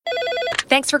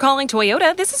Thanks for calling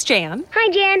Toyota. This is Jan.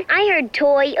 Hi, Jan. I heard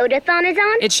Toy-Odathon is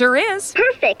on. It sure is.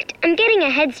 Perfect. I'm getting a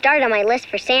head start on my list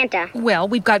for Santa. Well,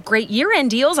 we've got great year-end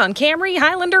deals on Camry,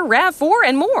 Highlander, RAV4,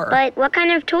 and more. But what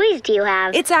kind of toys do you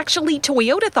have? It's actually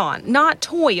Toyotathon, not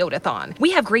Toyotathon.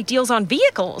 We have great deals on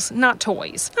vehicles, not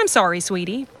toys. I'm sorry,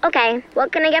 sweetie. Okay,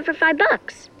 what can I get for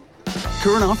 $5?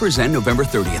 Current offers end November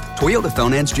 30th.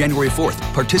 Toyotathon ends January 4th.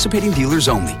 Participating dealers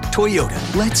only.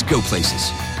 Toyota. Let's go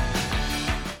places.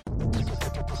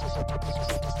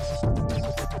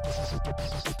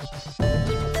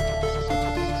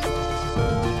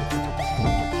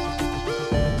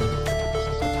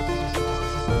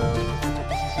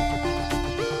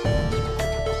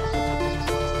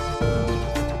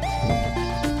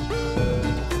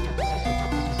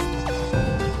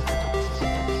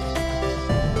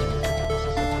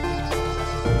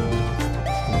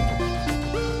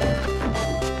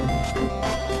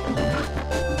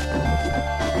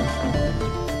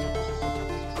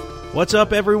 What's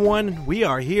up, everyone? We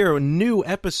are here, a new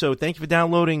episode. Thank you for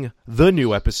downloading the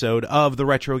new episode of The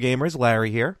Retro Gamers.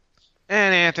 Larry here.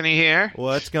 And Anthony here.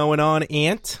 What's going on,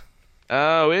 Ant?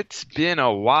 Oh, it's been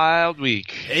a wild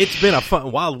week. It's been a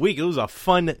wild week. It was a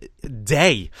fun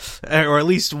day, or at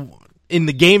least in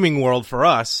the gaming world for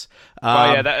us.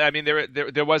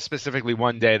 There was specifically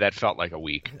one day that felt like a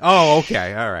week. Oh,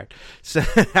 okay. All right. So,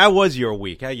 how was your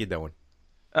week? How you doing?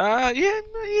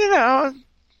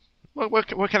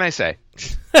 What can I say?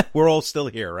 We're all still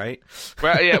here, right?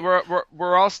 Well, yeah,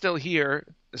 we're all still here,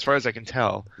 as far as I can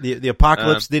tell. The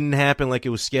apocalypse didn't happen like it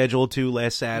was scheduled to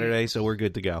last Saturday, so we're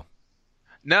good to go.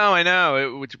 No, I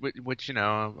know, which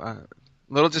a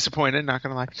little disappointed, not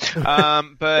gonna lie.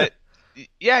 But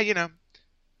yeah,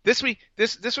 this week,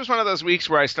 this was one of those weeks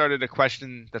where I started to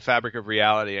question the fabric of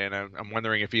reality, and I'm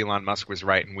wondering if Elon Musk was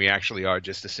right, and we actually are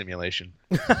just a simulation.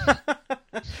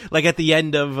 Like at the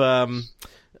end of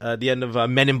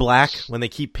Men in Black, when they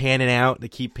keep panning out, and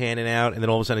then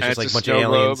all of a sudden it's just like a bunch of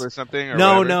aliens or something. Or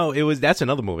no, that's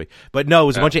another movie. But no, it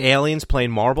was a bunch of aliens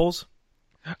playing marbles.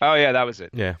 Oh yeah, that was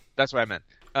it. Yeah, that's what I meant.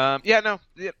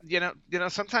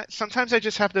 Sometimes I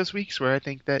just have those weeks where I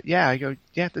think that I go,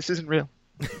 this isn't real.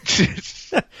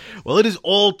 Well, it is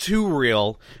all too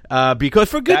real because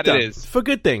for good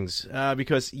things.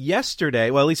 Because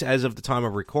yesterday, well, at least as of the time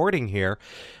of recording here,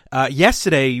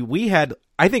 yesterday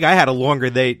I think I had a longer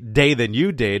day than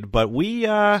you did, but we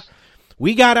got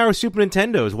our Super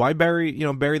Nintendos. Why bury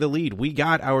the lead? We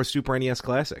got our Super NES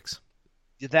Classics.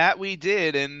 That we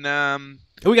did, and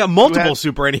we got multiple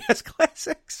Super NES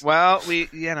Classics. Well,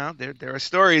 there are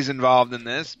stories involved in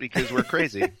this because we're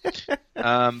crazy.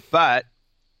 But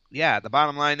yeah, the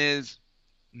bottom line is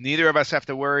neither of us have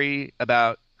to worry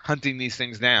about hunting these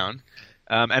things down.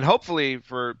 And hopefully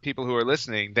for people who are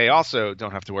listening, they also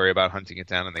don't have to worry about hunting it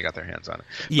down and they got their hands on it.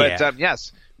 Yeah. But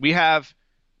yes, we have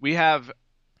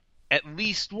at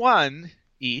least one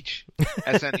each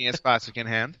SNES Classic in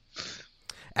hand.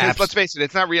 Let's face it,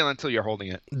 it's not real until you're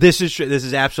holding it. This is true. This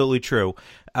is absolutely true.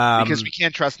 Because we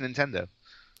can't trust Nintendo.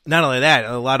 Not only that,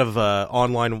 a lot of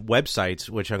online websites,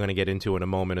 which I'm going to get into in a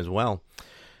moment as well.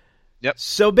 Yep.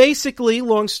 So basically,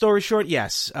 long story short,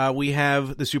 yes, we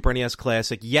have the Super NES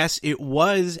Classic. Yes, it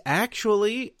was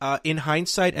actually, in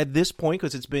hindsight at this point,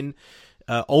 because it's been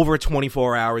over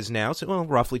 24 hours now, so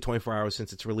roughly 24 hours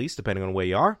since it's released, depending on where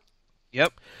you are.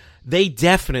 Yep. They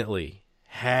definitely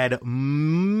had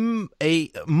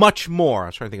a much more, I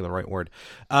was trying to think of the right word,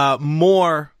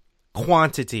 more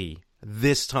quantity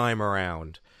this time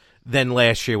around than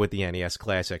last year with the NES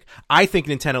Classic. I think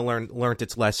Nintendo learned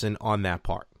its lesson on that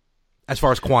part. As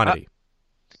far as quantity,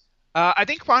 I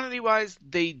think quantity-wise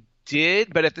they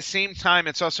did, but at the same time,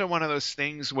 it's also one of those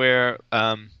things where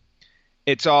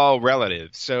it's all relative.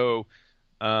 So,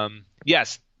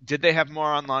 yes, did they have more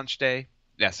on launch day?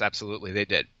 Yes, absolutely, they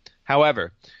did.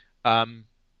 However,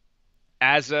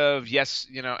 as of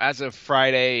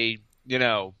Friday,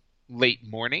 late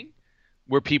morning,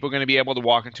 were people going to be able to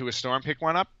walk into a store and pick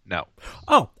one up? No.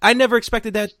 Oh, I never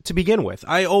expected that to begin with.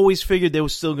 I always figured there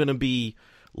was still going to be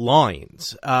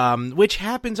lines, which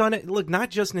happens on it. Look, not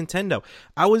just Nintendo.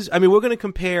 We're going to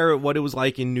compare what it was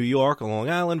like in New York or Long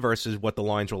Island versus what the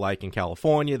lines were like in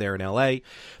California, there in LA.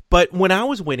 But when I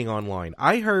was waiting online,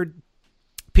 I heard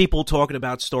people talking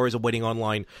about stories of waiting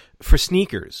online for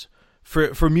sneakers,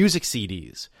 for music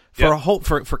CDs,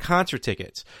 for concert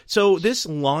tickets. So this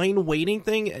line waiting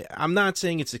thing, I'm not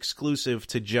saying it's exclusive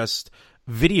to just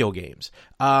video games.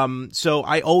 So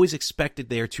I always expected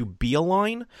there to be a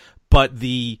line. But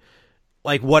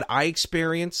what I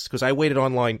experienced, because I waited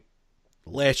online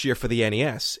last year for the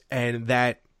NES, and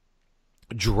that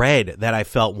dread that I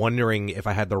felt wondering if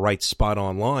I had the right spot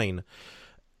online,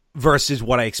 versus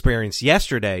what I experienced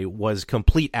yesterday was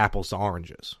complete apples to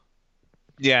oranges.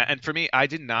 Yeah, and for me, I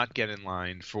did not get in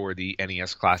line for the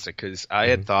NES Classic because I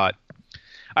had thought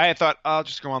I'll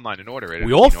just go online and order it.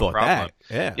 We all thought that.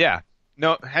 Yeah.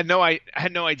 I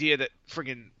had no idea that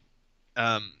friggin'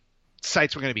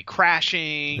 sites were going to be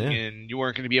crashing and you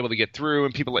weren't going to be able to get through,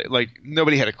 and people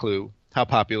nobody had a clue how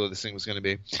popular this thing was going to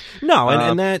be. No,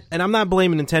 and I'm not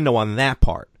blaming Nintendo on that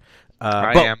part.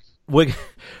 I but am.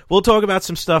 We'll talk about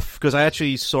some stuff because I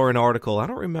actually saw an article. I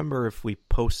don't remember if we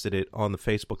posted it on the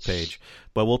Facebook page,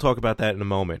 but we'll talk about that in a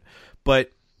moment.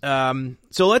 But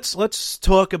so let's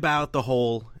talk about the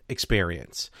whole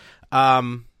experience.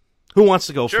 Who wants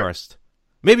to go first?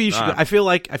 Maybe you should. I feel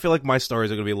like my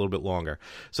stories are going to be a little bit longer.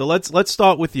 So let's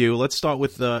start with you. Let's start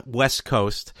with the West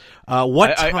Coast. Are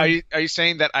you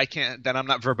saying that that I'm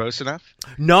not verbose enough?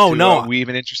 No. Weave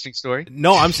an interesting story.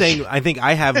 No, I'm saying I think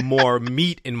I have more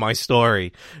meat in my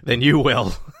story than you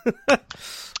will.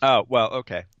 Oh well,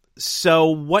 okay. So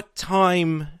what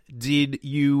time did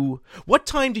you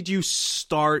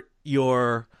start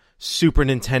your Super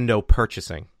Nintendo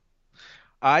purchasing?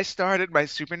 I started my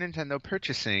Super Nintendo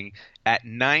purchasing at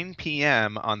 9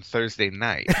 p.m. on Thursday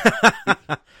night.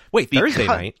 Wait, Thursday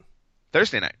night?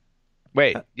 Thursday night.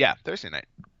 Wait, yeah, Thursday night.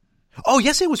 Oh,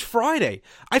 yesterday was Friday.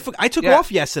 I took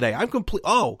off yesterday. I'm complete.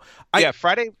 Oh,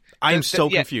 Friday. I'm so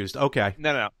confused. Okay.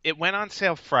 No. It went on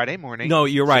sale Friday morning. No,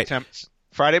 you're right.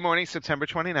 Friday morning, September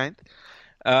 29th.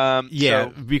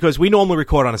 Because we normally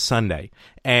record on a Sunday,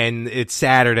 and it's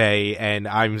Saturday, and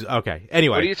I'm okay.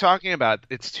 Anyway, what are you talking about?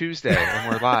 It's Tuesday,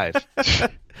 and we're live.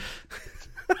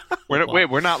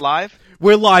 We're not live?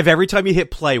 We're live every time you hit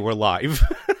play. We're live.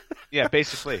 Yeah,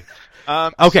 basically.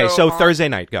 Okay, so Thursday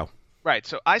night, go. Right.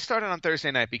 So I started on Thursday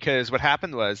night because what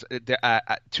happened was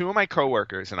two of my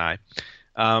coworkers and I,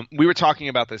 we were talking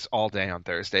about this all day on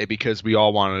Thursday because we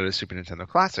all wanted a Super Nintendo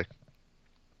Classic.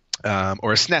 Or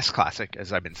a SNES Classic,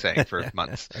 as I've been saying for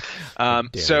months.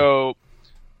 So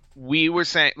we were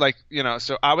saying,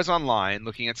 so I was online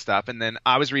looking at stuff, and then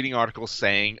I was reading articles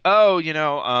saying, Walmart,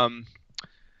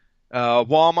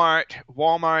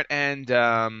 and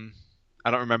I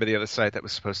don't remember the other site that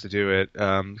was supposed to do it,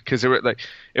 because it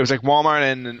was like Walmart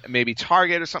and maybe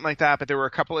Target or something like that. But there were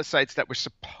a couple of sites that were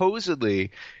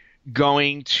supposedly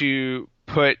going to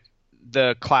put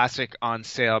the Classic on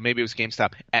sale. Maybe it was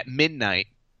GameStop at midnight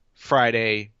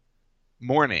Friday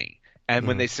morning. And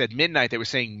when they said midnight, they were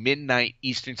saying midnight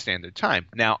Eastern Standard Time.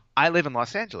 Now, I live in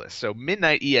Los Angeles, so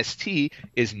midnight EST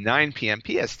is 9 p.m.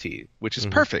 PST, which is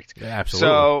perfect. Yeah, absolutely.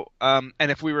 So, and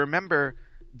if we remember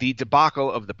the debacle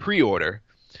of the pre-order,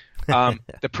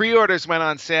 the pre-orders went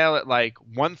on sale at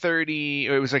 1:30.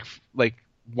 It was like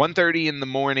 1:30 in the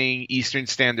morning Eastern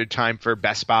Standard Time for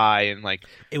Best Buy, and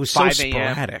it was 5 so a.m.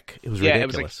 sporadic. It was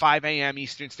ridiculous. It was 5 a.m.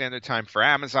 Eastern Standard Time for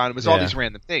Amazon. It was all these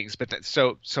random things. But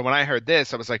so when I heard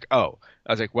this, I was like, well,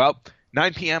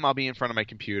 9 p.m. I'll be in front of my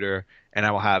computer and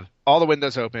I will have all the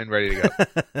windows open, ready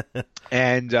to go.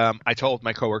 And I told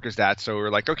my coworkers that, so we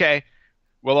were like, okay,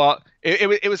 well,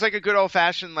 it was like a good old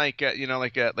fashioned like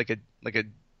a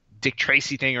Dick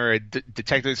Tracy thing or a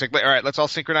detective. It's like, all right, let's all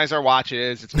synchronize our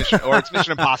watches. It's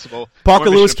Mission Impossible.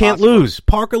 Parker Lewis can't lose.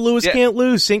 Parker Lewis can't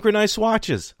lose. Synchronize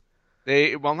swatches.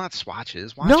 Not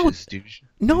swatches. Watches, dude.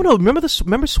 No. Remember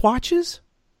swatches?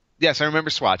 Yes, I remember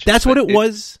swatches. That's what it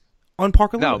was on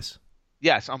Parker Lewis.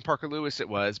 Yes, on Parker Lewis it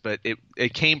was, but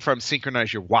it came from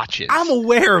synchronize your watches. I'm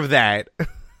aware of that.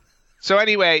 So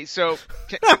anyway,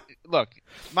 look,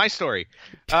 my story.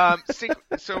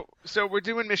 So we're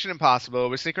doing Mission Impossible.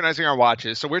 We're synchronizing our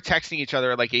watches. So we're texting each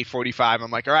other at 8:45. I'm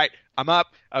like, all right, I'm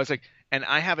up. I was like, and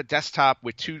I have a desktop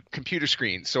with 2 computer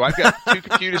screens. So I've got 2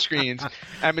 computer screens,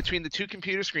 and between the 2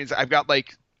 computer screens, I've got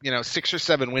 6 or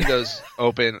 7 windows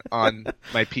open on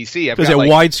my PC. Because they're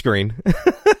widescreen.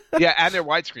 Yeah, and they're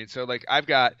widescreen. So I've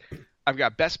got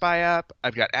Best Buy up.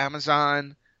 I've got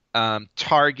Amazon,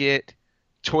 Target,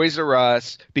 Toys R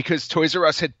Us, because Toys R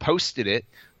Us had posted it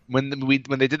when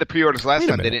they did the pre-orders last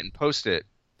time. They didn't post it.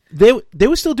 They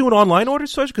were still doing online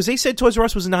orders, because they said Toys R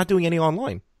Us was not doing any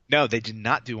online. No, they did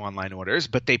not do online orders,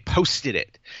 but they posted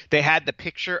it. They had the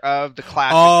picture of the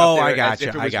Classic up there I got as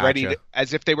if it was ready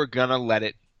as if they were gonna let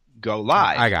it go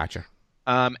live. I gotcha.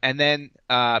 And then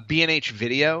B&H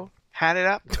Video had it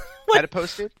up, had it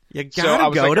posted. You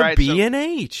gotta go to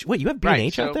B&H. Wait, you have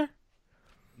B&H out there?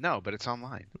 No, but it's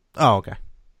online. Oh, okay.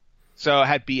 So I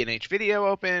had B&H Video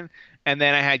open, and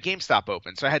then I had GameStop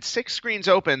open. So I had 6 screens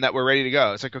open that were ready to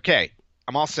go. It's like, okay,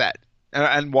 I'm all set.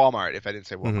 And Walmart, if I didn't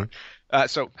say Walmart.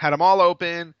 So had them all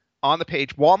open on the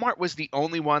page. Walmart was the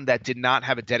only one that did not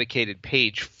have a dedicated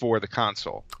page for the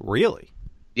console. Really?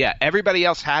 Yeah, everybody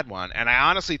else had one, and I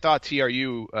honestly thought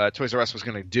TRU Toys R Us was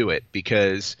going to do it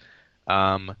because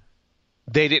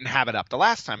they didn't have it up the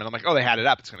last time, and I'm like, oh, they had it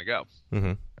up, it's going to go.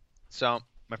 Mm-hmm. So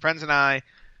my friends and I,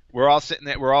 we're all sitting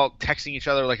there, we're all texting each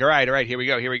other like, all right, here we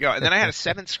go. And then I had a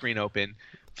 7th screen open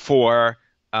for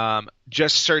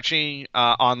just searching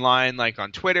online, like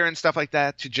on Twitter and stuff like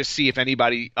that, to just see if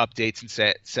anybody updates and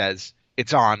says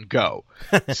it's on, go.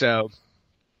 So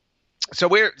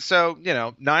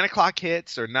 9 o'clock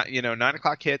hits, or not, 9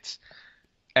 o'clock hits.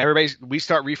 We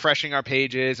start refreshing our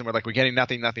pages, and we're getting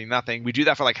nothing. We do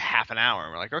that for like half an hour,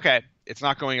 and we're like, okay, it's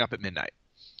not going up at midnight.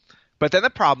 But then the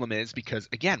problem is, because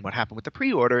again, what happened with the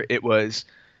pre-order, it was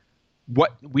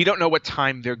we don't know what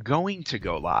time they're going to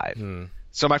go live.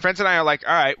 So my friends and I are like,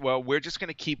 all right, well, we're just going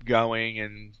to keep going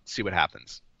and see what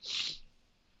happens.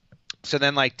 So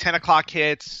then 10 o'clock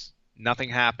hits, nothing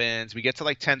happens. We get to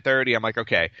 10:30. I'm like,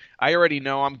 okay, I already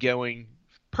know I'm going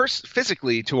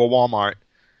physically to a Walmart.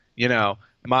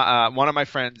 One of my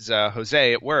friends,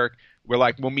 Jose, at work, we're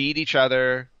like, we'll meet each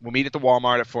other. We'll meet at the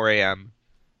Walmart at 4 a.m.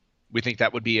 We think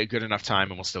that would be a good enough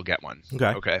time, and we'll still get one.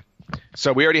 Okay.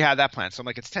 So we already had that plan. So I'm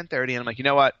like, it's 10:30, and I'm like, you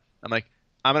know what? I'm like,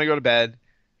 I'm going to go to bed.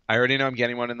 I already know I'm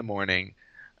getting one in the morning.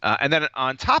 And then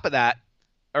on top of that,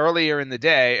 earlier in the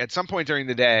day, at some point during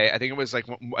the day, I think it was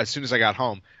as soon as I got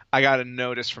home, I got a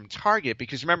notice from Target,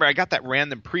 because remember, I got that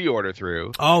random pre-order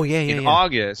through in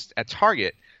August at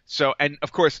Target. So, and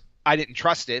of course, I didn't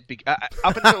trust it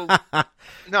up until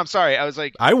no, I'm sorry. I was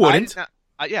like, I wouldn't.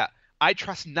 I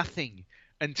trust nothing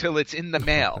until it's in the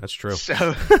mail. That's true.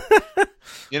 So,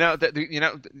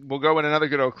 we'll go with another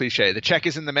good old cliche. The check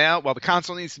is in the mail. Well, the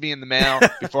console needs to be in the mail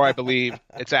before I believe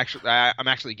I'm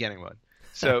actually getting one.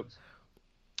 So,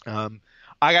 I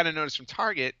got a notice from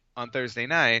Target on Thursday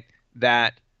night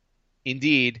that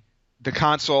indeed the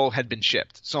console had been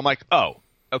shipped. So I'm like, oh,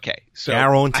 okay. So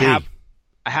guarantee.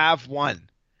 I have one.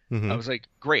 Mm-hmm. I was like,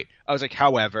 great. I was like,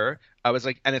 however,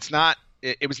 and it's not.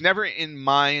 It was never in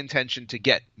my intention to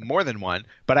get more than one,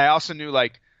 but I also knew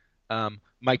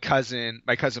my cousin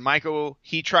Michael,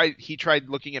 he tried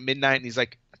looking at midnight, and he's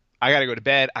like, I got to go to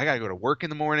bed. I got to go to work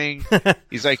in the morning.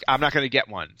 He's like, I'm not going to get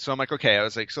one. So I'm like, okay. I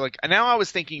was like, now I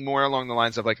was thinking more along the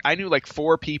lines of I knew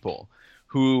 4 people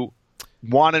who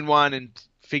wanted one and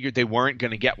figured they weren't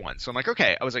going to get one. So I'm like,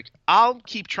 okay. I was like, I'll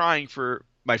keep trying for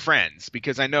my friends,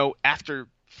 because I know after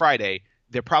Friday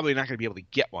they're probably not going to be able to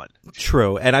get one.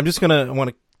 True. And I'm just want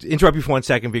to interrupt you for 1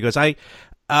 second, because I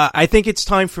think it's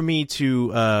time for me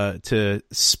to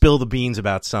spill the beans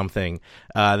about something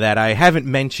that I haven't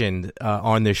mentioned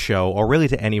on this show, or really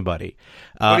to anybody.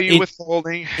 What are you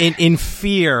withholding? In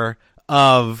fear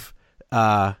of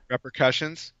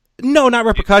repercussions? No, not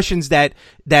repercussions. That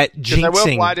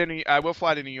jinxing. I will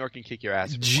fly to New York and kick your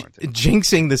ass if you want to.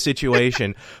 Jinxing the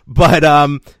situation. But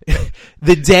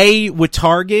the day with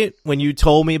Target, when you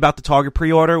told me about the Target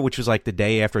pre-order, which was the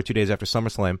day after, or 2 days after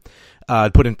SummerSlam,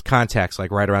 put in context,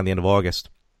 right around the end of August.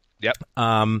 Yep.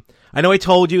 I know I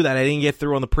told you that I didn't get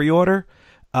through on the pre-order,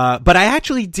 but I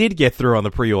actually did get through on the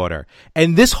pre-order.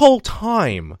 And this whole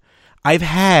time, I've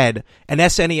had an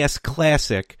SNES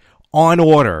Classic on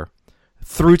order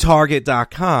through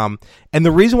Target.com. And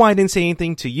the reason why I didn't say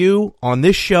anything to you on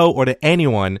this show or to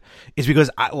anyone is because,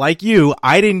 like you,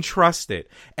 I didn't trust it.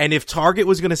 And if Target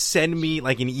was going to send me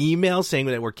an email saying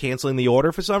that we're canceling the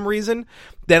order for some reason,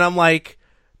 then I'm like,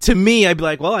 to me, I'd be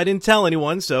like, well, I didn't tell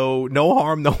anyone, so no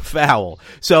harm, no foul.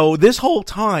 So this whole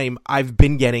time, I've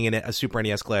been getting a Super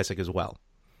NES Classic as well.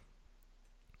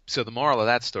 So the moral of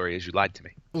that story is you lied to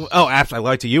me. Oh, absolutely. I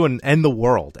lied to you and the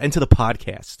world and to the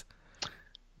podcast.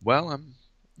 Well, I'm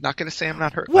not going to say I'm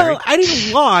not hurt. Well, Larry. I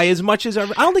didn't lie as much as I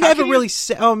don't think I ever really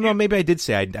said. Oh no, maybe I did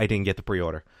say I didn't get the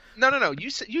pre-order. No. You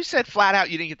said flat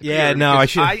out you didn't get the pre-order. Yeah, no, I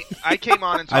should. I came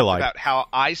on and talked about how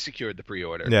I secured the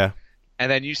pre-order. Yeah. And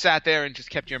then you sat there and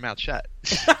just kept your mouth shut.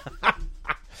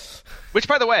 Which,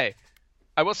 by the way,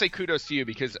 I will say kudos to you,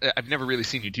 because I've never really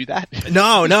seen you do that.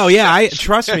 No, yeah.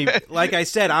 Trust me. Like I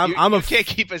said, you can't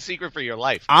keep a secret for your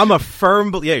life. I'm a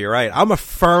firm. Yeah, you're right. I'm a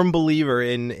firm believer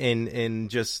in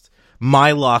just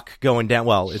my luck going down.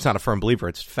 Well, it's not a firm believer.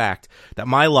 It's fact that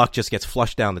my luck just gets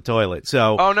flushed down the toilet.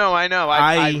 So. Oh no, I know.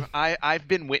 I've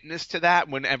been witness to that.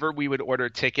 Whenever we would order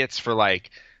tickets for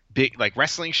big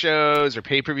wrestling shows or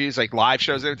pay-per-views, live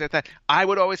shows, that I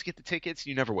would always get the tickets.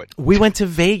 You never would. We went to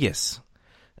Vegas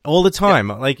all the time.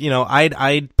 Yeah.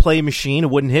 I'd play a machine, it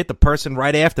wouldn't hit. The person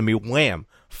right after me, wham,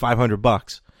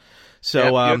 $500.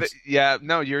 So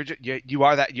you're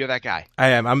that guy. I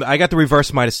am. I got the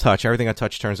reverse Midas touch. Everything I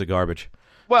touch turns to garbage.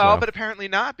 Well, but apparently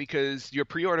not, because your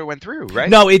pre-order went through, right?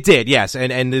 No, it did. Yes,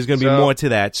 and there's going to be more to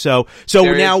that. So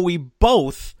now we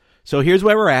both So here's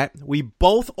where we're at. We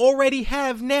both already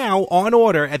have now on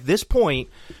order at this point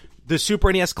the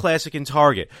Super NES Classic and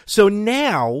Target. So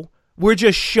now we're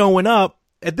just showing up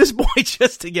at this point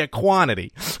just to get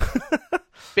quantity.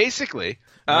 Basically.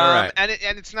 All right. And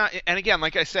it's not, and again,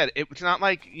 like I said, it's not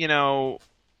like,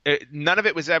 none of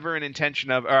it was ever an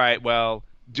intention of, all right, well,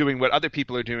 doing what other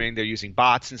people are doing. They're using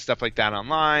bots and stuff like that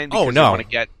online. Because no.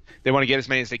 they want to get as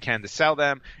many as they can to sell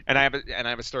them. And I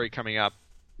have a story coming up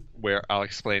where I'll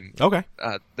explain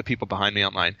the people behind me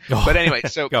online. But anyway,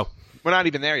 so Go. We're not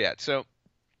even there yet. So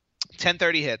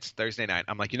 10:30 hits Thursday night.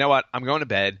 I'm like, you know what? I'm going to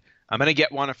bed. I'm going to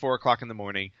get one at 4 o'clock in the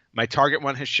morning. My Target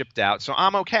one has shipped out, so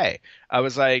I'm okay. I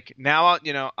was like, now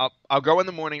I'll go in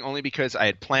the morning only because I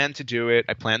had planned to do it.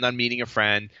 I planned on meeting a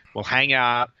friend. We'll hang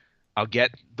out. I'll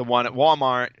get the one at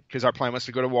Walmart because our plan was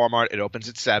to go to Walmart. It opens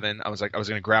at 7. I was going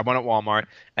to grab one at Walmart,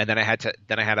 and then I had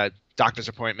a doctor's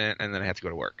appointment, and then I had to go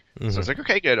to work. So I was like,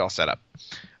 okay, good, all set up.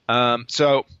 But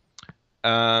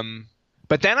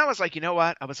then I was like, you know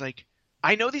what? I was like,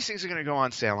 I know these things are going to go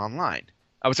on sale online.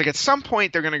 I was like, at some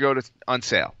point they're going to go on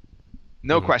sale.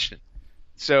 No question.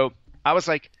 So I was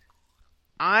like,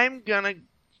 I'm gonna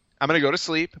go to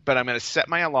sleep, but I'm gonna set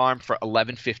my alarm for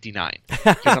 11:59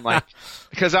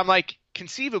 because I'm like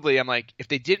conceivably if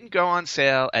they didn't go on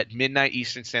sale at midnight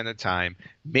Eastern Standard Time,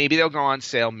 maybe they'll go on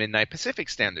sale midnight Pacific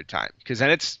Standard Time because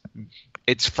then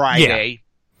it's Friday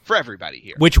for everybody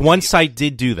here. Which one site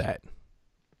did do that?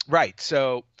 Right.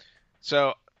 So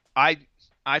I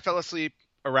fell asleep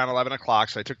around 11 o'clock,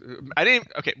 so we're not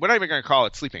even going to call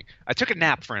it sleeping. I took a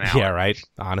nap for an hour. Yeah, right,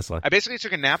 honestly. I basically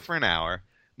took a nap for an hour.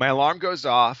 My alarm goes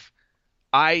off.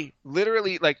 I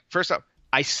literally, first off,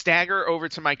 I stagger over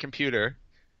to my computer,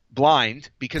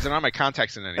 blind, because I don't have my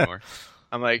contacts in anymore.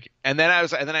 I'm like, and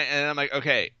I'm like,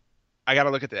 okay, I got to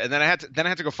look at that. And then I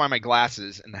had to go find my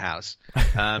glasses in the house,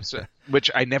 which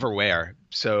I never wear.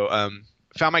 So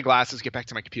found my glasses, get back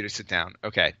to my computer, sit down.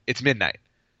 Okay, it's midnight.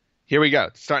 Here we go.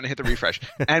 It's starting to hit the refresh.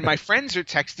 And my friends are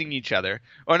texting each other.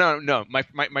 Oh, no. My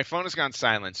phone has gone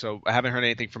silent, so I haven't heard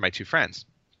anything from my two friends.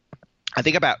 I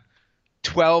think about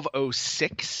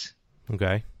 12:06.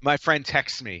 Okay. My friend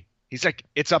texts me. He's like,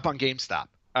 it's up on GameStop.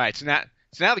 All right, so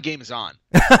now the game is on.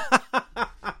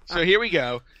 So here we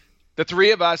go. The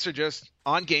three of us are just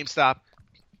on GameStop,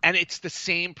 and it's the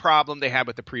same problem they had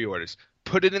with the pre-orders.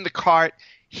 Put it in the cart,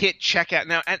 hit checkout.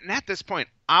 Now, and at this point,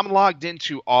 I'm logged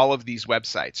into all of these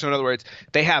websites. So in other words,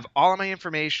 they have all of my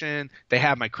information. They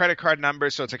have my credit card number.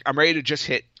 So it's like I'm ready to just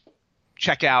hit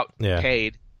checkout,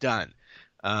 paid, done.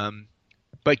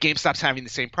 But GameStop's having the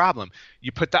same problem.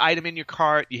 You put the item in your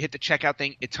cart, you hit the checkout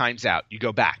thing, it times out. You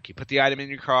go back. You put the item in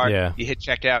your cart, you hit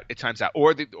checkout, it times out.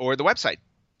 Or the website.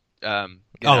 The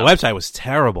website was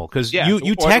terrible because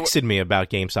you texted me about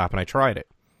GameStop and I tried it.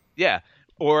 Yeah.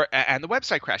 And the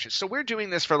website crashes. So we're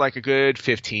doing this for like a good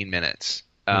 15 minutes,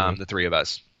 the three of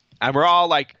us. And we're all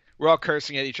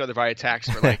cursing at each other via text.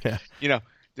 We're like,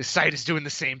 the site is doing the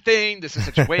same thing. This is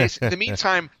such a waste. In the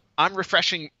meantime, I'm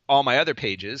refreshing all my other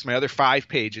pages, my other 5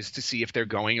 pages, to see if they're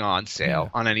going on sale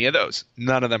on any of those.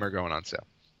 None of them are going on sale.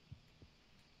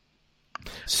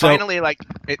 So, finally,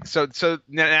 so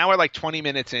now we're like 20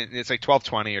 minutes in. It's like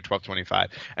 12:20 or 12:25.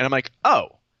 And I'm like, I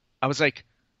was like,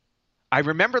 I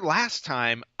remember last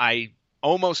time I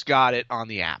almost got it on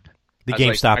the app. The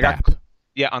GameStop app.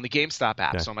 Yeah, on the GameStop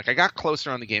app. Yeah. So I'm like, I got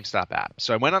closer on the GameStop app.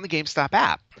 So I went on the GameStop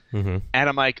app, and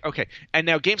I'm like, okay. And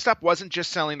now GameStop wasn't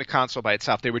just selling the console by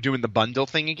itself. They were doing the bundle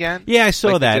thing again. Yeah, I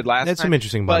saw that. That's some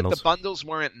interesting bundles. But the bundles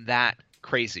weren't that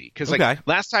crazy. Because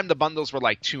last time the bundles were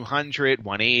like 200,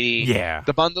 180. Yeah.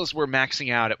 The bundles were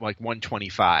maxing out at like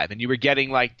 125. And you were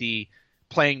getting like the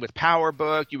playing with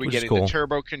PowerBook. You were getting the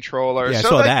turbo controller. Yeah, I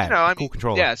saw that. Cool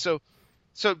controller. Yeah, so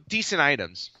decent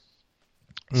items.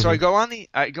 So I go on the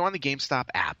GameStop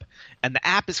app, and the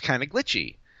app is kind of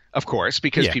glitchy, of course,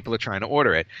 because people are trying to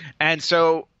order it. And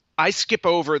so I skip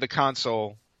over the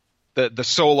console, the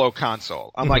solo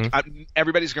console. I'm like,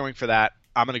 everybody's going for that.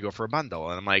 I'm going to go for a bundle.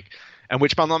 And I'm like, and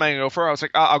which bundle am I going to go for? I was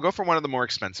like, I'll go for one of the more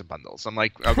expensive bundles. I'm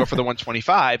like, I'll go for the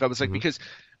 125. I was like, because,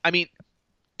 I mean,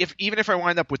 even if I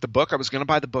wind up with the book, I was going to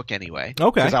buy the book anyway.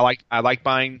 Okay. Because I like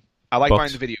buying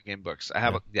buying the video game books.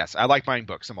 I like buying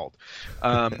books. I'm old,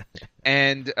 but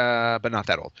not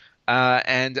that old.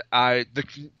 And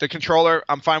the controller,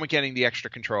 I'm fine with getting the extra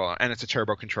controller, and it's a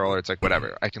turbo controller. It's like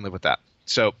whatever, I can live with that.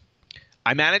 So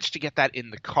I managed to get that in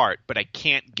the cart, but I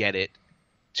can't get it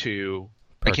to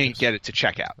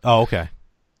checkout. Oh, okay.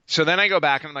 So then I go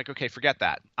back and I'm like, okay, forget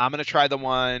that. I'm gonna try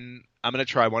one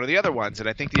of the other ones, and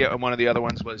I think one of the other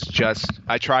ones was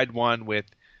I tried one with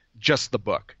just the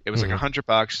book. It was like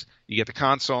 $100. You get the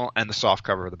console and the soft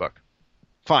cover of the book.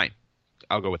 Fine.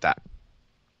 I'll go with that.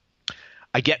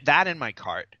 I get that in my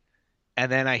cart,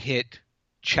 and then I hit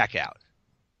checkout.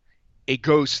 It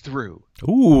goes through.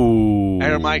 Ooh.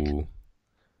 And I'm like,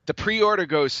 the pre-order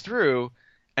goes through,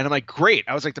 and I'm like, great.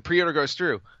 I was like, the pre-order goes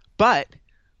through. But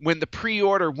when the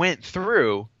pre-order went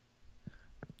through,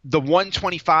 the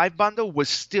 125 bundle was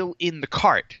still in the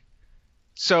cart.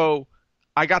 So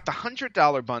I got the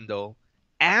 $100 bundle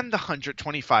and the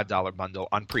 $125 bundle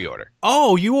on pre-order.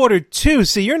 Oh, you ordered two.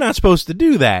 See, you're not supposed to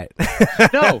do that.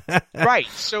 No, right.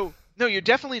 So, no, you're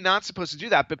definitely not supposed to do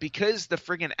that. But because the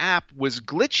friggin' app was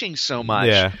glitching so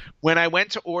much, when I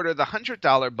went to order the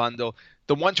 $100 bundle,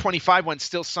 the 125 one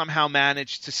still somehow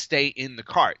managed to stay in the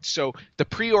cart. So the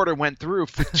pre-order went through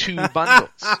for two bundles.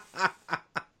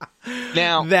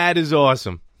 Now that is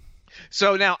awesome.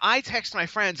 So now I text my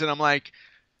friends and I'm like,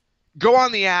 go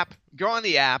on the app.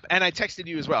 And I texted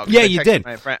you as well. Yeah, you did.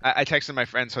 I texted my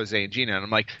friends Jose and Gina, and I'm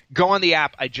like, go on the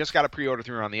app. I just got a pre-order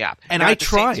through on the app. And I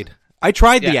tried. I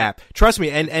tried the app. Trust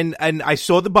me. And I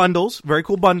saw the bundles, very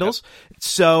cool bundles. Yep.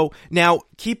 So now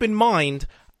keep in mind,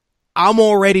 I'm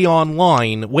already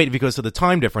online. Wait, because of the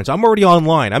time difference, I'm already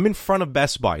online. I'm in front of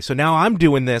Best Buy. So now I'm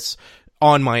doing this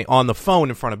on the phone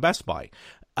in front of Best Buy.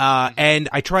 And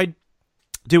I tried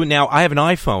doing now. I have an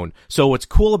iPhone. So what's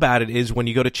cool about it is when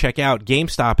you go to check out,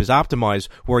 GameStop is optimized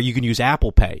where you can use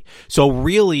Apple Pay. So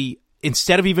really,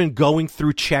 instead of even going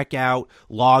through checkout,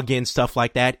 login, stuff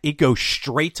like that, it goes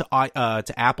straight to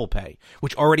Apple Pay,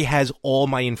 which already has all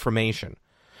my information.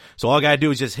 So all I gotta do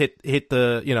is just hit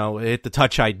the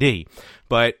Touch ID.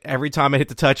 But every time I hit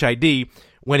the Touch ID,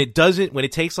 when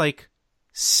it takes like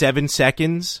 7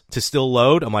 seconds to still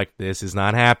load, I'm like, this is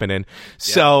not happening. Yeah.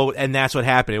 So, and that's what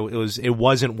happened. It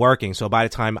wasn't working. So by the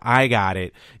time I got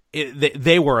it,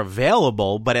 they were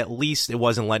available, but at least it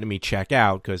wasn't letting me check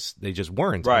out because they just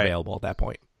weren't available at that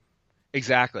point.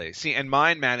 Exactly. See, and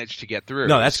mine managed to get through.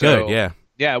 No, that's good. Yeah.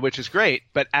 Yeah, which is great.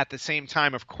 But at the same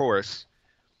time, of course,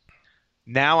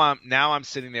 now I'm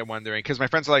sitting there wondering, because my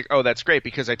friends are like, oh, that's great,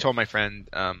 because I told my friend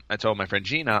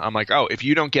Gina, I'm like, oh, if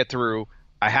you don't get through,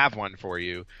 I have one for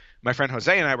you. My friend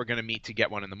Jose and I were going to meet to get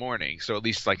one in the morning, so at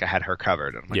least like I had her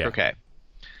covered. And I'm like, okay.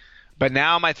 But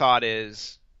now my thought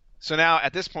is, so now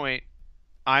at this point,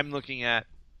 I'm looking at,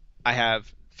 I have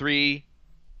 3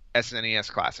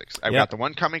 SNES Classics. I've got the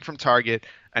one coming from Target,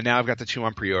 and now I've got the 2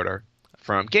 on pre-order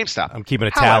from GameStop. I'm keeping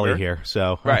a tally here,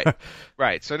 so.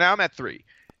 Right. So now I'm at 3.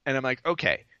 And I'm like,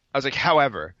 okay. I was like,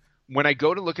 however, when I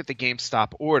go to look at the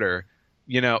GameStop order,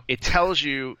 it tells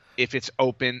you if it's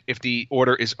open, if the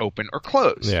order is open or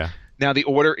closed. Yeah. Now the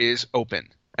order is open.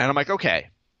 And I'm like, okay.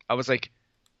 I was like,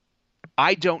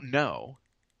 I don't know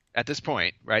at this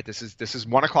point, right? This is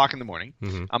 1:00 in the morning.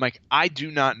 Mm-hmm. I'm like, I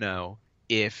do not know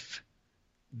if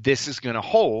this is going to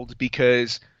hold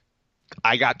because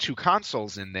I got 2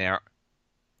 consoles in there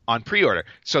on pre-order,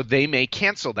 so they may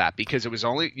cancel that because it was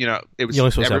only, it was. You're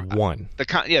only supposed to have one. The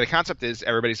concept is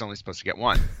everybody's only supposed to get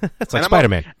one. That's like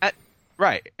Spider-Man.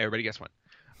 Right, everybody gets one.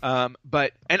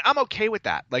 And I'm okay with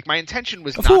that. Like my intention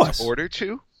was not to order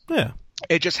 2. Yeah.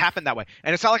 It just happened that way,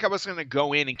 and it's not like I was going to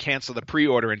go in and cancel the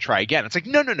pre-order and try again. It's like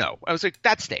no. I was like,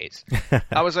 that stays.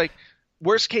 I was like,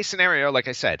 worst case scenario, like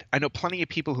I said, I know plenty of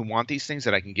people who want these things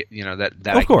that I can get, that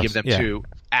I can give them to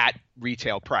at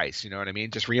retail price. You know what I mean?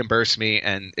 Just reimburse me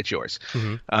and it's yours.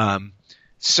 Mm-hmm.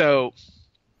 So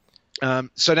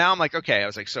now I'm like, okay. I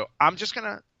was like, so I'm just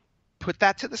gonna put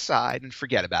that to the side and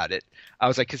forget about it. I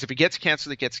was like, because if it gets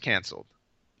canceled, it gets canceled.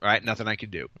 Right? Nothing I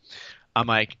can do. I'm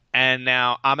like, and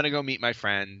now I'm gonna go meet my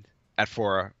friend at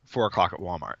 4 o'clock at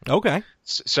Walmart. Okay.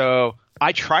 So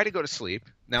I try to go to sleep.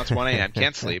 Now it's 1 a.m.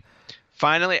 Can't sleep.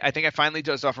 I think I finally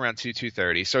dozed off around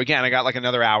 2:30. So again, I got like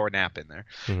another hour nap in there.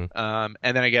 Mm-hmm.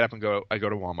 And then I get up and I go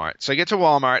to Walmart. So I get to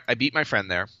Walmart, I beat my friend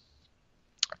there,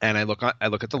 and I look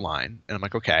at the line, and I'm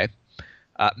like, okay,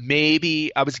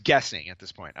 maybe I was guessing at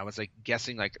this point. I was like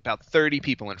guessing like about 30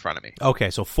 people in front of me.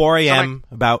 Okay, so 4 a.m.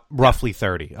 So about roughly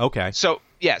 30. Okay. So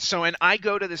and I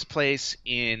go to this place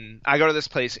in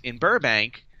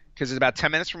Burbank because it's about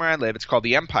 10 minutes from where I live. It's called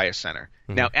the Empire Center.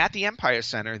 Mm-hmm. Now at the Empire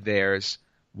Center, there's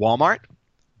Walmart,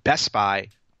 Best Buy,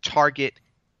 Target,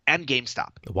 and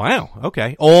GameStop. Wow.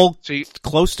 Okay. All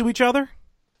close to each other?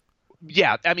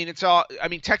 Yeah. I mean,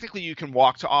 technically you can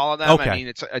walk to all of them. Okay. I mean,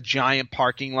 it's a giant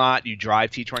parking lot. You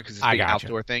drive to each one because it's a big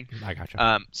outdoor thing. I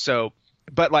gotcha.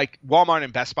 But like Walmart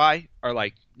and Best Buy are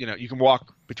like, you can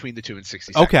walk between the two in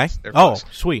 60 seconds. Okay. They're close.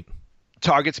 Sweet.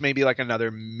 Target's maybe like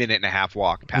another minute and a half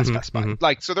walk past mm-hmm, Best Buy. Mm-hmm.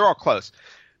 Like, so they're all close.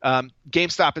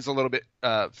 GameStop is a little bit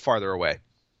farther away.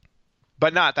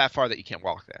 But not that far that you can't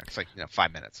walk there. It's like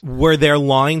 5 minutes. Were there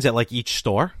lines at like each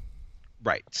store?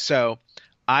 Right. So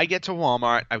I get to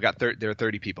Walmart. I've got there are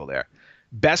 30 people there.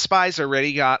 Best Buy's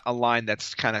already got a line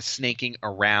that's kind of snaking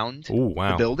around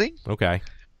the building. Okay.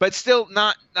 But still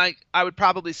not, like, I would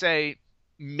probably say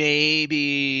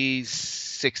maybe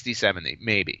 60, 70,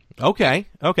 maybe. Okay.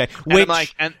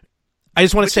 And I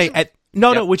just want to say,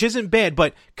 which isn't bad,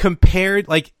 but compared,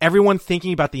 like, everyone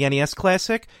thinking about the NES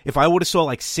Classic, if I would have saw,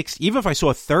 like, 60, even if I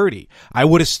saw 30, I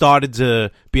would have started to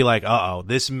be like,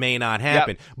 this may not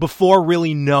happen, before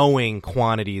really knowing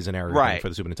quantities and everything for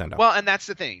the Super Nintendo. Well, and that's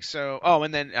the thing. So,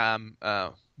 and then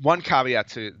one caveat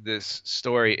to this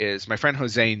story is my friend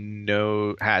Jose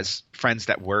has friends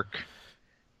that work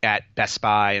at Best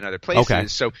Buy and other places. Okay.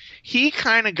 So he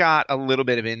kind of got a little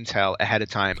bit of intel ahead of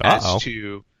time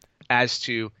as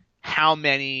to how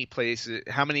many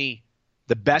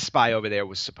the Best Buy over there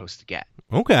was supposed to get.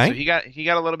 Okay. So he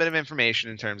got a little bit of information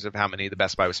in terms of how many the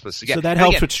Best Buy was supposed to get. So that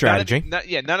helps with strategy.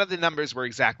 None of the numbers were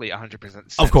exactly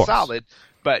 100% of course solid,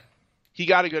 but he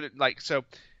got a good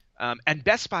and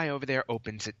Best Buy over there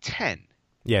opens at 10.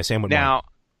 Yeah, same with now. Mine.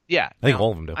 Yeah, I think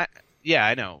all of them do.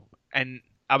 I know. And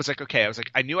I was like, okay.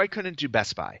 I knew I couldn't do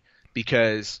Best Buy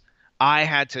because I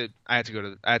had to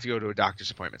go to a doctor's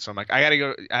appointment. So I'm like, I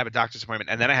have a doctor's appointment,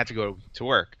 and then I had to go to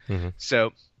work. Mm-hmm.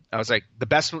 So I was like, the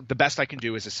best I can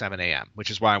do is a 7 a.m.,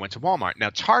 which is why I went to Walmart. Now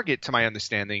Target, to my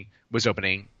understanding, was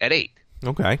opening at 8.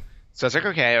 Okay. So I was like,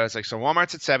 okay. I was like, so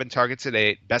Walmart's at 7, Target's at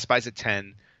 8, Best Buy's at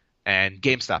 10, and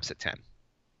GameStop's at 10.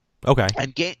 Okay.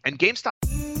 And GameStop.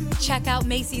 Check out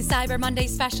Macy's Cyber Monday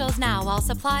specials now while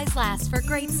supplies last for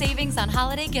great savings on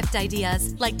holiday gift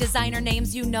ideas like designer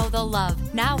names you know they'll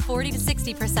love. Now 40 to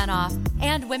 60% off.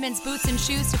 And women's boots and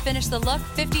shoes to finish the look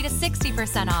 50 to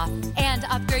 60% off. And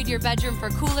upgrade your bedroom for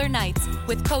cooler nights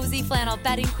with cozy flannel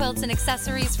bedding, quilts, and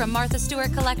accessories from Martha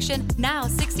Stewart collection now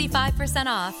 65%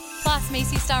 off. Plus,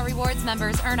 Macy's Star Rewards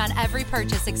members earn on every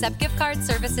purchase except gift cards,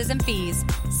 services, and fees.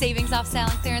 Savings off sale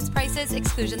and clearance prices.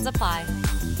 Exclusions apply.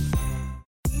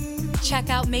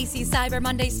 Check out Macy's Cyber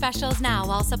Monday specials now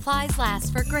while supplies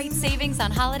last for great savings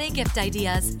on holiday gift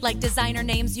ideas like designer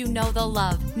names you know they'll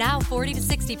love. Now 40 to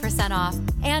 60% off.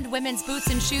 And women's boots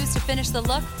and shoes to finish the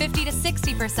look 50 to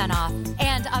 60% off.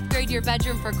 And upgrade your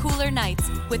bedroom for cooler nights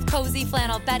with cozy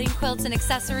flannel bedding, quilts, and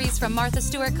accessories from Martha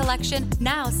Stewart collection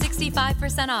now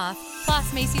 65% off.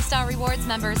 Plus, Macy's Star Rewards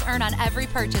members earn on every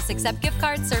purchase except gift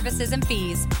cards, services, and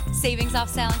fees. Savings off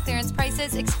sale and clearance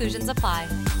prices. Exclusions apply.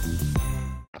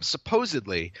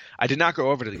 Supposedly, I did not go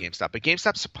over to the GameStop, but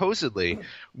GameStop supposedly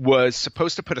was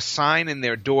supposed to put a sign in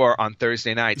their door on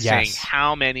Thursday night saying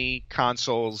how many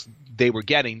consoles they were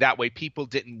getting. That way people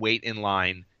didn't wait in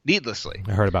line needlessly.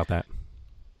 I heard about that.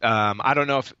 I don't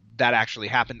know if that actually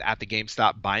happened at the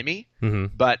GameStop by me,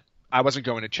 but I wasn't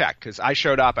going to check because I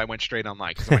showed up. I went straight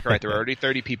online because I'm like, all right, there are already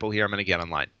 30 people here. I'm going to get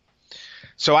online.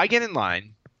 So I get in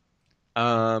line,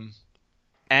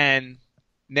 and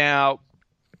now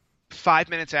 5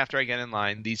 minutes after I get in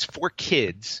line, these 4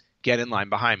 kids get in line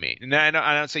behind me. And I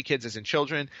don't say kids as in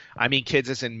children. I mean kids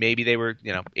as in maybe they were,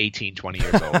 18, 20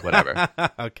 years old, whatever.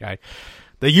 Okay.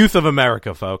 The youth of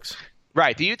America, folks.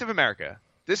 Right. The youth of America.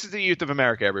 This is the youth of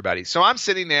America, everybody. So I'm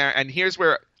sitting there, and here's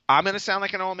where I'm going to sound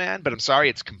like an old man, but I'm sorry.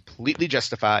 It's completely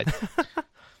justified.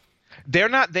 They're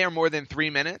not there more than 3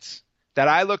 minutes that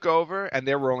I look over, and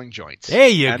they're rolling joints. There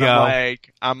you go.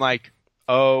 I'm like,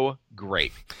 oh,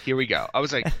 great. Here we go. I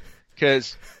was like...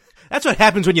 Because that's what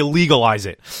happens when you legalize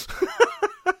it.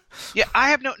 Yeah,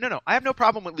 I have no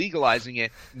problem with legalizing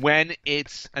it when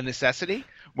it's a necessity.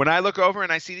 When I look over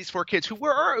and I see these 4 kids who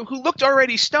looked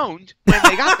already stoned when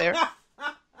they got there,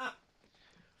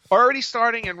 already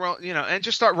starting and and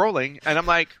just start rolling, and I'm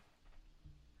like,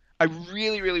 I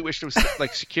really, really wish there was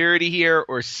like security here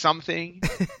or something,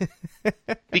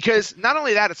 because not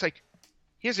only that, it's like,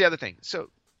 here's the other thing.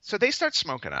 So they start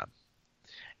smoking up,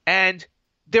 and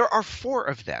there are 4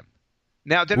 of them.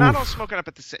 Now they're not all smoking up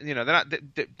at the same.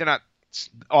 They're not.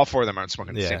 All 4 of them aren't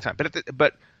smoking at the same time.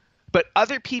 But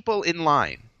other people in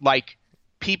line, like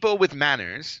people with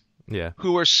manners,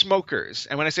 who are smokers,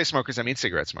 and when I say smokers, I mean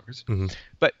cigarette smokers. Mm-hmm.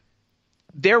 But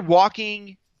they're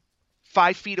walking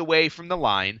 5 feet away from the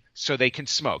line so they can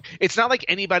smoke. It's not like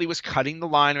anybody was cutting the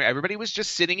line, or everybody was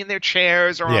just sitting in their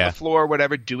chairs or on the floor or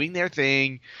whatever, doing their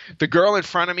thing. The girl in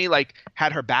front of me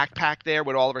had her backpack there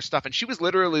with all of her stuff, and she was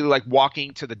literally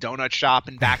walking to the donut shop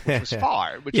and back, which was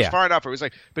far, is far enough. It was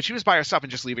but she was by herself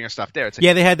and just leaving her stuff there. It's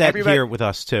like, they had that here with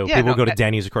us too. People go to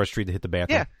Denny's across the street to hit the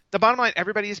bathroom. Yeah, the bottom line,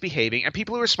 everybody is behaving, and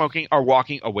people who are smoking are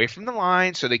walking away from the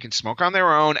line so they can smoke on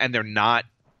their own, and they're not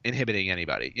inhibiting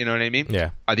anybody. You know what I mean? Yeah.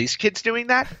 Are these kids doing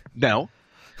that? No.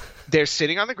 They're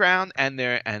sitting on the ground and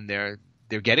they're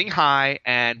getting high,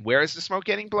 and where is the smoke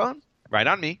getting blown? Right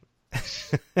on me.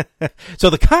 So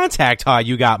the contact high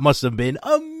you got must have been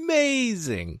amazing.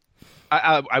 amazing.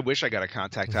 I wish I got a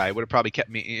contact high. It would have probably kept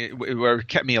me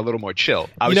a little more chill.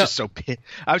 I was just so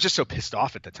pissed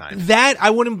off at the time. That I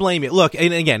wouldn't blame you. Look,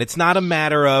 and again, it's not a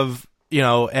matter of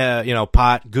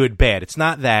pot, good, bad. It's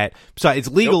not that. So it's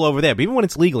legal over there. But even when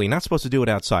it's legal, you're not supposed to do it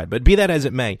outside. But be that as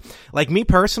it may, like me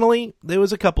personally, there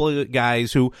was a couple of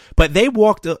guys but they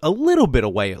walked a little bit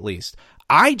away at least.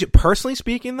 Personally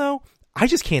speaking, though, I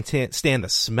just can't stand the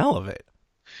smell of it.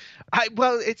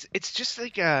 It's just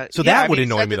like that would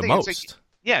annoy me the most.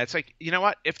 It's like, you know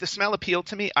what? If the smell appealed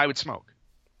to me, I would smoke.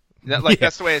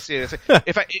 That's the way I see it.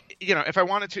 It's like, if I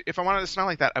wanted to smell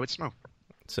like that, I would smoke.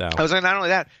 So I was like, not only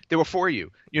that, they were for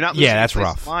you. You're not losing that's your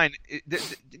place rough. in line.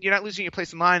 You're not losing your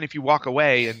place in line if you walk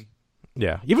away and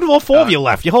even if all four of you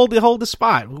left, you hold the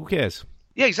spot. Who cares?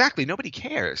 Yeah, exactly. Nobody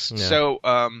cares.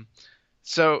 Yeah.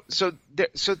 So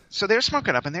they're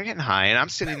smoking up and they're getting high, and I'm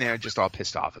sitting there just all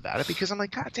pissed off about it because I'm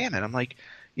like, God damn it! I'm like,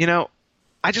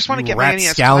 I just want to get my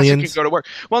NES Classic and go to work.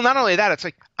 Well, not only that, it's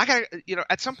like I gotta,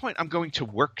 at some point I'm going to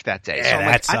work that day. Yeah, so I'm that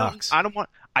like, sucks. I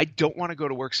don't want to go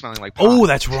to work smelling like pot. Oh,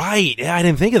 that's right. Yeah, I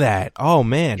didn't think of that. Oh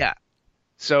man. Yeah.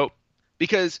 So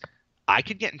because I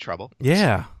could get in trouble.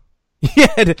 Yeah.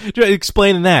 Yeah,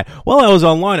 explaining that. Well, I was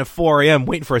online at 4 a.m.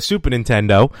 waiting for a Super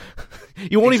Nintendo.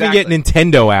 You won't even get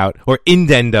Nintendo out or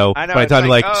Indendo by the time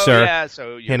you're sir,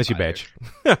 hand us your badge.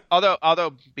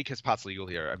 although because pot's legal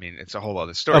here, I mean, it's a whole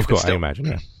other story. Of course, I imagine.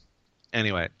 Yeah.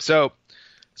 Anyway, so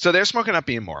they're smoking up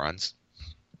being morons.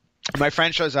 My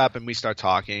friend shows up and we start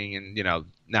talking, and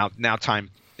now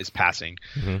time is passing.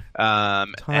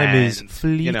 Mm-hmm. Time is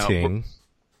fleeting.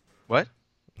 What?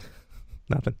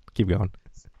 Nothing. Keep going.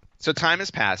 So time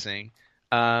is passing.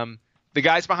 The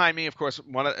guys behind me, of course,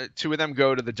 two of them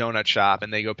go to the donut shop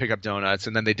and they go pick up donuts,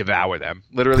 and then they devour them.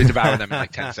 Literally devour them in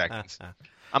like 10 seconds.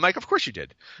 I'm like, of course you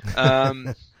did.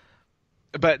 But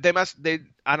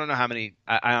I don't know how many.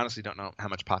 I honestly don't know how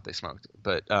much pot they smoked,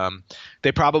 but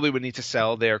they probably would need to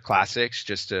sell their classics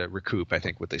just to recoup, I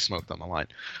think, what they smoked on the line.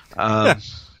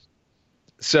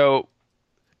 So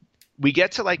we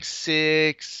get to like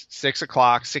 6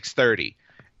 o'clock, 6:30,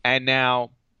 and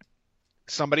now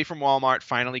somebody from Walmart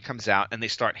finally comes out and they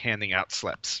start handing out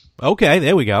slips. Okay,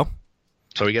 there we go.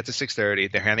 So we get to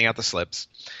 6:30. They're handing out the slips.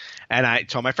 And I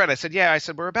told my friend, I said,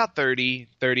 we're about 30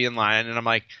 in line. And I'm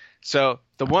like, so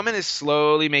the woman is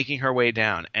slowly making her way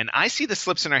down. And I see the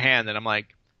slips in her hand, and I'm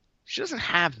like, she doesn't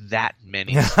have that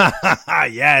many.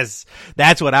 Yes,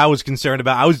 that's what I was concerned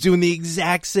about. I was doing the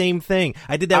exact same thing.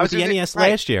 I did that with the NES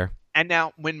last year. And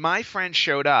now when my friend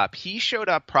showed up, he showed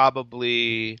up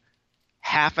probably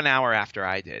half an hour after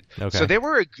I did. Okay. So there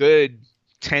were a good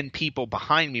 10 people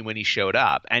behind me when he showed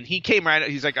up, and he came right.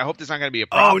 He's like, I hope there's not going to be a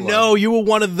problem. Oh no, you were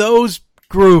one of those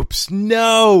groups.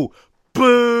 No,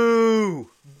 boo.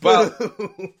 Well,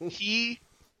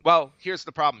 here's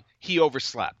the problem. He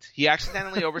overslept. He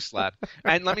accidentally overslept,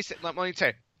 and let me tell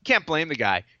you, can't blame the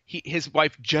guy. His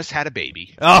wife just had a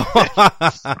baby. Oh.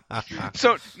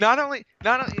 So not only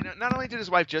did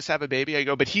his wife just have a baby,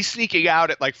 but he's sneaking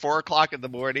out at like 4 o'clock in the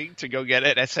morning to go get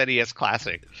an SNES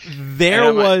Classic.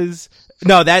 That's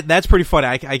pretty funny.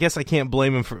 I guess I can't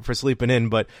blame him for sleeping in,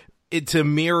 but to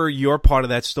mirror your part of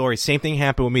that story, same thing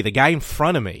happened with me. The guy in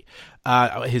front of me,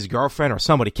 his girlfriend or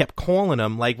somebody kept calling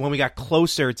him, like when we got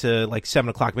closer to like 7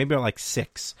 o'clock, maybe around like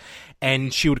 6.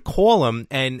 And she would call him,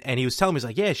 and he was telling me, he's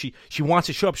like, yeah, she wants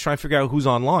to show up. She's trying to figure out who's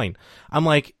online. I'm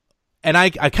like, and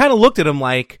I kind of looked at him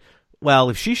like,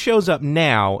 well, if she shows up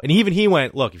now, and even he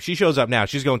went, look, if she shows up now,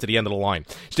 she's going to the end of the line.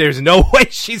 There's no way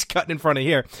she's cutting in front of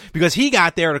here, because he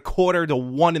got there at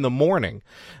 1:45 in the morning,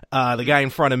 the guy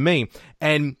in front of me.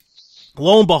 And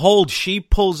lo and behold, she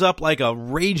pulls up like a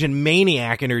raging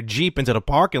maniac in her Jeep into the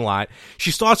parking lot. She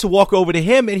starts to walk over to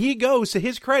him, and he goes, to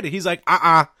his credit, he's like,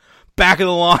 back of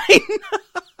the line.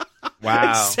 Wow.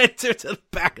 And sent her to the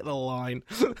back of the line.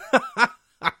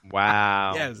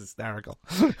 Wow. Yeah, it was hysterical.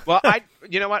 Well,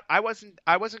 you know what? I wasn't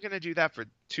going to do that for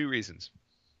 2 reasons.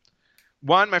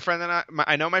 One, my friend and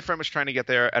I know my friend was trying to get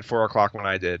there at 4 o'clock when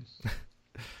I did.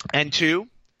 And 2,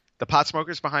 the pot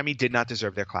smokers behind me did not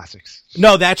deserve their classics.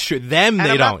 No, that's true. They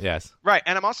don't. Yes. Right.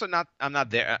 And I'm not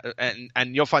there.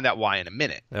 And you'll find out why in a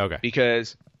minute. Okay.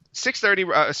 Because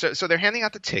 6:30, so they're handing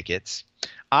out the tickets.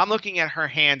 I'm looking at her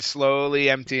hand slowly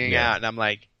emptying out, and I'm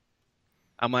like,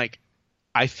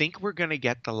 I think we're going to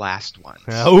get the last one.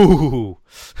 Oh.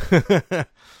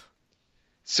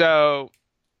 So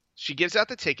she gives out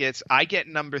the tickets. I get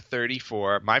number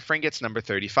 34. My friend gets number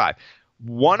 35.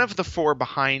 One of the 4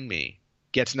 behind me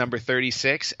gets number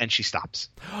 36, and she stops.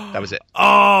 That was it.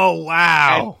 Oh,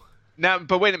 wow. And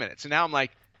but wait a minute. So now I'm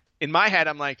like, in my head,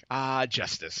 I'm like,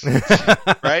 justice.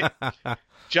 Right?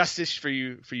 Justice for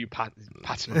you pot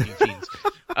smoking fiends.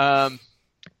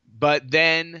 But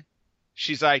then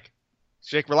she's like,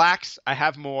 relax, I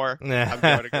have more. I'm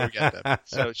going to go get them.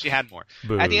 So she had more.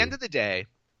 Boo. At the end of the day,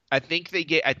 I think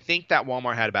that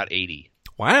Walmart had about 80.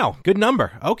 Wow, good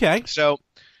number. Okay. So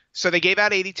they gave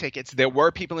out 80 tickets. There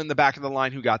were people in the back of the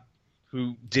line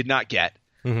who did not get.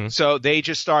 Mm-hmm. So they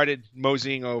just started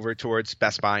moseying over towards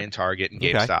Best Buy and Target and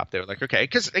GameStop. Okay. They were like, okay,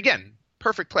 because again,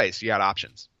 perfect place. You got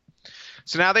options.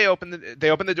 So now they open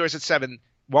the doors at 7.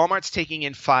 Walmart's taking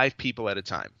in 5 people at a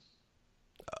time.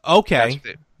 Okay.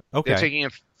 They're taking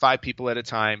in 5 people at a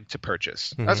time to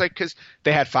purchase. Mm-hmm. I was like, because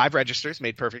they had 5 registers,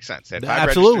 made perfect sense. They had 5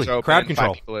 Absolutely. registers open, Crowd and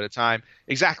control. 5 people at a time.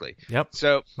 Exactly. Yep.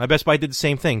 So my Best Buy did the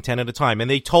same thing, 10 at a time. And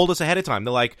they told us ahead of time.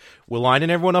 They're like, we're lining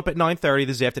everyone up at 9:30.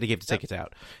 This is after they gave the tickets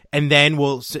out. And then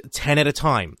 10 at a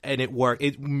time. And it worked.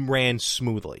 It ran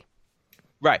smoothly.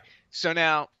 Right. So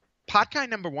now, pot guy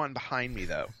number 1 behind me,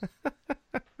 though.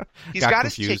 He's got got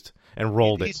confused his and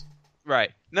rolled it.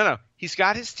 Right. No. He's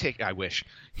got his ticket. I wish.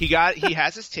 He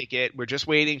has his ticket. We're just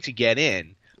waiting to get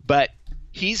in. But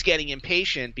he's getting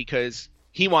impatient because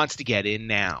he wants to get in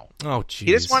now. Oh, jeez.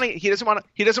 He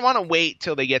doesn't want to wait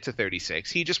till they get to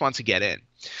 36. He just wants to get in.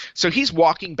 So he's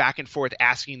walking back and forth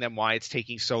asking them why it's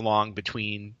taking so long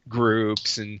between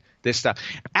groups and this stuff.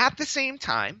 At the same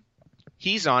time,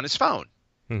 he's on his phone.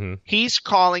 Mm-hmm. He's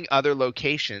calling other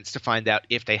locations to find out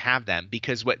if they have them,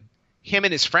 because what him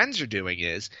and his friends are doing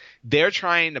is they're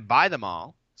trying to buy them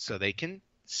all so they can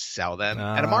sell them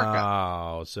at a markup.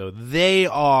 Oh, so they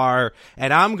are,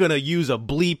 and I'm going to use a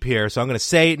bleep here, so I'm going to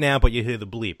say it now, but you hear the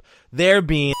bleep. They're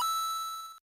being...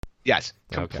 Yes,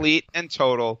 complete and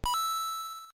total.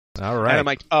 All right. And I'm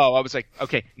like, I was like,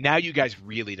 okay, now you guys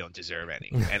really don't deserve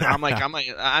any. And I'm like,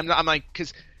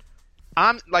 because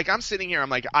I'm sitting here, I'm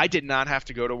like, I did not have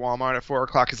to go to Walmart at 4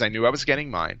 o'clock because I knew I was getting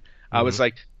mine. Mm-hmm. I was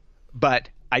like, but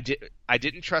I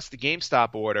didn't trust the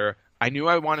GameStop order. I knew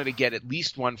I wanted to get at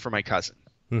least one for my cousin.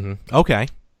 Mm-hmm. Okay.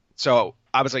 So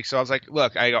I was like,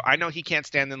 look, I know he can't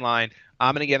stand in line.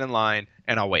 I'm going to get in line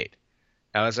and I'll wait.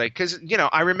 I was like, because,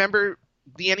 I remember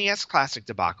the NES Classic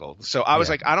debacle. So I was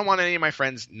like, I don't want any of my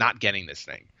friends not getting this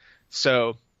thing.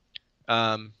 So,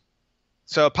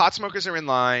 so pot smokers are in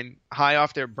line, high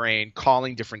off their brain,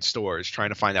 calling different stores, trying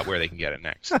to find out where they can get it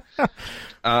next.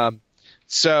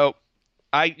 So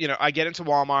I get into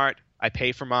Walmart, I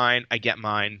pay for mine, I get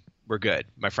mine, we're good.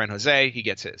 My friend Jose, he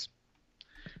gets his.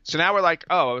 So now we're like,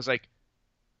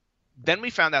 then we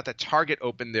found out that Target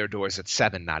opened their doors at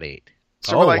 7, not 8.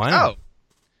 So we're like,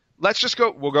 let's just go.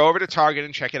 We'll go over to Target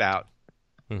and check it out.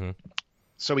 Mm-hmm.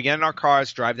 So we get in our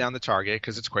cars, drive down to Target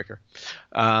because it's quicker.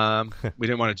 We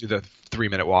didn't want to do the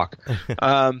 3-minute walk.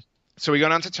 So we go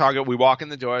down to Target. We walk in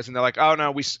the doors, and they're like, "Oh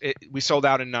no, we sold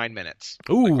out in 9 minutes."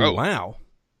 Ooh, like, wow!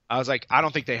 I was like, I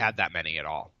don't think they had that many at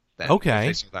all. Then, okay,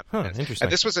 they sold out in minutes. Interesting.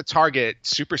 And this was a Target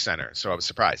Supercenter, so I was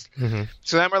surprised. Mm-hmm.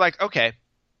 So then we're like, okay.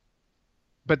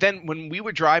 But then when we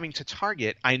were driving to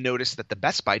Target, I noticed that the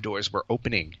Best Buy doors were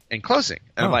opening and closing.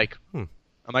 And I'm like,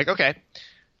 okay.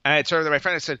 And I turned to my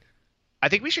friend and said, I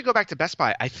think we should go back to Best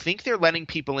Buy. I think they're letting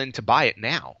people in to buy it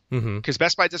now. Because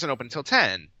Best Buy doesn't open until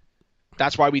 10.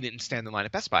 That's why we didn't stand in line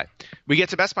at Best Buy. We get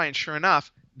to Best Buy, and sure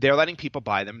enough, they're letting people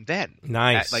buy them then.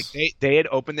 Nice. They had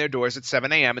opened their doors at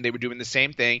 7 a.m., and they were doing the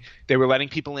same thing. They were letting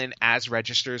people in as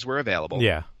registers were available.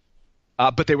 Yeah.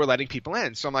 But they were letting people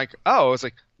in. So I'm like, I was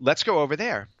like, let's go over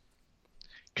there.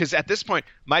 Because at this point,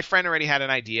 my friend already had an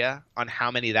idea on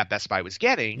how many that Best Buy was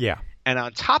getting. Yeah. And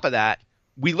on top of that,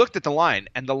 we looked at the line,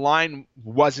 and the line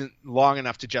wasn't long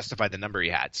enough to justify the number he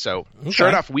had. So sure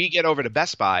enough, we get over to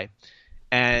Best Buy,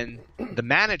 and the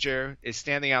manager is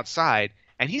standing outside,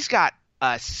 and he's got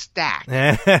a stack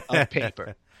of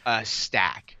paper, a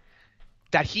stack,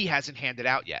 that he hasn't handed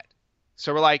out yet.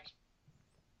 So we're like,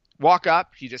 walk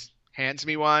up. He just hands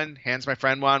me one, hands my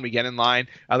friend one. We get in line.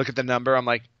 I look at the number. I'm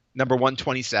like, number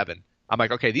 127. I'm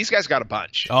like, okay, these guys got a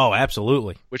bunch. Oh,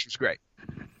 absolutely. Which was great.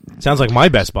 Sounds like my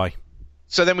Best Buy.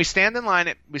 So then we stand in line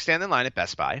at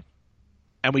Best Buy,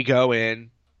 and we go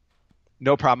in,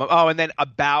 no problem. Oh, and then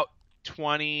about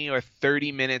 20 or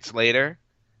 30 minutes later,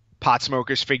 pot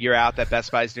smokers figure out that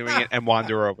Best Buy's doing it and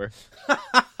wander over.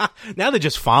 Now they're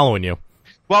just following you.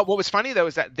 Well, what was funny, though,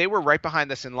 is that they were right behind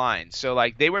us in line. So,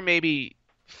 they were maybe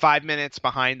 5 minutes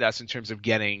behind us in terms of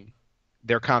getting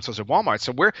their consoles at Walmart.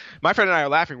 So my friend and I are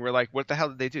laughing. We're like, what the hell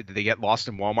did they do? Did they get lost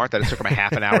in Walmart that it took them a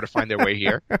half an hour to find their way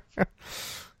here?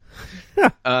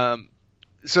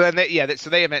 So then they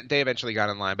eventually got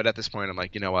in line. But at this point, I'm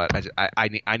like, you know what?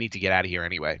 I need to get out of here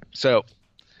anyway. So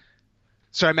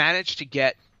I managed to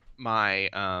get my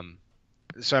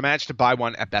So I managed to buy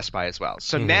one at Best Buy as well.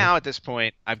 So now at this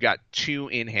point, I've got 2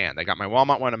 in hand. I got my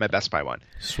Walmart one and my Best Buy one.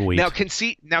 Sweet.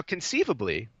 Now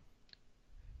conceivably,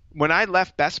 when I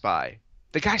left Best Buy,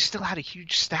 the guy still had a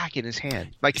huge stack in his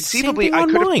hand. Like conceivably, I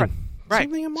could have right.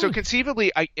 So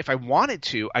conceivably, if I wanted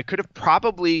to, I could have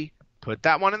probably put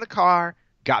that one in the car,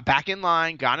 got back in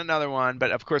line, got another one.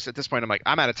 But of course, at this point, I'm like,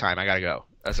 I'm out of time. I gotta go.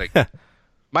 I was like,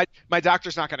 my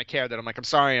doctor's not gonna care that I'm like, I'm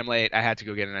sorry, I'm late. I had to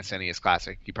go get an SNES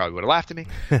Classic. He probably would have laughed at me.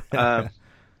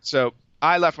 So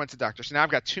I went to doctor. So now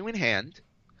I've got 2 in hand.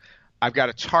 I've got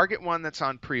a Target one that's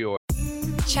on pre-order.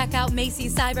 Check out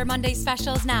Macy's Cyber Monday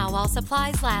specials now while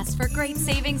supplies last for great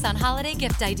savings on holiday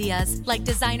gift ideas like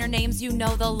designer names you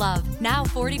know they'll love, now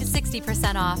 40 to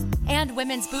 60% off. And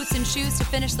women's boots and shoes to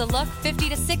finish the look, 50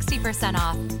 to 60%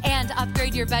 off. And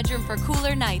upgrade your bedroom for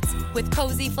cooler nights with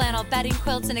cozy flannel bedding,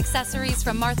 quilts, and accessories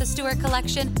from Martha Stewart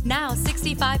collection, now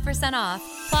 65% off.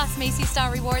 Plus, Macy's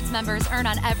Star Rewards members earn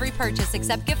on every purchase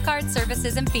except gift cards,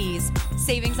 services, and fees.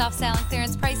 Savings off sale and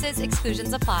clearance prices,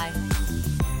 exclusions apply.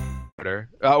 Or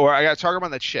I got a Target one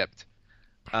that's shipped.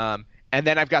 And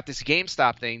then I've got this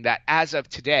GameStop thing that as of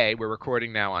today, we're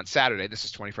recording now on Saturday, this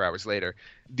is 24 hours later,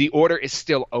 the order is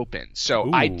still open.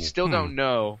 So I still don't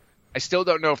know. I still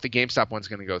don't know if the GameStop one's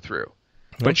going to go through.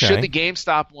 But should the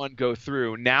GameStop one go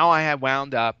through, now I have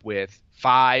wound up with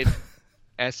 5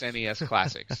 SNES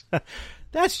Classics.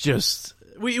 That's just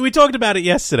we talked about it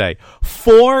yesterday.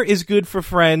 4 is good for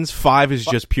friends, 5 is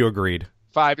just pure greed.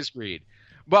 5 is greed.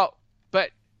 Well, but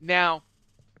now,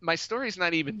 my story's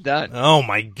not even done. Oh,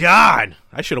 my God.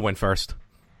 I should have went first.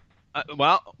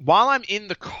 Well, while I'm in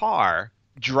the car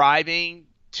driving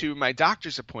to my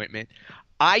doctor's appointment,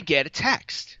 I get a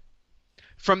text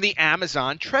from the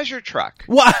Amazon treasure truck.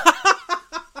 What?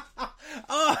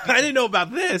 Oh, I didn't know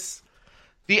about this.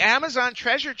 The Amazon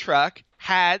treasure truck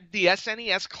had the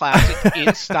SNES Classic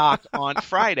in stock on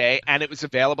Friday, and it was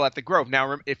available at the Grove.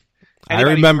 Now, if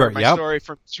anybody heard my story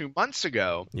from 2 months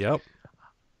ago,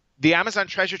 the Amazon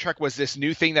treasure truck was this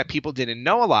new thing that people didn't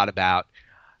know a lot about,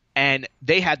 and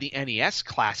they had the NES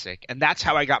Classic, and that's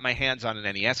how I got my hands on an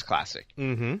NES Classic.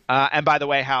 Mm-hmm. And by the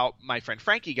way, how my friend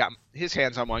Frankie got his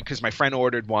hands on one, because my friend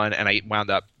ordered one, and he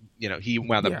wound up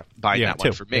buying that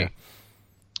one for me. Yeah.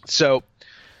 So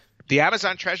the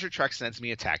Amazon treasure truck sends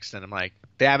me a text, and I'm like,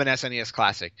 they have an SNES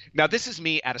Classic. Now, this is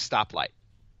me at a stoplight.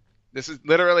 This is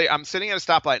literally, I'm sitting at a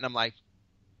stoplight, and I'm like,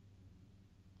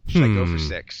 should I go for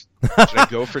 6? Should I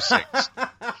go for 6?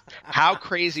 How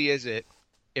crazy is it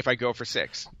if I go for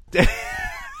 6?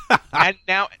 and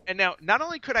now, not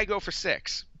only could I go for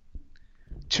 6,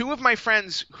 2 of my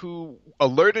friends who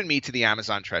alerted me to the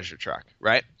Amazon treasure truck,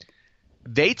 right?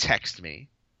 They text me,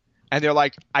 and they're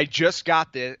like, I just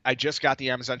got the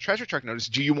Amazon treasure truck notice.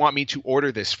 Do you want me to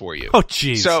order this for you? Oh,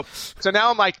 jeez. So now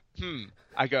I'm like,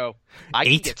 I go, I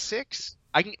can get 6.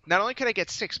 Not only can I get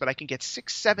 6, but I can get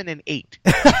 6, 7, and 8.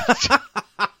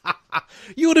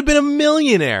 You would have been a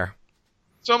millionaire.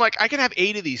 So I'm like, I can have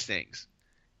 8 of these things.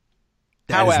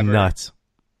 That is nuts.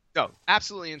 No,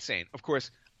 absolutely insane. Of course,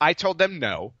 I told them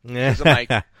no. Because I'm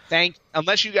like,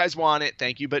 unless you guys want it,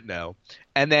 thank you, but no.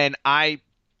 And then I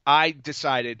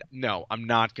decided, no, I'm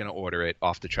not going to order it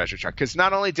off the treasure truck. Because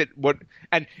not only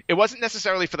and it wasn't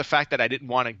necessarily for the fact that I didn't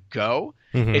want to go.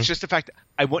 Mm-hmm. It's just the fact that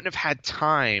I wouldn't have had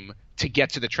time to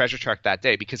get to the treasure truck that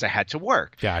day because I had to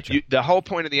work. Gotcha. The whole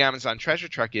point of the Amazon treasure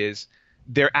truck is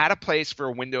they're at a place for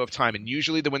a window of time, and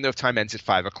usually the window of time ends at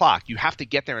 5 o'clock. You have to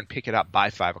get there and pick it up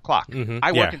by 5 o'clock. Mm-hmm.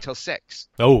 I work until 6.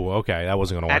 Oh, okay. That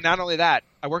wasn't going to work. And not only that,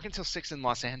 I work until 6 in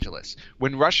Los Angeles.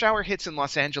 When rush hour hits in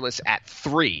Los Angeles at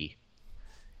 3,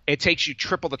 it takes you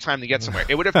triple the time to get somewhere.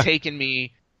 It would have taken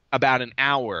me about an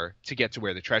hour to get to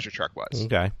where the treasure truck was.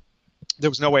 Okay.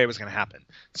 There was no way it was going to happen.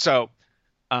 So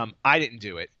I didn't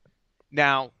do it.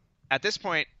 Now, at this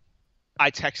point,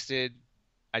 I texted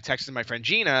my friend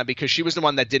Gina because she was the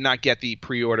one that did not get the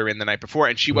pre-order in the night before,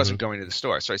 and she wasn't going to the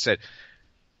store. So I said,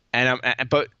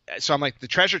 so I'm like, the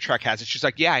treasure truck has it. She's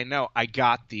like, yeah, I know. I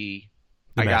got the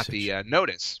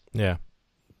notice. Yeah.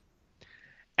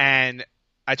 And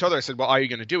I told her, I said, well, are you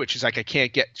going to do it? She's like, I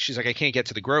can't get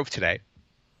to the Grove today.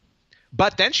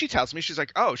 But then she tells me, she's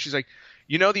like,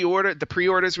 you know, the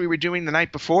pre-orders we were doing the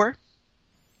night before?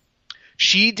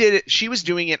 She did it. She was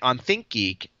doing it on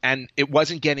ThinkGeek, and it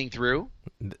wasn't getting through,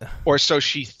 or so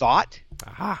she thought.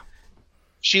 Aha.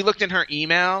 She looked in her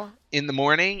email in the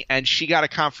morning, and she got a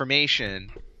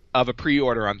confirmation of a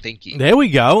pre-order on ThinkGeek. There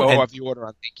we go. Of the order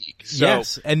on ThinkGeek. So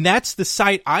yes, and that's the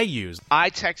site I use.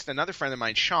 I texted another friend of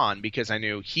mine, Sean, because I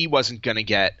knew he wasn't going to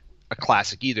get a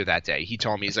Classic either that day. He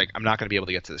told me, he's like, I'm not going to be able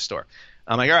to get to the store.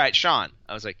 I'm like, all right, Sean.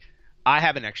 I was like, I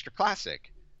have an extra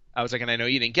Classic. I was like, and I know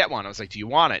you didn't get one. I was like, do you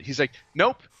want it? He's like,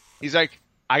 nope. He's like,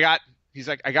 I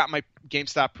got my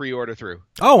GameStop pre-order through.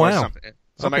 Oh, wow.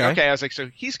 So I'm like, okay. I was like, so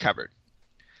he's covered.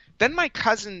 Then my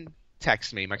cousin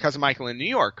texted me, my cousin Michael in New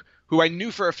York, who I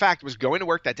knew for a fact was going to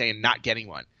work that day and not getting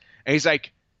one. And he's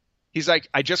like,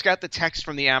 I just got the text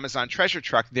from the Amazon treasure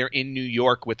truck. They're in New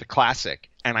York with the Classic,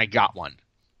 and I got one.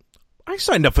 I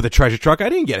signed up for the treasure truck. I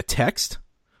didn't get a text.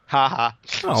 Ha ha.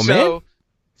 Oh, man.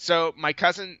 So my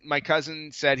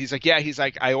cousin said, he's like, yeah, he's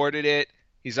like, I ordered it.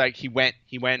 He's like, he went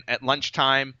at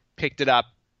lunchtime, picked it up.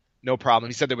 No problem.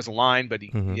 He said there was a line, but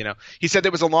he said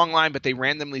there was a long line, but they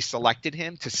randomly selected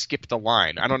him to skip the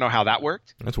line. I don't know how that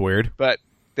worked. That's weird. But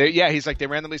he's like, they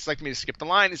randomly selected me to skip the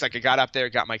line. He's like, I got up there,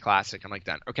 got my Classic. I'm like,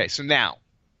 done. Okay, so now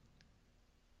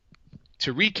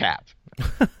to recap,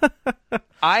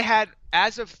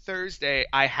 as of Thursday,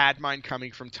 I had mine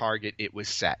coming from Target. It was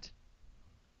set.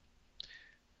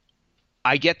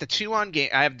 I get the 2 on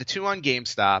I have the 2 on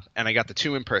GameStop, and I got the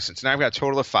 2 in person. So now I've got a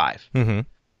total of 5. Mm-hmm.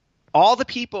 All the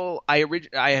people I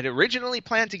had originally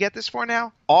planned to get this for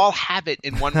now all have it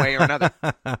in one way or another.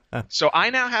 So I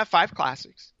now have 5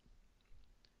 Classics.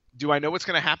 Do I know what's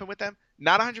going to happen with them?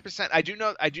 Not 100%. I do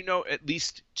know at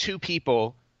least 2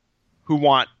 people who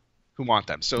want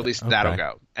them. So at least that'll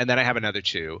go. And then I have another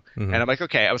 2. Mm-hmm. And I'm like,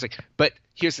 okay. I was like, but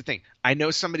here's the thing. I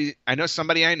know somebody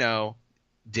I know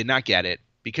did not get it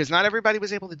because not everybody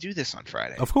was able to do this on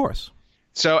Friday. Of course.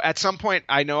 So at some point,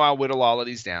 I know I'll whittle all of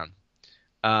these down.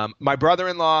 My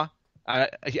brother-in-law, I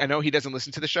know he doesn't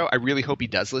listen to the show. I really hope he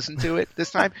does listen to it this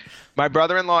time. My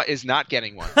brother-in-law is not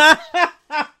getting one.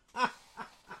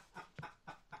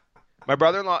 My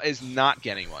brother-in-law is not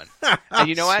getting one. And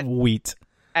you know what? Sweet.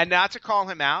 And not to call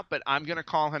him out, but I'm going to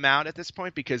call him out at this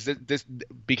point because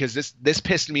this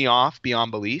pissed me off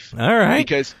beyond belief. All right.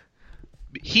 Because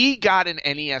he got an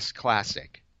NES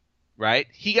Classic, right?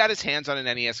 He got his hands on an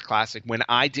NES Classic when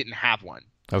I didn't have one.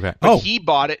 Okay. But he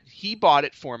bought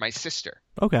it for my sister.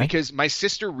 Okay. Because my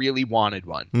sister really wanted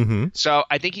one. Mm-hmm. So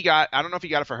I think I don't know if he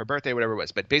got it for her birthday or whatever it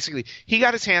was, but basically he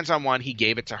got his hands on one, he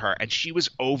gave it to her, and she was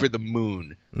over the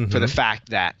moon for the fact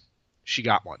that she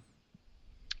got one.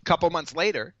 A couple months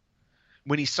later,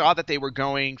 when he saw that they were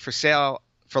going for sale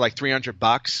for like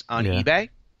 $300 on eBay,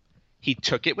 he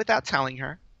took it without telling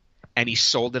her, and he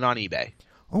sold it on eBay.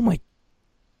 Oh my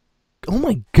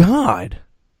God.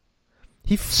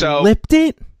 He flipped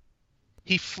it?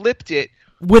 He flipped it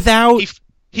without...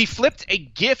 He flipped a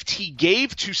gift he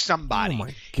gave to somebody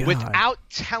without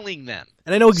telling them.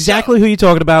 And I know exactly who you're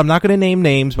talking about. I'm not going to name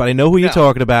names, but I know who you're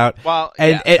talking about. Well,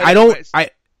 and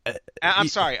I'm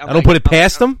sorry. I don't put it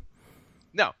past him?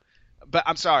 No. But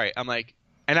I'm sorry. I'm like,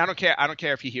 and I don't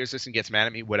care if he hears this and gets mad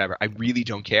at me, whatever. I really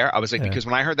don't care. I was like, because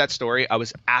when I heard that story, I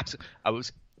was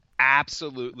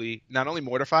absolutely not only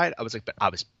mortified, I was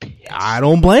pissed. I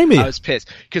don't blame you. I was pissed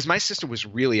because my sister was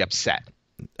really upset.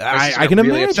 I can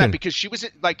really imagine because she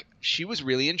was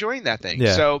really enjoying that thing.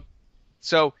 Yeah.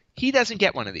 So he doesn't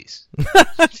get one of these.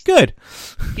 Good.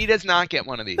 He does not get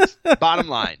one of these. Bottom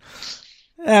line.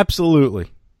 Absolutely.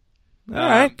 All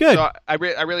right. Good. So I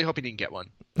really hope he didn't get one.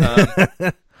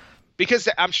 Because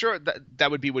I'm sure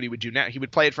that would be what he would do now. He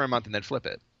would play it for a month and then flip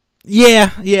it.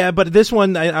 Yeah, but this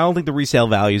one, I don't think the resale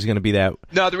value is going to be that.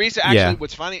 No, the reason actually,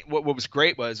 what's funny, what was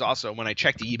great was also when I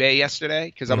checked eBay yesterday,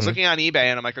 because I was looking on eBay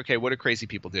and I'm like, okay, what are crazy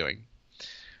people doing?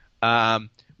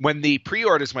 When the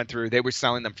pre-orders went through, they were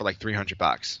selling them for like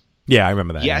 $300. Yeah, I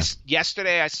remember that. Yes,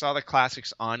 yesterday I saw the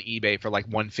Classics on eBay for like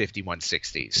 $150,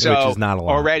 $160. So which is not a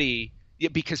lot already,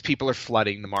 because people are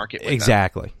flooding the market with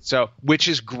exactly. them. So, which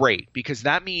is great because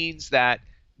that means that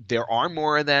there are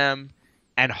more of them.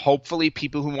 And hopefully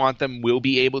people who want them will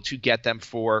be able to get them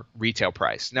for retail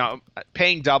price. Now,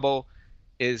 paying double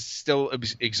is still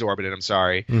exorbitant. I'm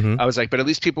sorry. Mm-hmm. I was like, but at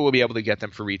least people will be able to get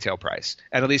them for retail price.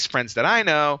 And at least friends that I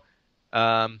know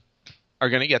are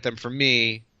going to get them for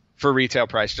me for retail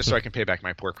price just so I can pay back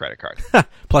my poor credit card.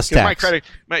 Plus tax.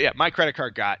 My credit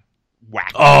card got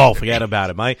whacked. Oh, forget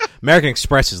about it. My American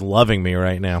Express is loving me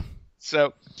right now.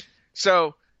 So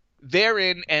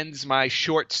therein ends my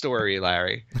short story,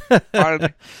 Larry,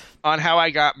 on how I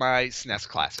got my SNES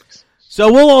Classics.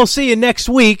 So we'll all see you next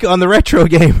week on the Retro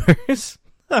Gamers.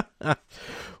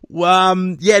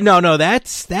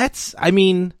 That's. I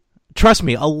mean, trust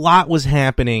me, a lot was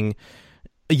happening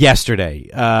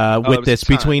yesterday with this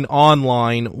between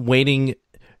online waiting,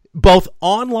 both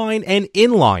online and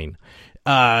inline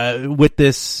with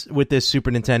this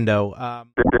Super Nintendo.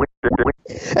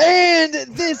 And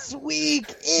this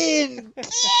week in gaming,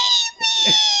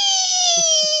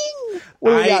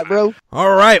 What do we got, bro?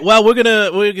 All right. Well,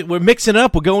 we're mixing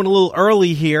up. We're going a little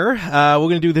early here. We're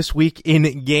gonna do This Week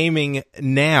in Gaming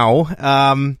now.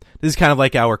 This is kind of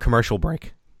like our commercial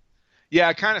break.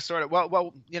 Yeah, kind of, sort of.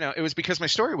 Well, it was because my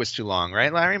story was too long,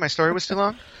 right, Larry? My story was too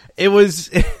long? It was.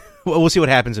 We'll see what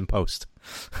happens in post.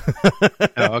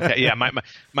 Oh, okay. Yeah,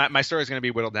 my story is going to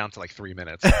be whittled down to like 3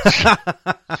 minutes.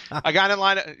 I got in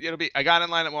line at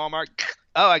Walmart.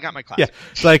 Oh, I got my classic. Yeah,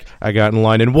 it's like I got in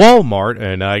line in Walmart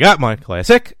and I got my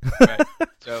classic. Right.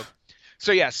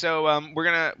 So we're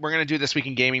gonna do This Week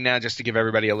in Gaming now, just to give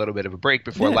everybody a little bit of a break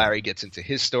before Larry gets into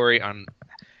his story on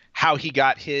how he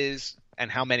got his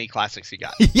and how many classics he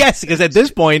got. Yes, because at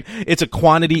this point it's a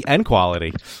quantity and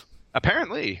quality.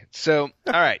 Apparently. So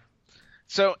all right.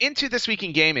 So into This Week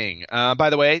in Gaming. By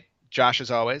the way, Josh,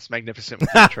 as always, magnificent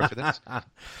with the intro for this.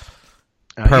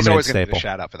 He's always going to get a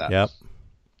shout out for that. Yep.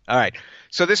 All right.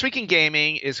 So This Week in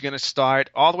Gaming is going to start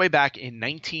all the way back in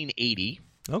 1980.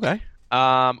 Okay.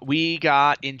 We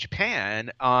got in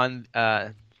Japan on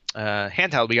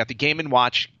handheld. We got the Game &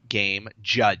 Watch game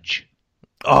Judge.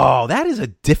 Oh, that is a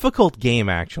difficult game,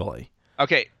 actually.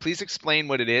 Okay, please explain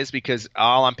what it is, because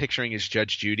all I'm picturing is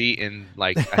Judge Judy in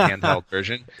like a handheld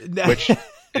version, which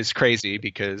is crazy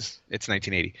because it's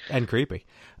 1980 and creepy.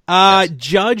 Yes.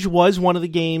 Judge was one of the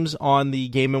games on the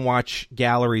Game & Watch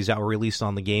galleries that were released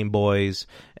on the Game Boys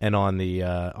and on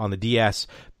the DS.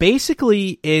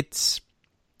 Basically, it's,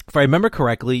 if I remember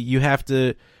correctly, you have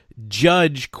to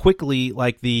judge quickly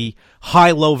like the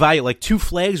high-low value, like two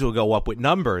flags will go up with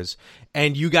numbers,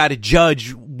 and you got to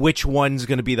judge which one's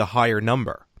going to be the higher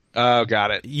number. Oh,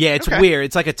 got it. Yeah, it's weird.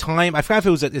 It's like a time. I forgot if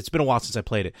it was. It's been a while since I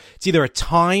played it. It's either a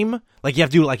time, like you have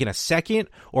to do it like in a second,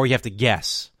 or you have to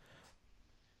guess.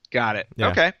 Got it. Yeah.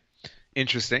 Okay.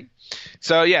 Interesting.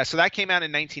 So that came out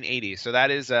in 1980. So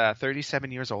that is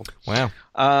 37 years old. Wow.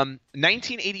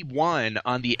 1981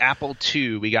 on the Apple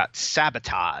II, we got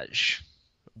Sabotage.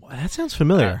 That sounds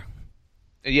familiar.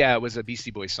 Yeah, it was a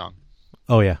Beastie Boys song.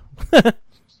 Oh yeah.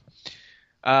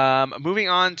 Moving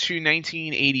on to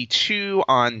 1982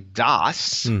 on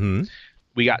DOS,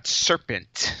 we got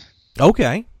Serpent.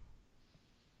 Okay.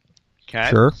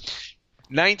 Sure.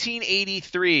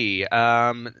 1983,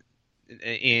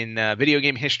 in video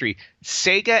game history,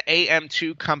 Sega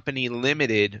AM2 Company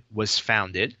Limited was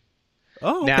founded.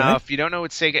 Oh, okay. Now, if you don't know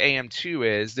what Sega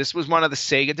AM2 is, this was one of the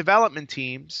Sega development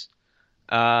teams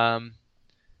that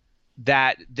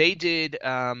they did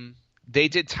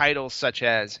titles such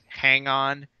as Hang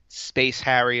On, Space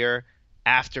Harrier,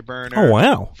 Afterburner, oh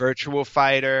wow, Virtual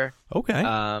Fighter,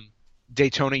 okay,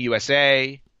 Daytona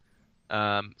USA.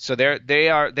 So they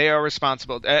are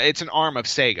responsible. It's an arm of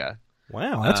Sega.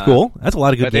 Wow, that's cool. That's a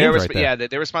lot of good games right there. Yeah,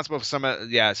 they're responsible for some of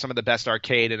the best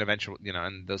arcade and eventual,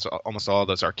 and those almost all of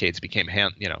those arcades became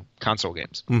console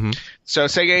games. Mm-hmm. So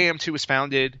Sega AM2 was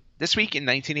founded this week in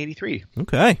 1983.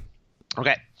 Okay.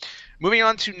 Moving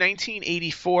on to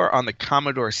 1984 on the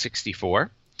Commodore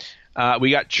 64.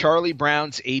 We got Charlie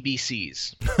Brown's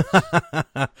ABCs.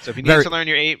 So if you need to learn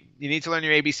your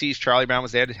ABCs, Charlie Brown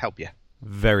was there to help you.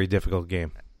 Very difficult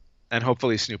game. And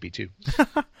hopefully Snoopy too.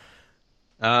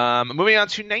 Moving on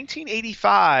to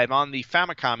 1985 on the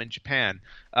Famicom in Japan.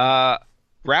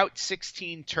 Route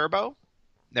 16 Turbo.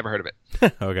 Never heard of it.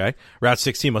 Okay. Route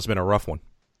 16 must have been a rough one.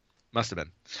 Must have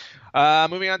been.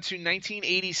 Moving on to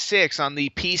 1986 on the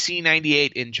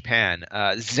PC-98 in Japan.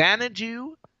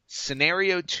 Xanadu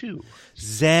Scenario 2.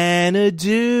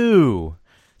 Xanadu.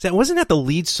 Wasn't that the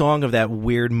lead song of that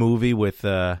weird movie with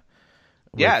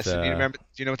yes. Do you remember? Do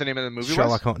you know what the name of the movie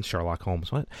was? Sherlock Holmes.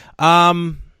 What?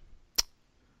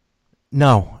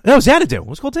 No, Xanadu. It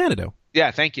was called Xanadu.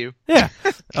 Yeah, thank you. Yeah.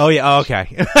 Oh yeah. Oh,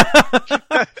 okay.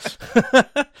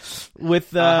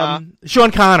 With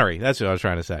Sean Connery. That's what I was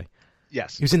trying to say.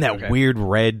 Yes. He was in that weird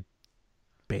red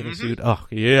bathing suit. Oh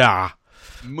yeah.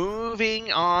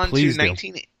 Moving on to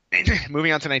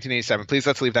 1987. Please,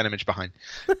 let's leave that image behind.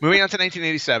 Moving on to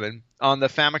 1987 on the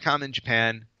Famicom in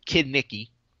Japan. Kid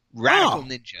Nicky, Radical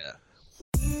Ninja.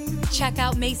 Check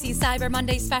out Macy's Cyber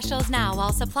Monday specials now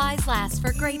while supplies last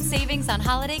for great savings on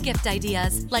holiday gift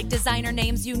ideas like designer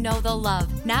names you know they'll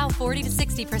love. Now 40 to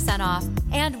 60% off.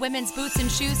 And women's boots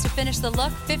and shoes to finish the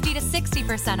look 50 to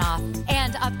 60% off.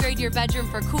 And upgrade your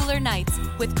bedroom for cooler nights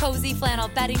with cozy flannel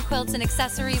bedding, quilts, and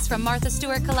accessories from Martha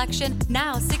Stewart collection,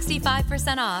 now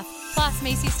 65% off. Plus,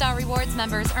 Macy's Star Rewards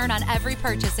members earn on every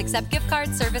purchase except gift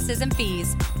cards, services, and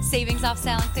fees. Savings off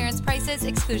sale and clearance prices,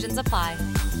 exclusions apply.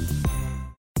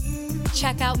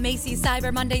 Check out Macy's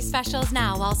Cyber Monday specials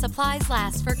now while supplies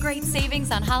last for great savings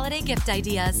on holiday gift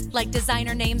ideas like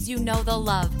designer names you know they'll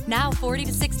love, now 40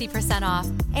 to 60% off.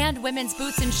 And women's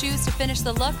boots and shoes to finish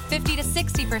the look, 50 to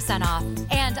 60% off.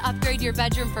 And upgrade your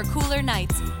bedroom for cooler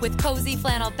nights with cozy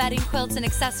flannel bedding, quilts, and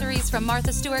accessories from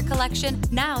Martha Stewart Collection,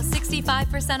 now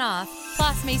 65% off.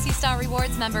 Plus, Macy's Star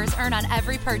Rewards members earn on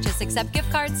every purchase except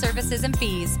gift cards, services, and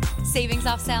fees. Savings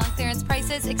off sale and clearance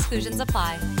prices, exclusions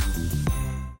apply.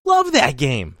 Love that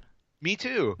game. Me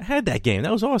too. I had that game.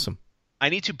 That was awesome. I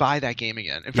need to buy that game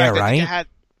again. In Yeah, fact, right?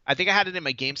 I think I had it in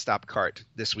my GameStop cart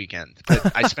this weekend.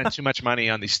 But I spent too much money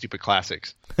on these stupid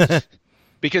classics.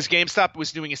 Because GameStop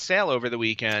was doing a sale over the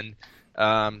weekend.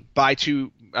 Buy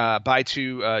two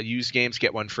used games,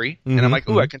 get one free. And I'm like,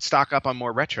 ooh, I can stock up on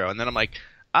more retro. And then I'm like,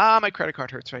 my credit card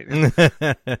hurts right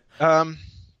now.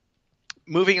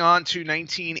 Moving on to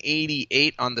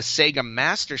 1988 on the Sega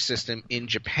Master System in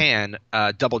Japan,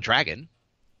 Double Dragon.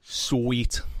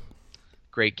 Sweet.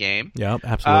 Great game. Yep,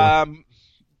 absolutely.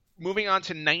 Moving on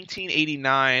to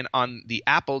 1989 on the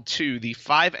Apple II, the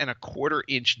 5 1/4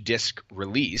 inch disc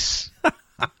release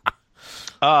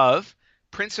of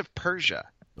Prince of Persia.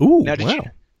 Ooh, Now, wow.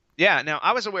 Now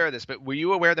I was aware of this, but were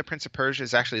you aware that Prince of Persia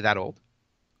is actually that old?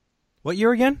 What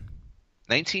year again?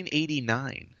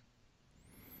 1989.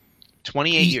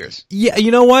 28 years. Yeah, you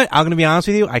know what? I'm going to be honest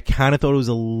with you. I kind of thought it was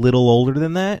a little older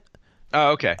than that.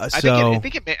 Oh, okay. I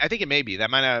think it may be. That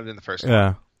might not have been the first one.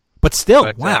 Yeah. But still,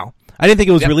 But, wow. I didn't think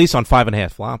it was released on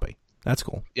 5.5 floppy. That's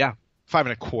cool. Yeah. 5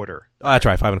 1/4. Oh, that's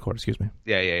right. 5 1/4. Excuse me.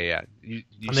 Yeah. You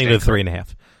I'm thinking of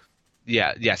 3.5.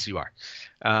 Yeah. Yes, you are.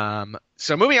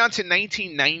 So moving on to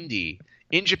 1990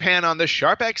 in Japan on the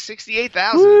SharpX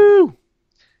 68000. Woo!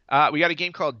 We got a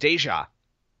game called Deja.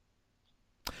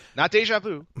 Not Deja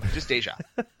Vu, just Deja.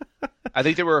 I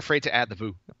think they were afraid to add the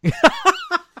Vu.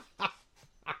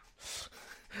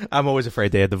 I'm always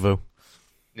afraid they had the VU.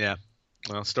 Yeah.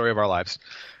 Well, story of our lives.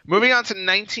 Moving on to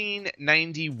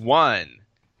 1991.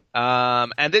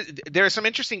 And there are some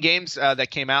interesting games that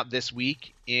came out this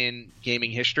week in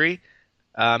gaming history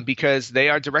because they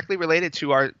are directly related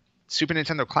to our Super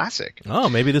Nintendo Classic. Oh,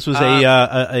 maybe this was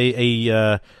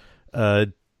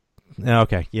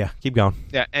okay, yeah, keep going.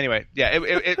 Yeah, anyway. Yeah,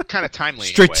 it kind of timely.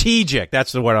 Strategic.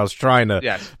 That's the word I was trying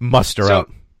to muster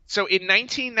up. So in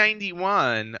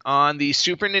 1991, on the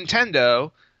Super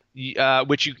Nintendo,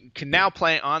 which you can now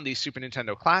play on the Super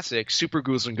Nintendo Classic, Super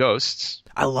Ghouls and Ghosts.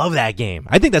 I love that game.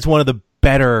 I think that's one of the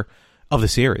better of the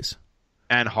series.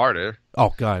 And harder.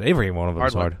 Oh, God. Every one of them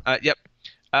is hard. Yep.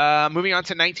 Moving on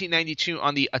to 1992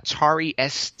 on the Atari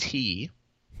ST.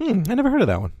 I never heard of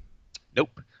that one. Nope.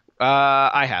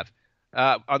 I have.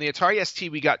 On the Atari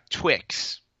ST, we got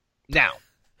Twix. Now.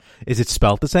 Is it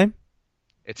spelled the same?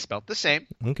 It's spelled the same.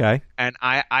 Okay. And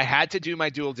I had to do my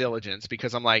due diligence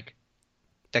because I'm like,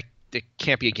 there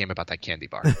can't be a game about that candy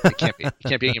bar. It can't be. It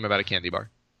can't be a game about a candy bar.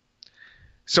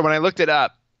 So when I looked it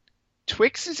up,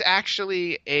 Twix is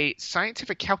actually a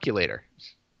scientific calculator.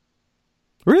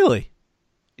 Really?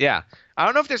 Yeah. I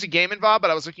don't know if there's a game involved, but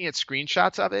I was looking at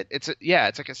screenshots of it. It's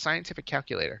like a scientific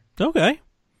calculator. Okay.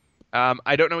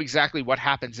 I don't know exactly what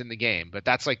happens in the game, but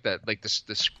that's like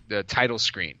the title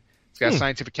screen. It's got a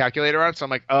scientific calculator on it, so I'm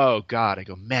like, oh God. I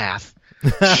go, math.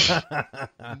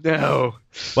 No.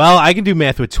 Well, I can do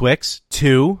math with Twix.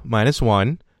 2 minus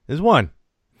 1 is 1.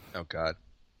 Oh God.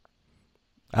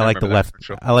 I like the left.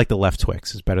 I like the left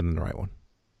Twix. It's better than the right one.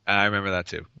 I remember that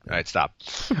too. All right, stop.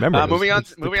 Remember, moving on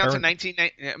to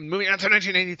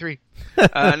 1993.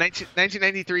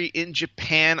 1993 in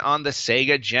Japan on the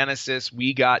Sega Genesis,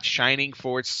 we got Shining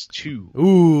Force 2.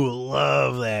 Ooh,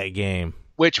 love that game.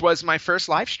 Which was my first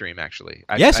live stream, actually.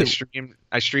 I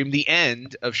streamed the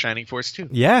end of Shining Force 2.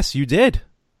 Yes, you did.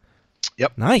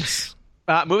 Yep. Nice.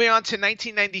 Moving on to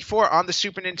 1994 on the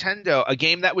Super Nintendo, a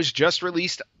game that was just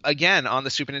released again on the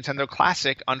Super Nintendo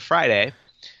Classic on Friday,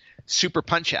 Super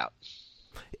Punch-Out.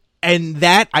 And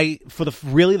that, for the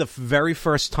very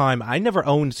first time, I never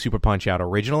owned Super Punch-Out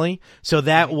originally, so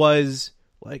that was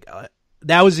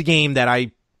that was a game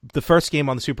that the first game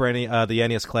on the the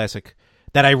NES Classic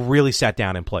that I really sat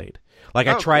down and played. I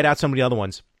tried out some of the other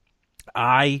ones.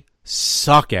 I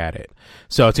suck at it.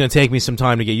 So it's going to take me some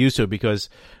time to get used to it because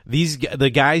the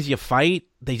guys you fight,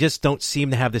 they just don't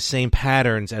seem to have the same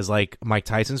patterns as Mike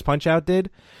Tyson's Punch-Out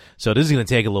did. So this is going to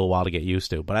take a little while to get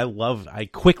used to, but I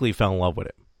quickly fell in love with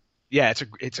it. Yeah,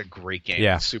 it's a great game.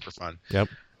 Yeah. It's super fun. Yep.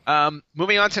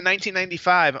 Moving on to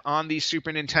 1995 on the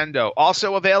Super Nintendo,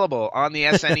 also available on the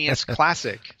SNES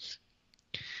Classic,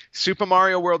 Super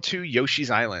Mario World 2 Yoshi's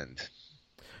Island.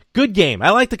 Good game.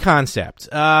 I like the concept.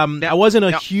 I wasn't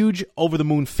a huge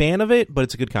over-the-moon fan of it, but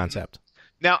it's a good concept.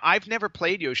 Now, I've never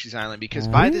played Yoshi's Island because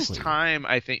by this time,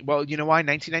 I think, well, you know why?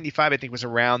 1995, I think, was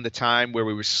around the time where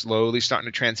we were slowly starting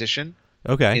to transition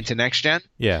into next gen.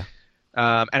 Yeah.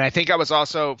 And I think I was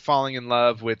also falling in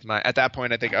love with at that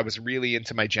point, I think I was really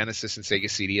into my Genesis and Sega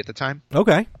CD at the time.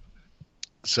 Okay.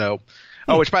 So,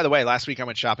 which, by the way, last week I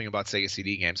went shopping about Sega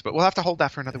CD games, but we'll have to hold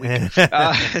that for another week.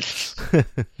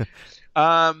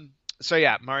 So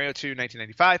yeah, Mario 2,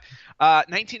 1995.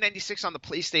 1996 on the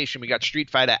PlayStation, we got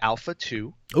Street Fighter Alpha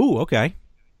 2. Ooh, okay.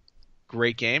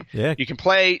 Great game. Yeah. You can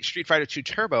play Street Fighter 2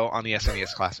 Turbo on the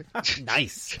SNES Classic.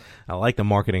 Nice. I like the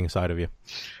marketing side of you.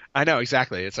 I know,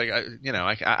 exactly. It's like,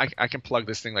 I can plug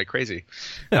this thing like crazy.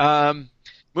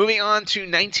 Moving on to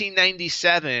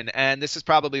 1997, and this is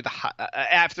probably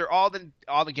after all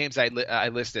the games I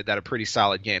listed that are pretty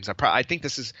solid games. I think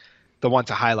this is the one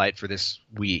to highlight for this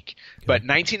week. Okay. But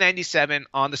 1997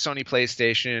 on the Sony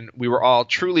PlayStation, we were all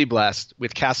truly blessed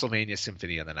with Castlevania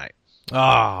Symphony of the Night.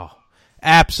 Oh,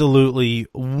 absolutely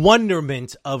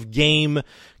wonderment of game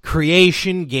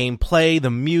creation, gameplay,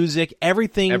 the music,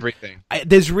 everything. I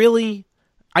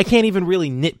can't even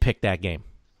really nitpick that game.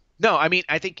 No, I mean,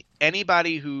 I think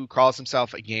anybody who calls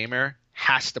himself a gamer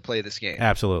has to play this game.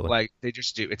 Absolutely. Like, they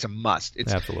just do. It's a must.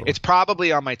 Absolutely. It's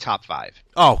probably on my top 5.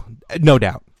 Oh, no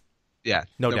doubt. Yeah,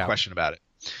 no doubt. question about it.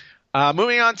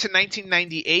 Moving on to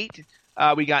 1998,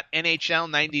 we got NHL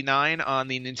 99 on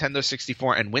the Nintendo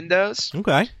 64 and Windows.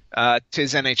 Okay.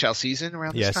 'Tis NHL season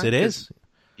around this time. Yes, it is.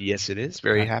 Yes, it is.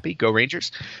 Very happy. Go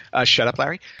Rangers. Shut up,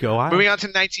 Larry. Go on. Moving on to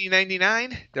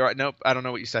 1999. Nope, I don't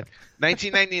know what you said.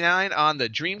 1999 on the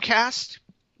Dreamcast,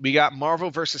 we got Marvel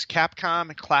vs.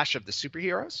 Capcom Clash of the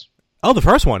Superheroes. Oh, the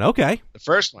first one. Okay. The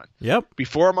first one. Yep.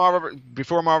 Before Marvel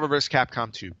vs.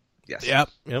 Capcom 2. Yes.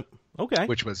 Yep. Okay.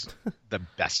 Which was the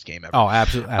best game ever. Oh,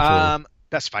 absolutely.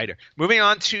 Best fighter. Moving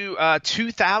on to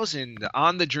 2000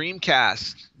 on the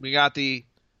Dreamcast, we got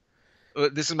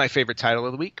this is my favorite title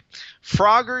of the week.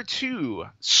 Frogger 2,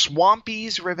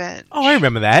 Swampy's Revenge. Oh, I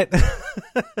remember that.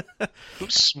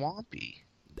 Who's Swampy?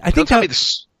 I think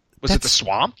was it the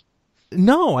Swamp?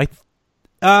 No, or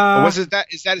was it that?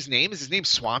 Is that his name? Is his name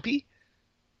Swampy?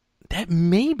 That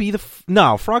may be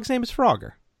no. Frog's name is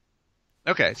Frogger.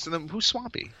 Okay, so then who's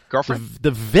Swampy? Girlfriend? The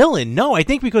villain? No, I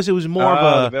think because it was more of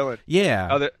a the villain.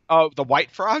 Yeah. The White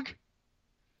Frog?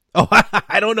 Oh,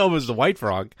 I don't know if it was the White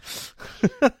Frog.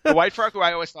 The White Frog, who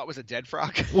I always thought was a dead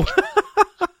frog.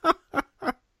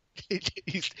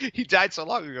 He died so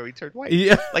long ago. He turned white.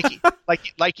 Yeah.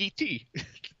 like E.T.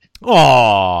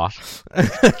 Aww.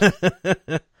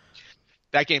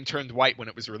 That game turned white when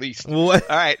it was released. What?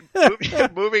 All right,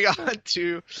 moving on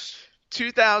to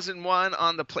 2001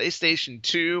 on the PlayStation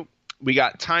 2. We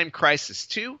got Time Crisis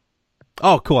 2.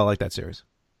 Oh, cool. I like that series.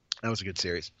 That was a good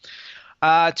series.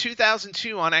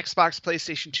 2002 on Xbox,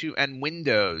 PlayStation 2, and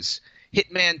Windows.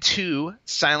 Hitman 2,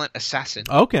 Silent Assassin.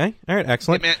 Okay. All right.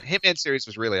 Excellent. Hitman series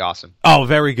was really awesome. Oh,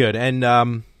 very good. And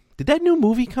did that new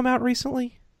movie come out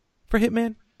recently for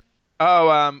Hitman?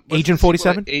 Oh, Agent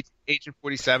 47? Agent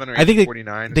 47 or I think Agent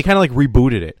 49. They kind of like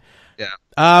rebooted it.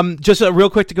 Yeah. Just real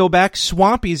quick to go back,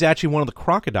 Swampy is actually one of the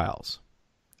crocodiles.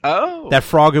 Oh. That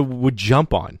Frogger would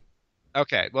jump on.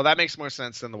 Okay. Well, that makes more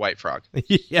sense than the White Frog.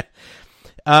 Yeah.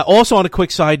 Also, on a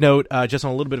quick side note, just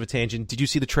on a little bit of a tangent, did you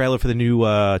see the trailer for the new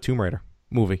Tomb Raider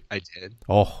movie? I did.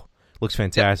 Oh, looks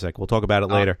fantastic. Yep. We'll talk about it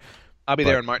later. I'll be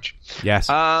there in March. Yes.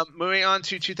 Moving on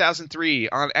to 2003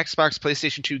 on Xbox,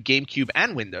 PlayStation 2, GameCube,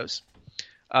 and Windows.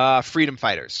 Freedom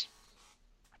Fighters.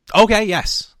 Okay,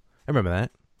 yes. I remember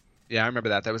that. Yeah, I remember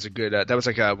that. That was a good. That was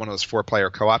like one of those 4-player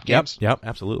co-op games. Yep,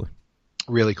 absolutely.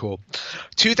 Really cool.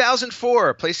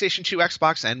 2004, PlayStation 2,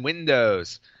 Xbox, and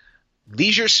Windows.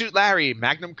 Leisure Suit Larry,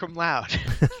 Magnum Cum Laude.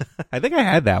 I think I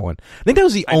had that one. I think that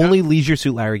was the only Leisure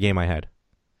Suit Larry game I had.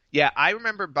 Yeah, I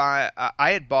remember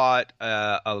I had bought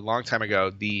a long time ago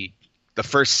the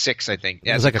first 6, I think.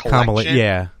 It was like a compilation.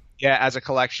 Yeah. Yeah, as a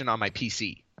collection on my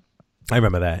PC. I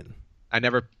remember that. I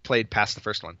never played past the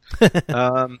first one.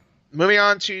 Moving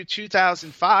on to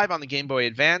 2005 on the Game Boy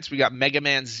Advance, we got Mega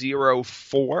Man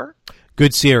 04.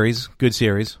 Good series.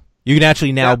 You can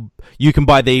actually you can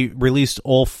buy. They released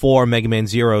all 4 Mega Man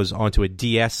Zeros onto a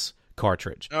DS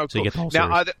cartridge. Oh, cool. So you get the whole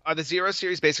now, series. are the Zero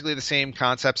series basically the same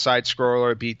concept? Side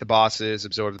scroller, beat the bosses,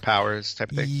 absorb the powers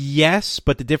type of thing? Yes,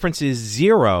 but the difference is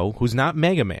Zero, who's not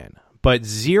Mega Man, but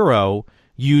Zero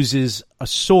uses a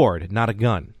sword, not a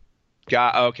gun.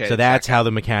 Okay. So that's how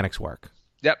the mechanics work.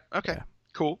 Yep. Okay. Yeah.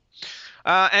 Cool.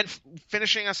 And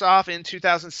finishing us off in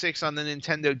 2006 on the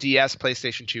Nintendo DS,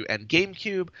 PlayStation 2, and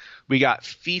GameCube, we got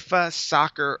FIFA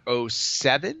Soccer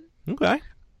 07. Okay.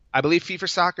 I believe FIFA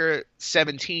Soccer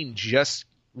 17 just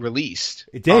released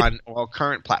it did. on all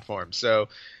current platforms. So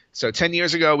So 10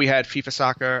 years ago, we had FIFA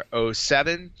Soccer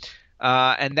 07.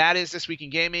 And that is This Week in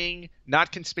Gaming.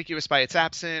 Not conspicuous by its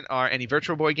absence are any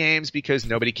Virtual Boy games because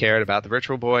nobody cared about the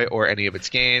Virtual Boy or any of its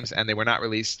games, and they were not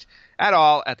released at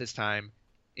all at this time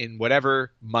in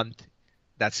whatever month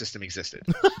that system existed.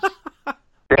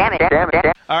 Damn it.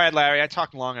 All right, Larry, I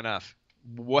talked long enough.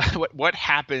 What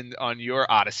happened on your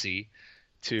odyssey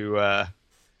to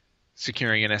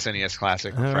securing an SNES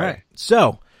Classic on All Friday? right.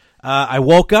 So I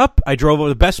woke up. I drove over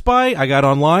to Best Buy. I got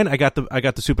online. I got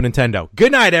the Super Nintendo.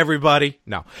 Good night, everybody.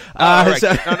 No. All right.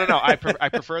 No. I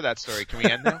prefer that story. Can we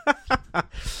end now?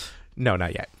 No,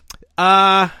 not yet.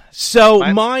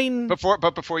 Mine.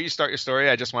 Before you start your story,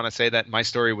 I just want to say that my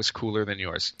story was cooler than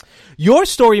yours. Your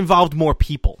story involved more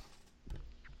people.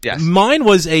 Yes. Mine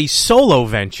was a solo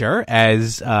venture,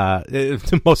 as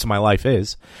most of my life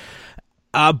is.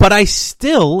 But I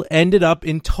still ended up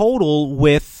in total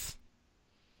with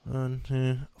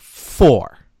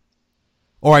 4.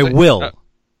 Or I will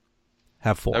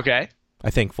have 4. Okay. I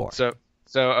think 4. So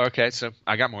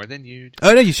I got more than you.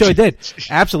 Oh, no, you sure did.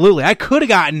 Absolutely. I could have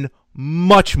gotten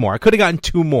much more. I could have gotten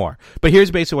 2 more. But here's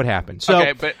basically what happened. So,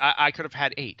 okay, but I could have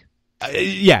had 8.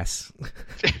 Yes.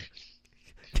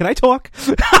 Can I talk?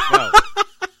 No.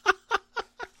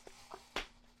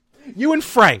 You and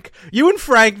Frank,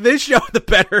 this show the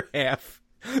better half.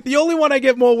 The only one I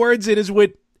get more words in is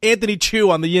with Anthony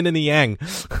Chu on the Yin and the Yang.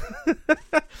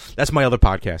 That's my other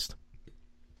podcast.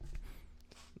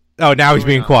 Oh, now he's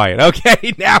being quiet.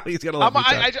 Okay, now he's going to let me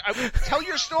talk. I tell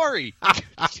your story.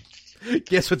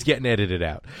 Guess what's getting edited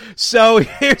out. So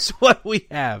here's what we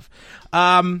have.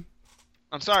 I'm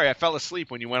sorry, I fell asleep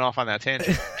when you went off on that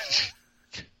tangent.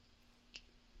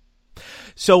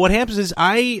 So what happens is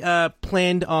I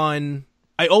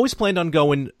always planned on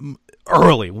going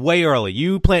early, way early.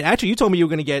 You told me you were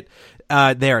going to get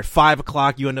there at 5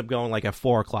 o'clock. You end up going like at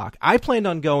 4 o'clock. I planned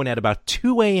on going at about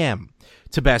 2 a.m.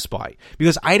 to Best Buy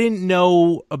because I didn't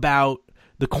know about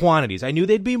the quantities. I knew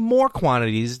there'd be more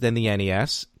quantities than the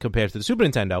NES compared to the Super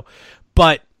Nintendo,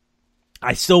 but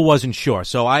I still wasn't sure.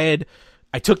 So I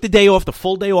took the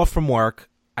full day off from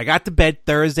work. I got to bed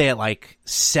Thursday at like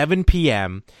 7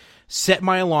 p.m., set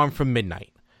my alarm for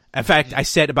midnight. In fact, I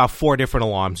set about 4 different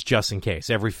alarms just in case,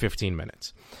 every 15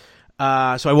 minutes. So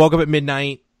I woke up at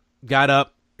midnight, got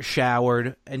up,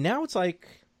 showered, and now it's like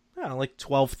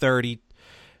 12:30.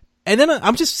 And then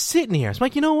I'm just sitting here. I'm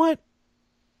like, you know what?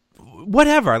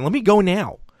 Whatever. Let me go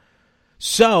now.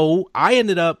 So I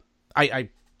ended up, I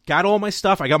got all my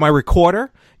stuff. I got my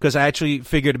recorder because I actually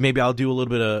figured maybe I'll do a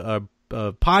little bit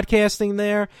of podcasting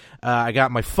there. I got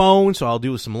my phone, so I'll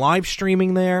do some live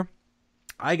streaming there.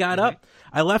 I got up.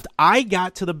 I left. I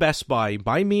got to the Best Buy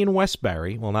by me in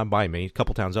Westbury. Well, not by me, a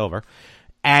couple towns over,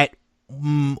 at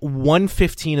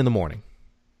 1:15 in the morning.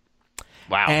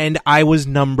 Wow. And I was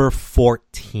number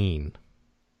 14.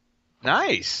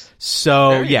 Nice. So,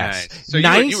 Very yes. Nice. So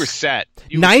nice, you were set.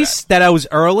 Nice that I was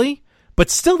early, but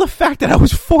still the fact that I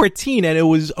was 14 and it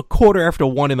was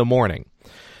 1:15 in the morning.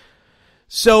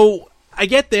 So I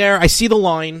get there, I see the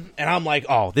line, and I'm like,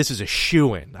 "Oh, this is a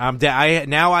shoo-in."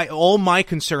 All my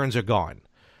concerns are gone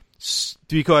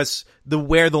because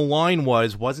where the line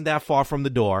wasn't that far from the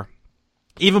door.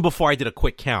 Even before I did a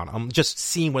quick count, I'm just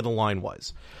seeing where the line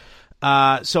was.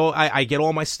 So I get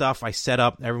all my stuff, I set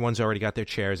up. Everyone's already got their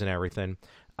chairs and everything.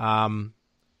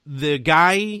 The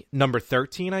guy, number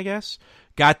 13, I guess,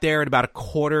 got there at about a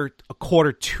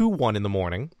quarter to 1 in the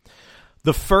morning.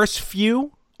 The first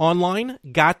few online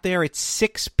got there at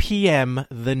 6 p.m.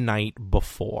 the night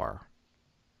before.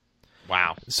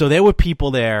 Wow. So there were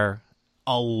people there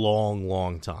a long,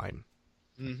 long time.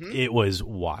 Mm-hmm. It was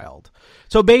wild.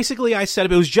 So basically I set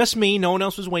up. It was just me. No one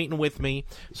else was waiting with me.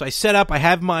 So I set up. I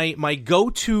have my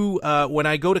go-to when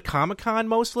I go to Comic-Con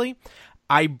mostly.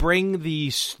 I bring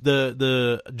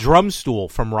the drum stool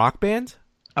from Rock Band.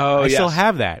 Oh, I still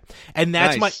have that. And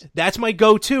that's my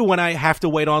go-to when I have to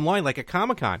wait online, like at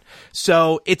Comic-Con.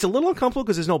 So it's a little uncomfortable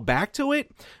because there's no back to it.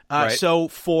 Right. So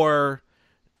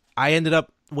I ended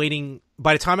up waiting.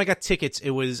 By the time I got tickets,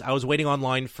 I was waiting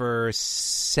online for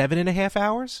 7.5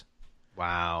 hours.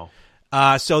 Wow.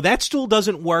 So that stool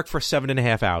doesn't work for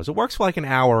 7.5 hours. It works for like an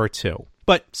hour or two.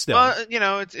 But still,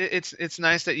 it's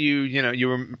nice that you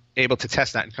were able to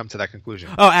test that and come to that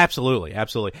conclusion. Oh, absolutely,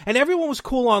 absolutely. And everyone was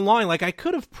cool online. Like I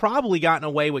could have probably gotten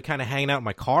away with kind of hanging out in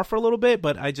my car for a little bit,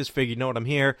 but I just figured, what, I'm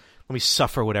here. Let me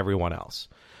suffer with everyone else.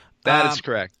 That is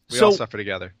correct. We all suffer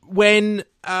together. When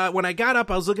I got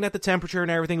up, I was looking at the temperature and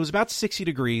everything. It was about 60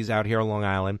 degrees out here on Long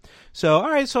Island. So all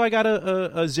right, so I got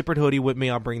a zippered hoodie with me.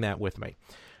 I'll bring that with me.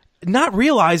 Not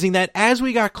realizing that as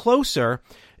we got closer,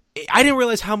 I didn't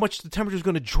realize how much the temperature was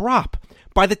going to drop.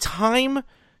 By the time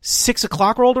 6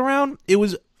 o'clock rolled around, it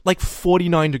was like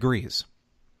 49 degrees.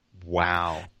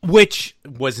 Wow. Which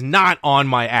was not on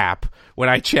my app when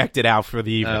I checked it out for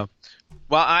the evening.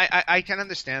 Well, I can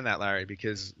understand that, Larry,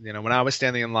 because when I was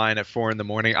standing in line at 4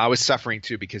 a.m, I was suffering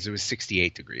too because it was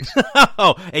 68 degrees.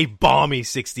 Oh, a balmy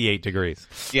 68 degrees.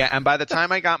 Yeah, and by the time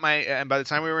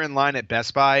we were in line at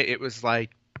Best Buy, it was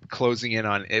like closing in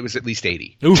on. It was at least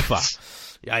 80. Oofa!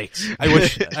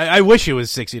 Yikes! I wish it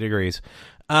was 60 degrees.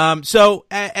 So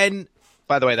and.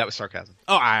 By the way, that was sarcasm.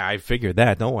 Oh, I figured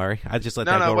that. Don't worry. I just let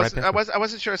that go right past me. I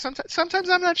wasn't sure. Sometimes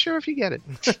I'm not sure if you get it.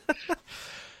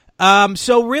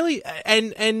 So really,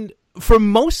 and for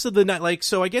most of the night, like,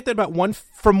 so I get there about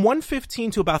from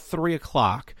 1:15 to about 3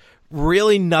 o'clock.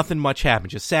 Really, nothing much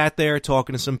happened. Just sat there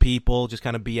talking to some people, just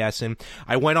kind of BSing.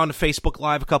 I went on to Facebook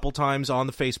Live a couple times on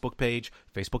the Facebook page,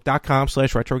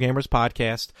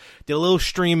 facebook.com/RetroGamersPodcast. Did a little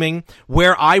streaming.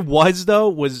 Where I was, though,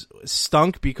 was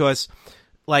stunk because,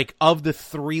 like, of the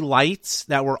 3 lights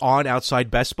that were on outside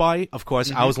Best Buy, of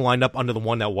course, I was lined up under the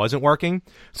one that wasn't working.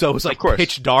 So it was like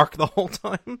pitch dark the whole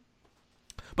time.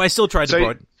 But I still tried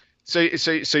to.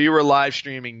 So you were live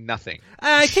streaming nothing.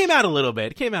 It came out a little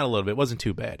bit. It wasn't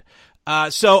too bad.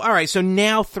 All right. So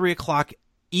now 3 o'clock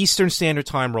Eastern Standard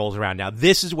Time rolls around. Now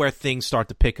this is where things start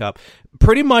to pick up,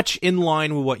 pretty much in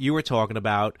line with what you were talking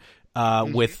about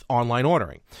with online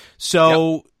ordering.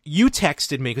 So you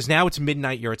texted me because now it's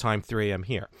midnight your time, 3 a.m.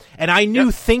 here, and I knew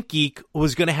ThinkGeek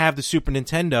was going to have the Super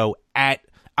Nintendo at,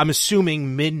 I'm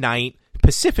assuming, midnight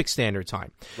Pacific Standard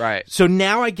Time. Right. So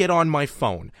now I get on my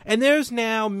phone, and there's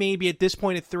now maybe at this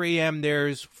point at 3 a.m.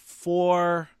 there's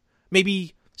 4,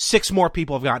 maybe 6 more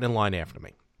people have gotten in line after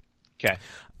me. Okay.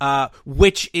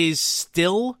 Which is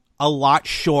still a lot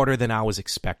shorter than I was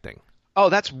expecting. Oh,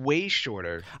 that's way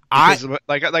shorter. Because,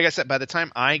 like I said, by the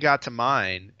time I got to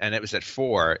mine, and it was at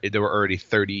 4, there were already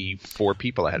 34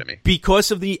 people ahead of me. Because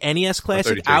of the NES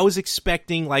Classic, I was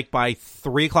expecting, like, by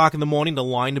 3 o'clock in the morning, the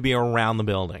line to be around the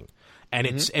building. And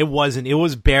it wasn't. It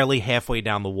was barely halfway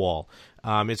down the wall.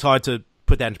 It's hard to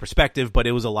put that into perspective, but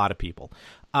it was a lot of people.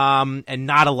 And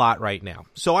not a lot right now.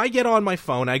 So I get on my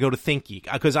phone, I go to ThinkGeek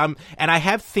because I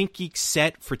have ThinkGeek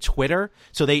set for Twitter,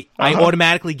 so I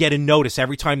automatically get a notice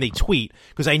every time they tweet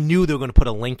because I knew they were going to put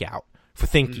a link out for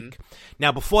ThinkGeek.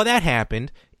 Now before that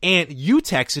happened, and you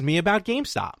texted me about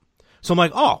GameStop, so I'm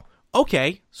like, oh,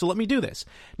 okay, so let me do this.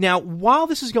 Now while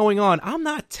this is going on, I'm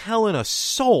not telling a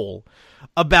soul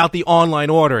about the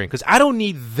online ordering because I don't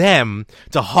need them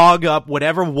to hog up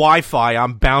whatever Wi-Fi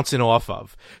I'm bouncing off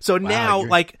of. So now,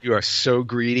 you are so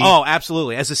greedy. Oh,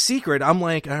 absolutely. As a secret, I'm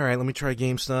like, all right, let me try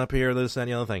GameStop here, this, that,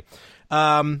 and the other thing.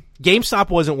 GameStop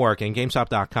wasn't working,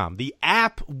 GameStop.com. The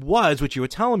app was what you were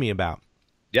telling me about.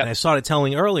 Yeah. And I started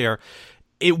telling earlier,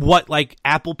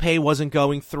 Apple Pay wasn't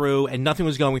going through and nothing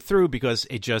was going through because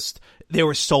they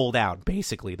were sold out,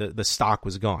 basically. The stock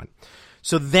was gone.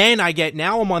 So then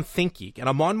now I'm on ThinkGeek, and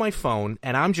I'm on my phone,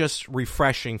 and I'm just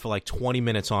refreshing for like 20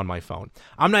 minutes on my phone.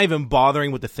 I'm not even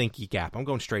bothering with the ThinkGeek app. I'm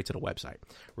going straight to the website.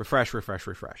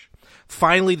 Refresh.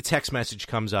 Finally, the text message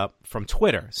comes up from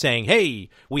Twitter saying, hey,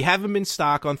 we have them in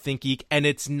stock on ThinkGeek, and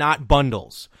it's not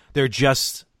bundles. They're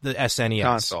just the SNES.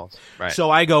 Consoles, right. So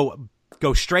I go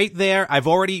straight there. I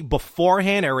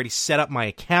already set up my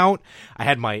account. I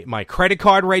had my credit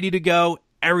card ready to go.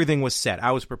 Everything was set.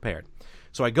 I was prepared.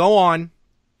 So I go on,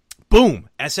 boom,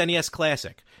 SNES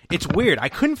Classic. It's weird. I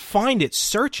couldn't find it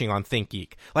searching on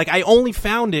ThinkGeek. Like, I only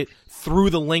found it through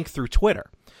the link through Twitter.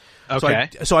 Okay.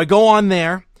 So I go on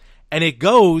there, and it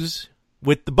goes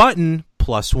with the button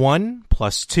 +1,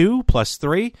 +2,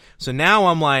 +3. So now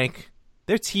I'm like,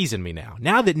 they're teasing me now.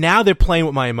 Now they're playing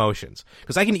with my emotions.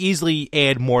 Because I can easily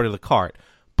add more to the cart,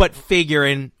 but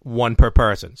figuring 1 per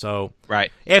person. So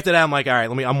after that, I'm like, all right,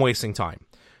 I'm wasting time.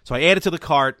 So I add it to the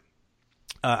cart.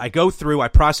 I go through, I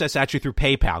process actually through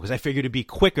PayPal because I figured it'd be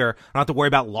quicker. I don't have to worry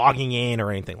about logging in or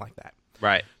anything like that.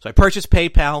 Right. So I purchased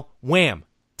PayPal. Wham.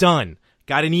 Done.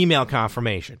 Got an email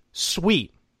confirmation.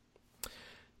 Sweet.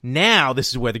 Now this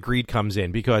is where the greed comes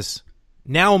in because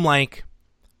now I'm like,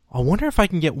 I wonder if I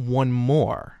can get 1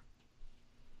 more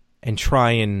and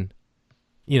try and,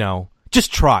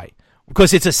 just try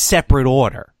because it's a separate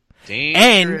order.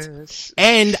 Dangerous.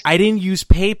 And I didn't use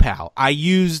PayPal. I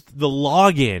used the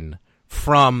login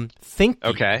from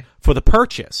ThinkGeek for the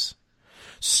purchase.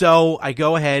 So I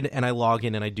go ahead and I log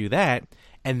in and I do that,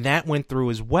 and that went through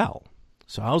as well.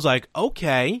 So I was like,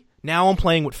 okay, now I'm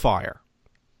playing with fire.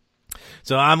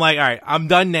 So I'm like, all right, I'm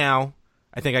done now.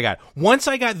 I think I got it. Once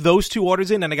I got those 2 orders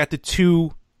in and I got the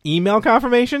 2 email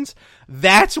confirmations,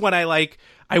 that's when I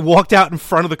walked out in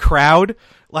front of the crowd,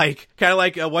 like kind of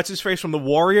like what's his face from the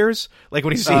Warriors, like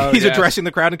when he's addressing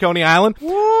the crowd in Coney Island.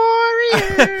 Warriors.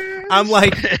 I'm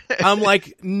like,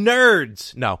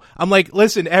 nerds. No, I'm like,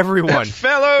 listen, everyone.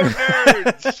 Fellow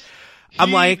nerds.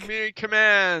 I'm like, me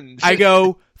commands. I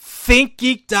go,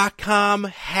 ThinkGeek.com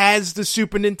has the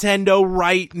Super Nintendo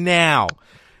right now.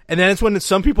 And then it's when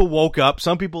some people woke up,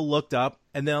 some people looked up,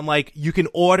 and then I'm like, you can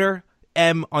order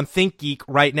M on ThinkGeek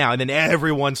right now. And then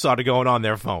everyone started going on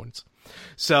their phones.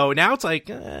 So now it's like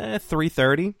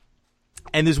 3:30.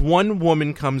 And this one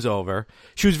woman comes over.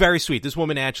 She was very sweet. This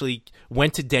woman actually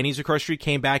went to Denny's across the street,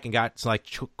 came back, and got like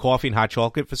coffee and hot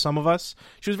chocolate for some of us.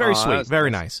 She was very sweet,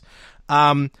 very nice.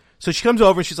 So she comes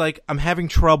over and she's like, I'm having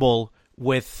trouble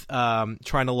with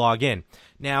trying to log in.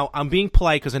 Now, I'm being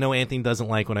polite because I know Anthony doesn't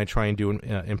like when I try and do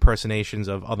impersonations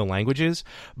of other languages,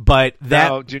 but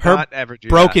not ever do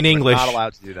broken that. English, We're not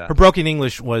allowed to do that. Her broken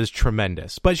English was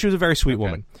tremendous, but she was a very sweet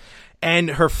woman.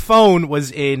 And her phone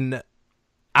was in,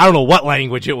 I don't know what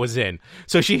language it was in.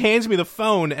 So she hands me the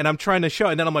phone, and I'm trying to show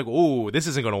it, and then I'm like, ooh, this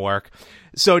isn't going to work.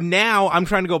 So now I'm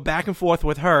trying to go back and forth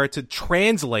with her to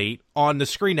translate on the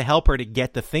screen to help her to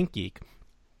get the ThinkGeek.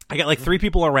 I got like 3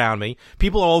 people around me.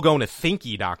 People are all going to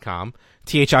Thinky.com,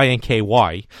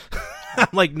 THINKY. I'm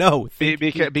like, no.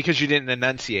 Because you didn't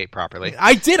enunciate properly.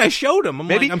 I did. I showed him.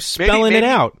 I'm spelling it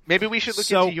out. Maybe we should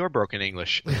look into your broken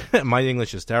English. My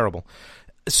English is terrible.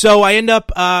 So I end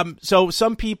up,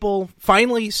 some people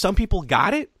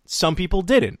got it, some people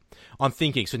didn't on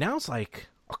ThinkGeek. So now it's like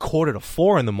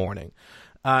 3:45 in the morning,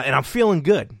 and I'm feeling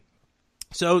good.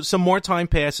 So some more time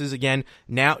passes again.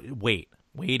 Now,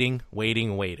 waiting.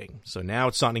 So now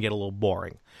it's starting to get a little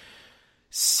boring.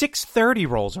 6:30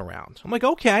 rolls around. I'm like,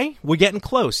 okay, we're getting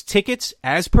close. Tickets,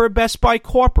 as per Best Buy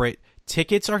corporate,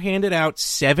 tickets are handed out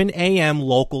 7 a.m.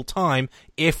 local time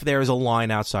if there's a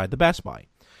line outside the Best Buy.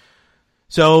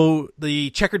 So the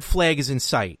checkered flag is in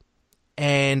sight,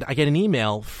 and I get an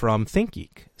email from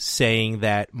ThinkGeek saying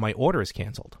that my order is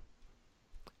canceled.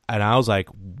 And I was like,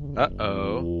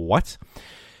 uh-oh. What?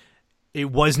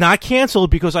 It was not canceled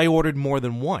because I ordered more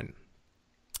than one.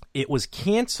 It was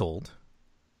canceled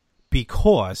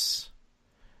because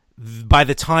by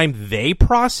the time they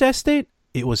processed it,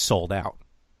 it was sold out.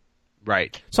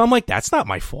 Right. So I'm like, that's not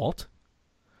my fault.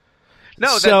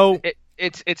 No, so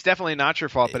it's definitely not your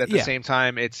fault, but at the same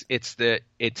time, it's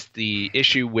the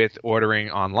issue with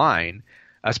ordering online,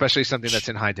 especially something that's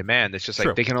in high demand. It's just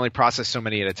like they can only process so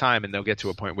many at a time, and they'll get to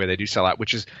a point where they do sell out,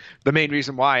 which is the main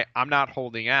reason why I'm not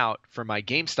holding out for my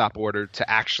GameStop order to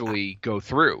actually go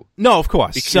through. No, of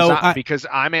course. Because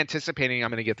I'm anticipating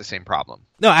I'm going to get the same problem.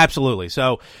 No, absolutely.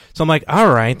 So I'm like, all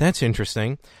right, that's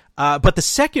interesting. But the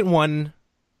second one,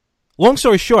 long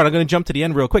story short, I'm going to jump to the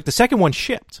end real quick. The second one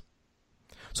shipped.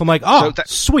 So I'm like,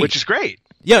 sweet. Which is great.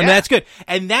 Yeah, and that's good.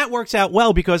 And that works out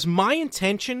well because my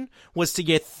intention was to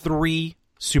get 3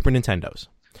 Super Nintendos.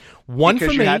 One because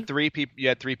for me. You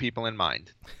had 3 people in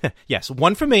mind. Yes,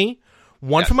 one for me,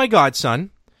 one for my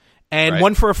godson, and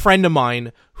one for a friend of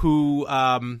mine who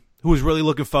was really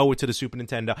looking forward to the Super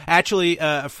Nintendo. Actually,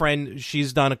 a friend,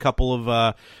 she's done a couple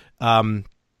of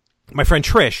my friend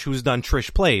Trish, who's done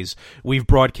Trish Plays, we've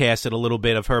broadcasted a little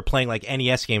bit of her playing like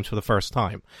NES games for the first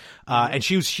time. And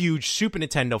she was a huge Super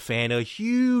Nintendo fan, a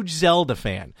huge Zelda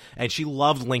fan, and she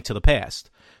loved Link to the Past.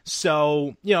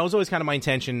 So, it was always kind of my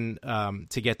intention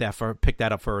to get pick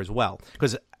that up for her as well.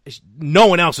 Because no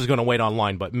one else is going to wait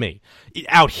online but me.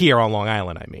 Out here on Long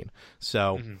Island, I mean.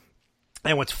 So,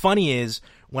 and what's funny is,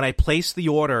 when I placed the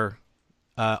order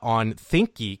on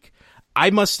ThinkGeek, I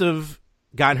must have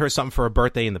gotten her something for her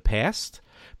birthday in the past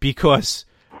because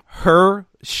her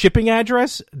shipping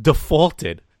address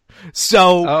defaulted.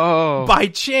 So by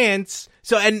chance,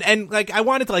 and like I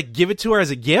wanted to like give it to her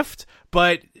as a gift,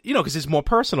 but because it's more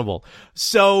personable.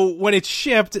 So when it's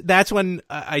shipped, that's when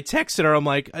I texted her. I'm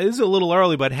like, this is a little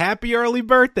early, but happy early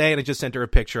birthday. And I just sent her a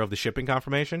picture of the shipping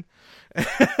confirmation.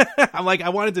 I'm like, I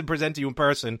wanted to present to you in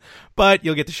person, but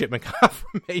you'll get the shipment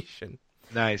confirmation.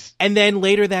 Nice. And then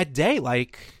later that day,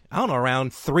 like, I don't know,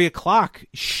 around 3:00,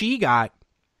 she got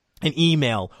an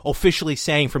email officially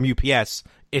saying from UPS,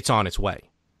 it's on its way.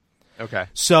 Okay.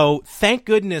 So thank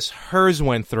goodness hers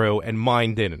went through and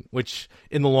mine didn't, which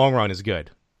in the long run is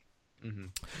good. Mm-hmm.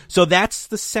 So that's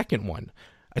the second one.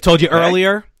 I told you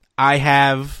earlier, I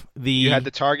have You had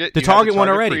the Target? The Target one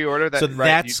already. Pre-order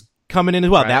that's coming in as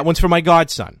well. Right. That one's for my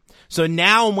godson. So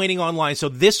now I'm waiting online. So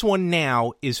this one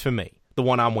now is for me, the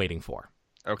one I'm waiting for.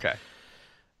 Okay.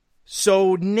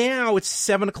 So now it's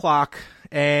 7:00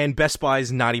 and Best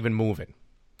Buy's not even moving.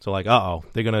 So like,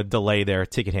 they're going to delay their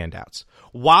ticket handouts.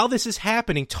 While this is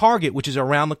happening, Target, which is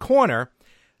around the corner,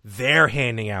 they're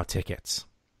handing out tickets.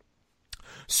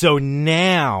 So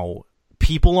now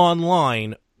people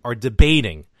online are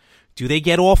debating, do they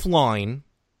get offline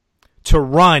to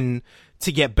run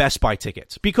to get Best Buy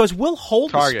tickets because we'll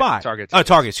hold the spot. Target,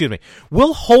 excuse me.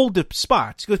 We'll hold the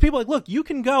spots because people are like, look, you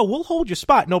can go. We'll hold your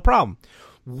spot, no problem.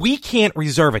 We can't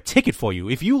reserve a ticket for you.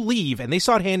 If you leave and they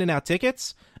start handing out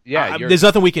tickets, there's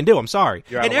nothing we can do. I'm sorry.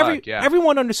 And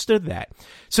everyone understood that.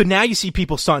 So now you see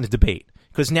people starting to debate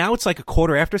because now it's like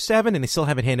 7:15 and they still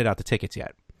haven't handed out the tickets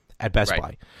yet at Best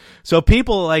Buy. So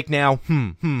people are like now,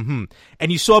 And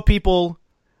you saw people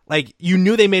like you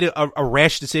knew they made a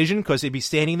rash decision because they'd be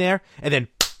standing there and then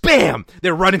bam,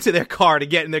 they're running to their car to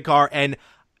get in their car and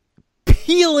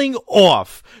peeling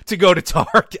off to go to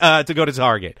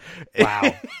Target.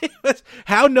 Wow.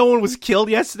 How no one was killed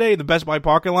yesterday in the Best Buy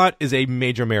parking lot is a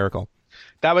major miracle.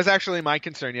 That was actually my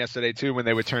concern yesterday too when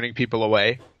they were turning people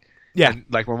away. Yeah. And,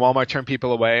 like when Walmart turned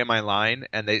people away in my line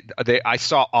and I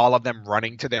saw all of them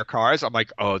running to their cars. I'm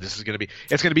like, oh, it's going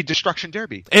to be Destruction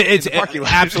Derby. It's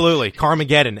absolutely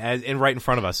Carmageddon right in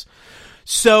front of us.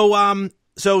 So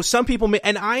some people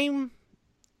and I'm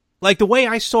like the way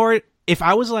I saw it, if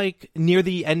I was like near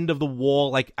the end of the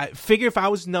wall, like I figure if I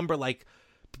was number like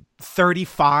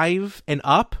 35 and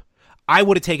up, I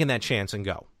would have taken that chance and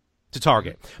go to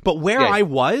Target. But where I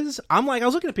was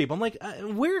looking at people. I'm like,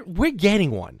 we're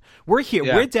getting one. We're here.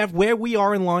 Yeah. We're where we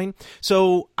are in line.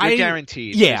 So You're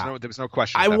guaranteed. Yeah, there was no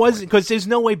question. I wasn't because there's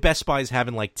no way Best Buy is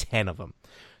having like 10 of them.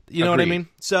 You know what I mean?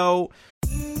 So.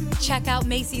 Check out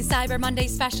Macy's Cyber Monday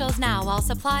specials now while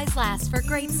supplies last for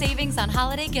great savings on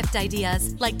holiday gift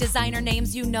ideas like designer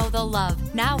names you know they'll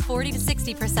love. Now 40 to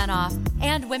 60% off.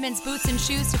 And women's boots and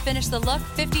shoes to finish the look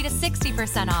 50 to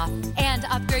 60% off. And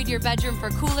upgrade your bedroom for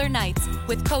cooler nights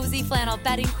with cozy flannel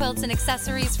bedding, quilts, and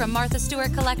accessories from Martha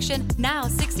Stewart collection now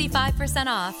 65%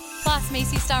 off. Plus,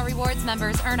 Macy's Star Rewards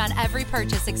members earn on every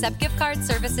purchase except gift cards,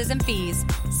 services, and fees.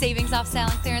 Savings off sale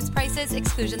and clearance prices.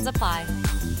 Exclusions apply.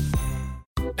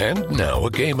 And now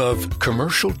a game of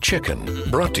Commercial Chicken,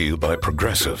 brought to you by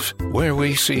Progressive, where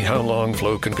we see how long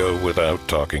Flo can go without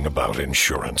talking about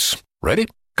insurance. Ready?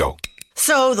 Go.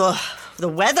 So the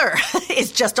weather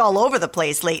is just all over the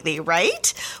place lately,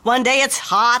 right? One day it's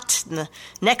hot, and the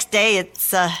next day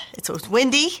it's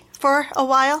windy for a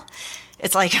while.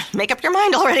 It's like, make up your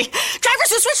mind already. Drivers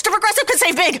who switch to Progressive could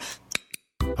save big.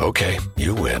 Okay,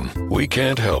 you win. We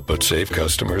can't help but save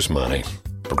customers money.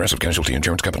 Progressive Casualty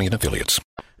Insurance Company and Affiliates.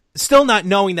 Still not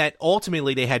knowing that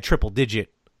ultimately they had triple-digit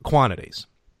quantities.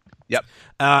 Yep.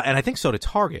 And I think so did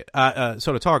Target.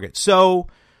 So,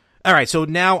 all right, so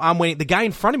now I'm waiting. The guy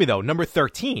in front of me, though, number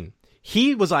 13,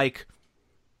 he was like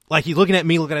he's looking at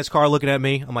me, looking at his car, looking at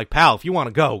me. I'm like, pal, if you want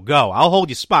to go, go. I'll hold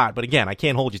your spot, but again, I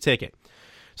can't hold your ticket.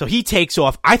 So he takes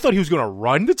off. I thought he was going to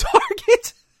run to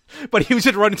Target, but he was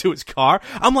just running to his car.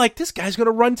 I'm like, this guy's going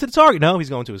to run to the Target. No, he's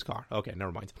going to his car. Okay,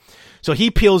 never mind. So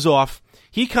he peels off.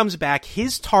 He comes back.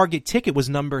 His Target ticket was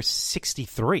number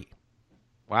 63.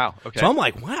 Wow. Okay. So I'm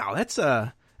like, wow, that's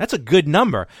a good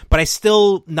number. But I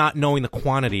still not knowing the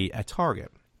quantity at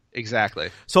Target.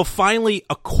 Exactly. So finally,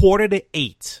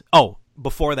 7:45. Oh,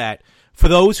 before that, for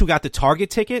those who got the Target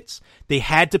tickets, they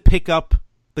had to pick up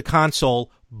the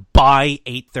console by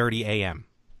 8:30 a.m.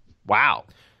 Wow.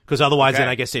 Because otherwise, then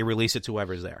I guess they release it to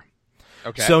whoever's there.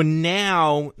 Okay. So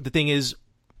now the thing is,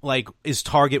 like, is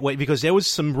Target wait? Because there was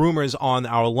some rumors on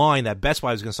our line that Best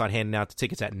Buy was going to start handing out the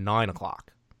tickets at 9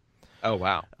 o'clock. Oh,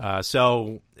 wow.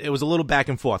 So it was a little back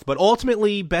and forth. But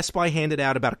ultimately, Best Buy handed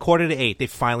out about 7:45. They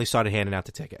finally started handing out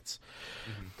the tickets.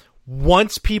 Mm-hmm.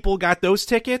 Once people got those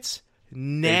tickets,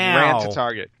 now they ran to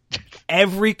Target.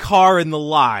 Every car in the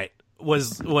lot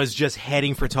was just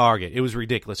heading for Target. It was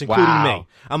ridiculous, including me.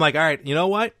 I'm like, all right, you know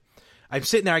what? I'm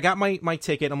sitting there. I got my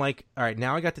ticket. I'm like, all right,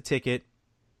 now I got the ticket.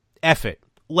 F it.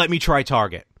 Let me try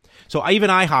Target. So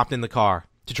I hopped in the car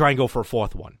to try and go for a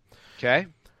fourth one. Okay.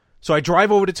 So I drive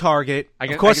over to Target. I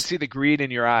can see the greed in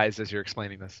your eyes as you're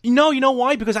explaining this. No, you know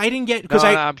why? Because I didn't get.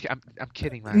 I'm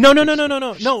kidding. Man.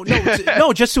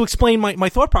 No. Just to explain my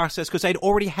thought process, because I'd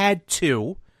already had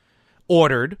 2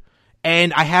 ordered,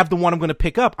 and I have the one I'm going to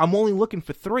pick up. I'm only looking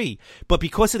for 3, but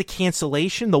because of the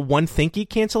cancellation, the one thinky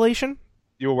cancellation.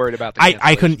 You were worried about the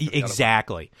I couldn't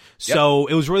exactly. Yep. So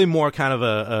it was really more kind of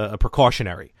a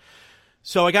precautionary.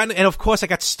 So I got, and of course I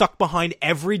got stuck behind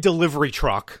every delivery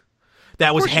truck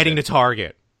that was heading to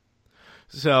Target.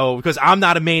 So because I'm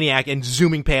not a maniac and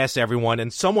zooming past everyone,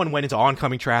 and someone went into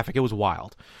oncoming traffic. It was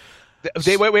wild.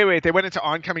 Wait. They went into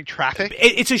oncoming traffic?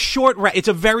 It's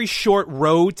a very short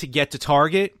road to get to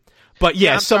Target. But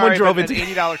yeah, someone drove into an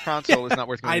 $80 console is not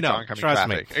worth going into oncoming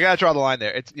traffic. I gotta draw the line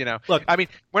there. It's look. I mean,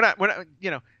 we're not.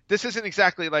 This isn't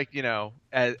exactly like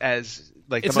as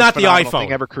like it's the most not the iPhone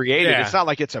thing ever created. Yeah. It's not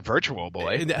like it's a Virtual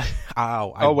Boy.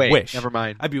 I wait, wish. never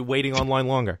mind. I'd be waiting online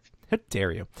longer. How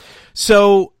dare you?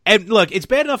 So, and look, it's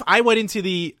bad enough I went into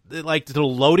the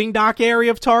loading dock area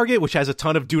of Target, which has a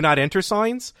ton of do not enter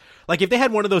signs. Like, if they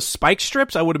had one of those spike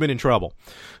strips, I would have been in trouble.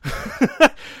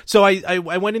 So I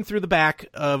went in through the back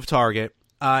of Target,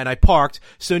 and I parked.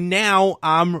 So now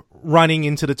I'm running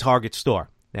into the Target store.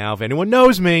 Now, if anyone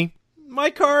knows me,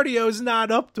 my cardio's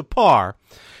not up to par.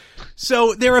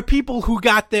 So there are people who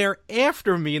got there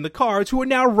after me in the cars who are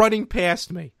now running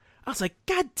past me. I was like,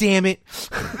 God damn it.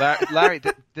 Larry,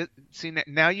 see,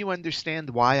 now you understand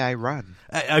why I run.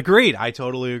 Agreed. I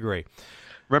totally agree.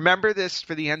 Remember this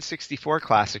for the N64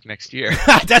 Classic next year.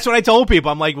 That's what I told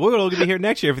people. I'm like, we're going to be here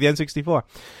next year for the N64.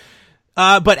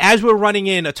 But as we're running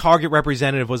in, a Target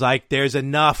representative was like, there's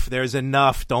enough.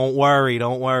 Don't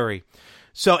worry.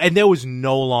 So, and there was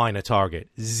no line at Target.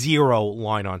 Zero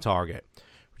line on Target.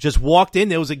 Just walked in.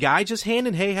 There was a guy just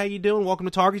handing, hey, how you doing? Welcome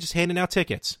to Target. Just handing out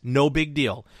tickets. No big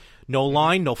deal. No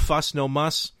line, no fuss, no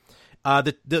muss.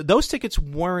 Those tickets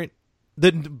weren't.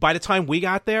 By the time we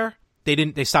got there,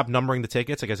 they stopped numbering the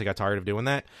tickets. I guess they got tired of doing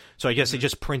that. So I guess they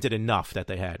just printed enough that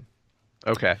they had.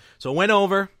 Okay. So I went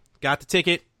over, got the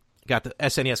ticket, got the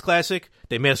SNES Classic.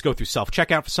 They made us go through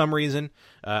self-checkout for some reason.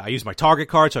 I used my Target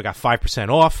card, so I got 5%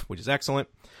 off, which is excellent.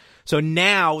 So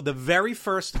now the very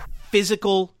first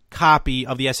physical copy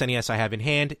of the SNES I have in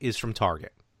hand is from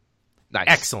Target. Nice.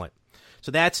 Excellent.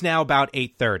 So that's now about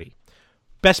 8:30.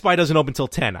 Best Buy doesn't open till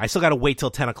 10. I still got to wait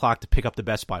till 10 o'clock to pick up the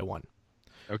Best Buy one.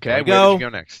 Okay, where did you go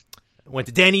next? Went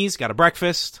to Denny's, got a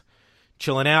breakfast,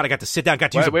 chilling out. I got to sit down,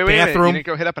 got to use a wait, bathroom. You didn't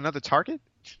go hit up another Target?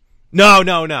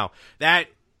 No.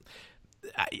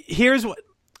 Here's what.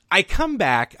 I come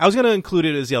back. I was going to include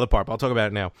it as the other part, but I'll talk about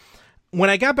it now. When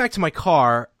I got back to my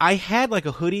car, I had like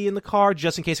a hoodie in the car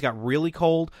just in case it got really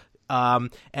cold.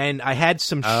 And I had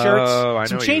some shirts,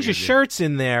 some change of shirts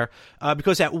in there,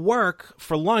 because at work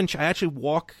for lunch, I actually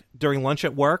walk during lunch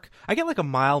at work. I get like a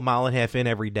mile and a half in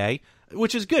every day,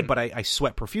 which is good, but I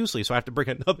sweat profusely, so I have to bring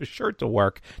another shirt to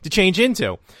work to change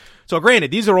into. So granted,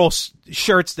 these are all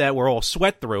shirts that were all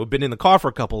sweat through, been in the car for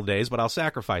a couple of days, but I'll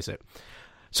sacrifice it.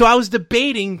 So I was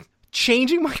debating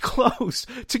changing my clothes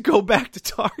to go back to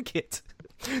Target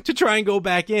to try and go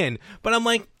back in. But I'm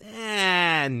like,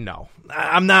 no,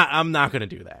 I'm not going to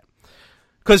do that.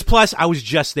 Because plus, I was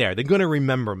just there. They're going to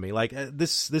remember me. Like,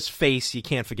 this face, you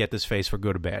can't forget this face for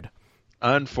good or bad.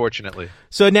 Unfortunately.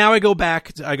 So now I go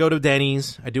back. I go to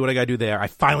Denny's. I do what I got to do there. I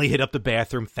finally hit up the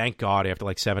bathroom, thank God, after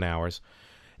like 7 hours.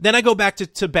 Then I go back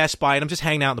to Best Buy, and I'm just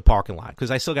hanging out in the parking lot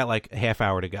because I still got like a half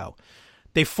hour to go.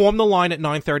 They form the line at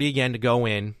 9:30 again to go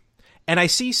in. And I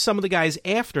see some of the guys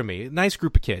after me, a nice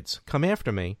group of kids, come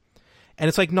after me. And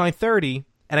it's like 9:30,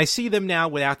 and I see them now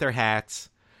without their hats,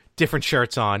 different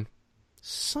shirts on.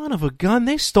 Son of a gun,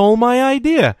 they stole my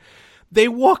idea. They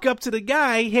walk up to the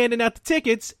guy handing out the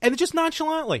tickets, and just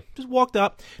nonchalantly just walked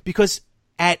up, because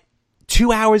at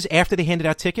 2 hours after they handed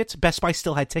out tickets, Best Buy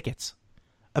still had tickets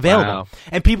available. Wow.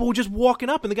 And people were just walking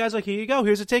up, and the guy's like, here you go,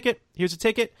 here's a ticket.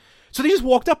 So they just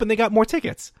walked up, and they got more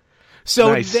tickets.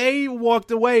 So nice. They walked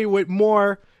away with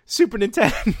more Super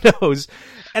Nintendos,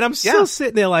 and I'm still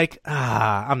sitting there like,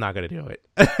 I'm not going to do it.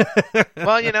 Well,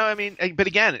 I mean, but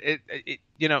again, it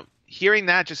hearing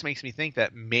that just makes me think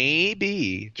that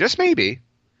maybe, just maybe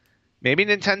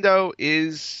Nintendo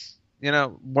is,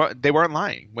 they weren't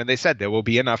lying when they said there will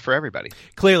be enough for everybody.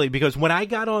 Clearly, because when I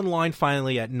got online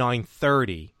finally at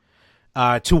 9:30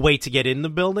 to wait to get in the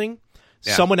building,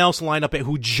 someone else lined up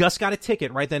who just got a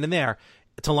ticket right then and there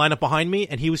to line up behind me,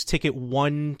 and he was ticket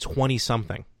 120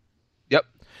 something. Yep.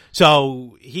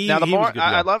 So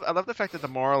I love the fact that the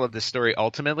moral of this story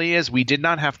ultimately is we did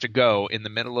not have to go in the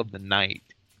middle of the night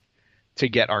to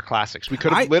get our classics. We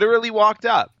could have literally walked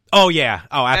up. Oh yeah.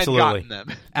 Oh, absolutely. And gotten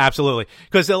them. Absolutely.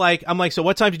 Because they're like, I'm like, so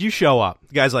what time did you show up?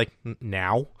 The guy's like,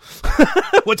 now.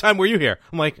 What time were you here?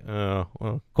 I'm like,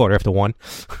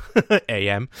 1:15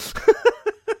 a.m.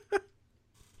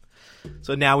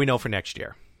 So now we know for next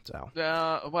year. So.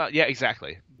 Well, yeah,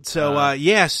 exactly. So,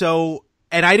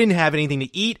 and I didn't have anything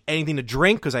to eat, anything to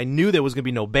drink, because I knew there was going to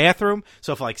be no bathroom.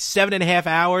 So for like 7.5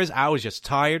 hours, I was just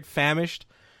tired, famished,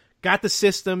 got the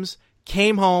systems,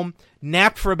 came home,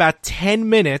 napped for about 10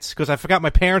 minutes, because I forgot my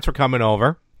parents were coming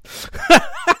over.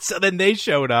 So then they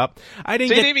showed up. You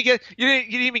didn't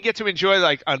even get to enjoy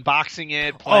like unboxing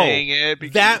it, playing it.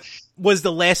 Because that was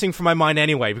the last thing from my mind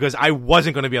anyway, because I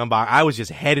wasn't going to be unboxed. I was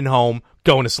just heading home,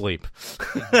 going to sleep.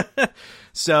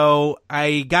 So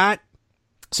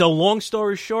long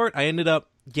story short, I ended up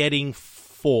getting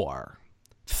 4.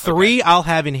 3 I'll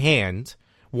have in hand.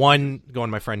 1 going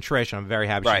to my friend Trish. I'm very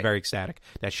happy. She's very ecstatic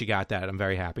that she got that. I'm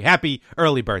very happy. Happy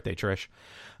early birthday, Trish.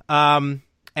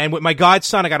 And with my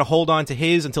godson, I got to hold on to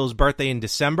his until his birthday in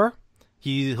December.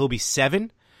 He'll be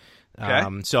 7.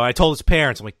 Okay. So I told his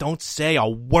parents, I'm like, don't say a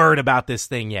word about this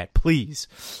thing yet, please.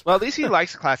 Well, at least he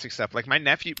likes classic stuff. Like my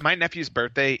nephew's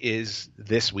birthday is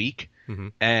this week,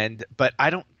 but I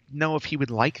don't know if he would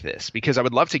like this because I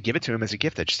would love to give it to him as a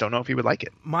gift. I just don't know if he would like it.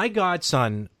 My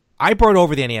godson, I brought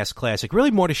over the NES Classic really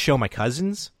more to show my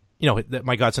cousins,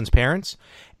 my godson's parents.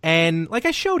 And like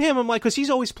I showed him, I'm like, because he's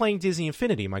always playing Disney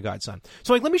Infinity, my godson.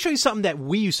 So like, let me show you something that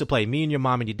we used to play. Me and your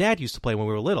mom and your dad used to play when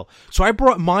we were little. So I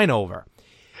brought mine over.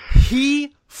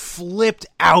 He flipped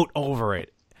out over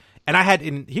it.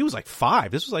 And he was like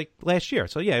 5. This was like last year.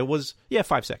 So yeah, it was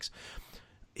 5, 6.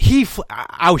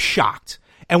 I was shocked.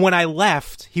 And when I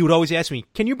left, he would always ask me,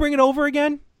 can you bring it over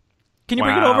again? Can you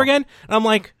bring it over again? And I'm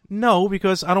like, no,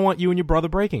 because I don't want you and your brother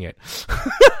breaking it.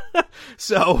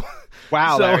 So,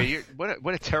 wow, Larry,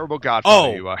 what a terrible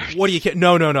godfather you are. What do you kidding?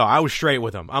 No. I was straight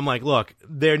with him. I'm like, look,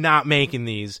 they're not making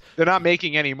these. They're not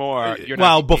making any more.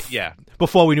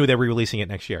 Before we knew they were releasing it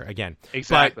next year again.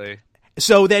 Exactly.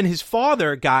 So then his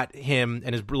father got him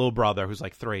and his little brother, who's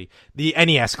like 3, the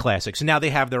NES Classic. So now they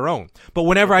have their own. But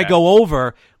whenever I go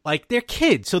over, like, they're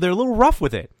kids, so they're a little rough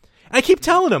with it. And I keep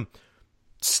telling them,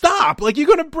 stop, like, you're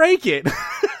going to break it. This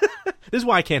is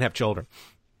why I can't have children.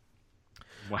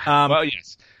 Wow. Well,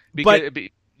 yes.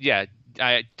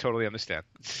 I totally understand.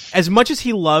 As much as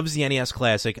he loves the NES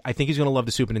Classic, I think he's going to love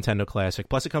the Super Nintendo Classic.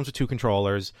 Plus, it comes with 2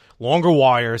 controllers, longer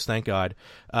wires, thank God.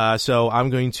 So I'm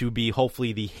going to be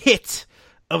hopefully the hit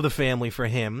of the family for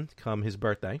him come his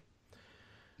birthday.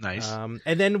 Nice.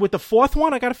 And then with the 4th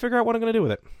one, I got to figure out what I'm going to do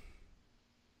with it.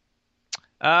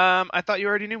 I thought you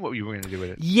already knew what you were going to do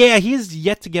with it. Yeah, he has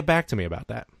yet to get back to me about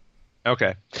that.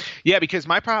 Okay. Yeah, because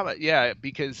my problem. Yeah,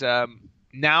 because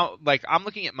now, like, I'm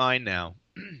looking at mine now.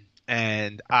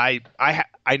 And I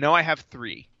know I have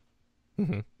 3,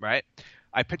 right?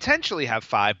 I potentially have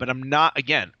 5, but I'm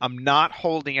not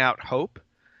holding out hope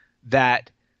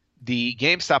that the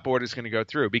GameStop order is going to go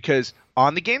through because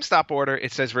on the GameStop order,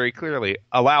 it says very clearly,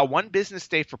 allow 1 business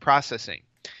day for processing.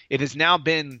 It has now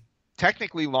been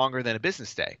technically longer than a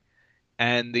business day,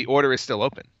 and the order is still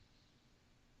open.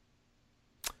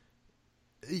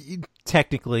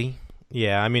 Technically.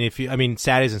 Yeah, I mean,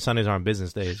 Saturdays and Sundays aren't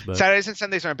business days, but Saturdays and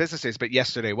Sundays aren't business days, but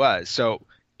yesterday was. So,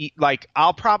 like,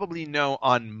 I'll probably know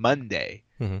on Monday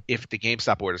if the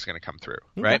GameStop order is going to come through,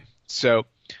 right? So,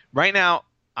 right now,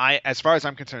 as far as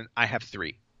I'm concerned, I have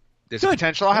 3. There's a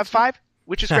potential I'll have 5,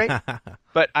 which is great,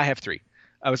 but I have 3.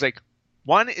 I was like,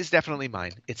 1 is definitely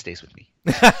mine. It stays with me.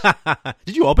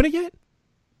 Did you open it yet?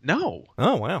 No.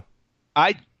 Oh, wow.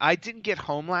 I didn't get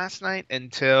home last night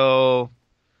until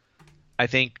I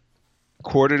think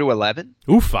 10:45.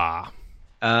 Oofa.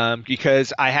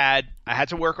 Because I had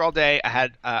to work all day.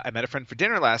 I met a friend for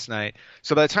dinner last night.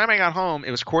 So by the time I got home, it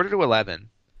was 10:45.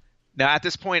 Now at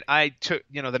this point, I took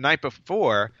the night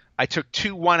before I took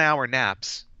 2 1-hour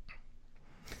naps.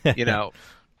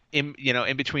 In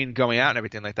between going out and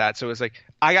everything like that. So it was like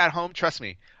I got home. Trust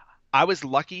me, I was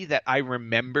lucky that I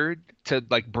remembered to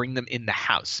like bring them in the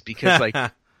house because like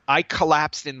I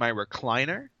collapsed in my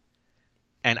recliner.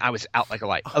 And I was out like a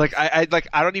light. Like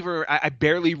I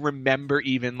barely remember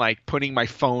even like putting my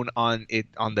phone on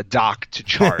the dock to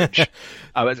charge.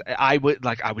 I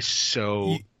was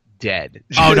so dead.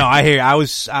 Oh no, I hear you.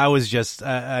 I was just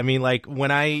like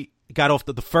when I got off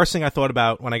the first thing I thought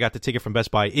about when I got the ticket from Best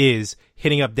Buy is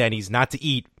hitting up Denny's not to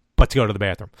eat but to go to the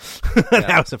bathroom.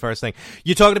 That was the first thing.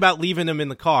 You're talking about leaving them in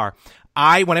the car.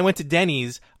 When I went to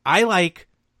Denny's, I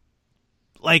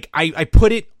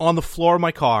put it on the floor of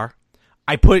my car.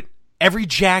 I put every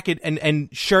jacket and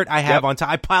shirt I have on top.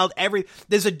 I piled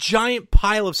there's a giant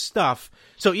pile of stuff.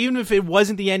 So even if it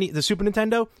wasn't the Super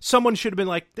Nintendo, someone should have been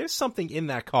like, there's something in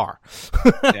that car.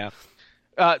 I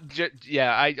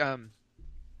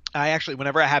actually,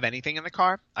 whenever I have anything in the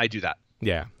car, I do that.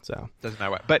 Yeah. So doesn't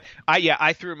matter what. But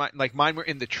I threw mine were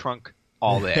in the trunk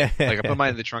all day. Like I put mine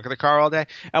in the trunk of the car all day.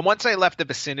 And once I left the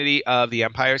vicinity of the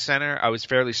Empire Center, I was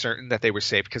fairly certain that they were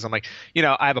safe because I'm like,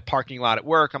 I have a parking lot at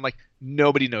work. I'm like,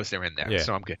 nobody knows they're in there,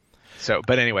 so I'm good. So,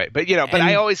 but anyway, but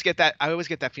I always get that. I always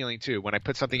get that feeling too when I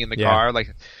put something in the car.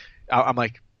 Like, I'm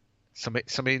like,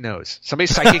 somebody knows. Somebody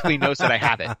psychically knows that I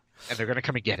have it, and they're gonna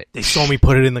come and get it. They saw me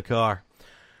put it in the car.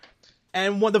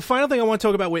 And the final thing I want to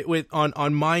talk about with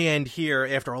on my end here,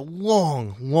 after a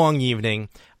long evening,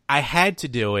 I had to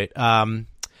do it. I'm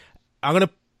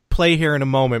gonna play here in a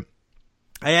moment.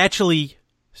 I actually,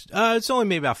 it's only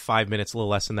maybe about 5 minutes, a little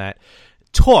less than that.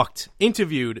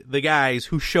 Interviewed the guys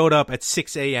who showed up at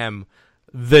 6 a.m.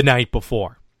 the night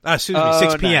before. 6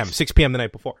 p.m. Nice. 6 p.m. the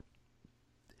night before.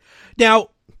 Now,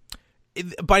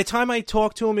 by the time I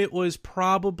talked to them, it was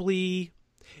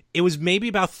maybe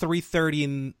about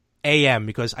 3:30 a.m.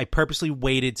 because I purposely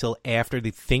waited till after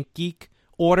the ThinkGeek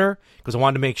order because I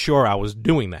wanted to make sure I was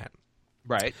doing that.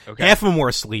 Right. Okay. Half of them were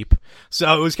asleep,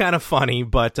 so it was kind of funny,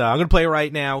 but I'm going to play it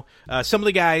right now. Some of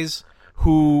the guys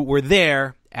who were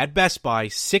there at Best Buy,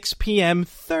 6 p.m.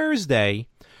 Thursday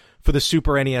for the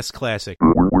Super NES Classic.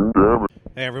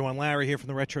 Hey everyone, Larry here from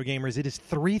the Retro Gamers. It is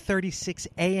 3:36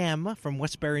 a.m. from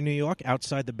Westbury, New York,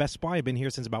 outside the Best Buy. I've been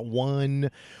here since about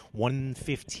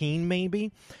 1:15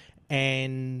 maybe,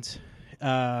 and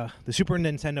the Super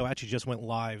Nintendo actually just went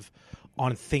live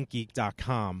on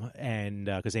ThinkGeek.com, and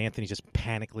because Anthony just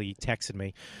panically texted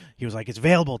me, he was like, "It's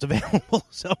available, it's available."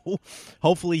 So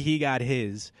hopefully he got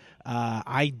his.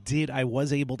 I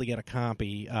was able to get a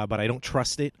copy, but I don't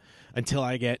trust it until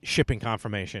I get shipping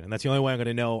confirmation, and that's the only way I'm going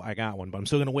to know I got one. But I'm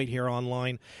still going to wait here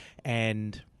online,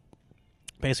 and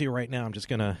basically right now I'm just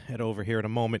going to head over here in a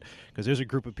moment because there's a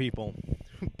group of people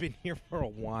who've been here for a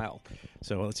while.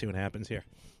 So let's see what happens here.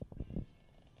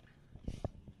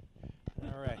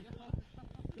 All right.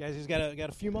 Guys, he's got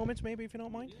a few moments, maybe, if you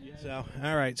don't mind. Yeah. So,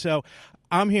 all right. So,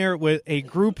 I'm here with a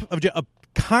group of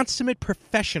consummate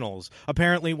professionals,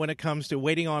 apparently, when it comes to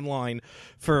waiting online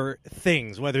for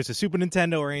things, whether it's a Super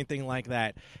Nintendo or anything like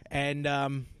that.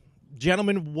 And,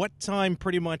 gentlemen, what time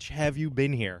pretty much have you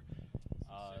been here?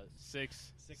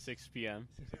 6 p.m.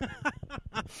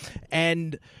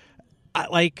 And,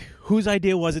 whose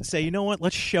idea was it to say, you know what,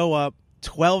 let's show up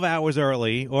 12 hours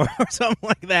early or something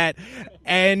like that,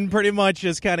 and pretty much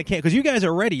just kind of can't, because you guys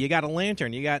are ready. You got a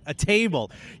lantern, you got a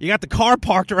table, you got the car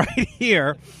parked right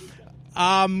here.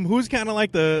 Who's kind of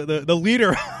like the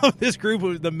leader of this group,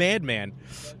 who's the madman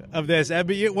of this?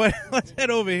 Let's head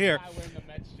over here.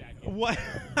 What?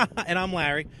 And I'm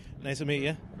Larry. Nice to meet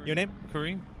you. Your name?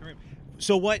 Kareem.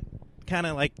 So what kind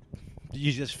of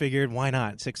you just figured, why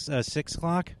not? 6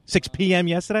 o'clock? 6 p.m.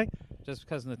 yesterday? Just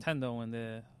because Nintendo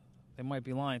and they might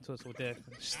be lying to us with their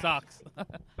stocks.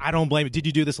 I don't blame it. Did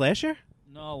you do this last year?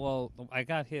 No, well, I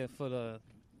got here for the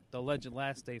alleged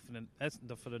last day for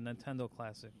the Nintendo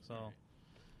Classic. So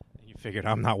you figured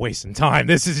I'm not wasting time.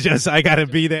 This is just I got to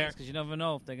be there. Because you never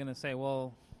know if they're gonna say,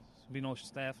 "Well, be no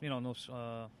staff," no.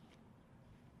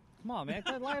 Come on, man,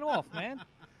 cut light off, man.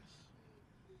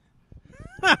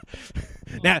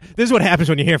 Now this is what happens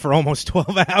when you're here for almost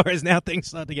 12 hours. Now things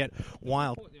start to get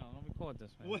wild. Let me record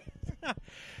this, man.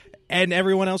 And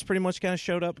everyone else pretty much kind of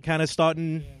showed up, kind of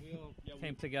starting. Yeah, we all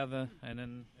came together, and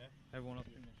then everyone else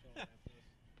came and showed up.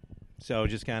 So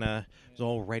just kind of was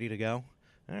all ready to go.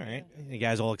 All right, you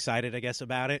guys all excited, I guess,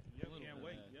 about it. Can't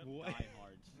wait.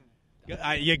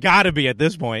 You got to be at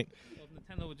this point. Well, if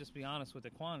Nintendo would just be honest with the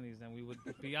quantities, then we would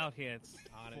be out here.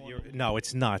 No,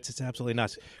 it's nuts. It's absolutely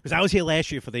nuts. Because I was here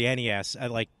last year for the NES at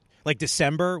like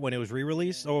December when it was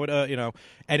re-released, or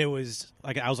and it was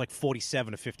I was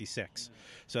 47 to 56.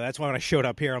 So that's why when I showed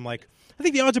up here, I'm like, I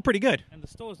think the odds are pretty good. And the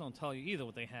stores don't tell you either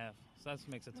what they have, so that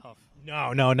makes it tough.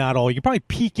 No, not all. You can probably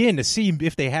peek in to see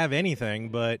if they have anything,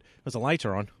 but because the lights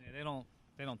are on. Yeah,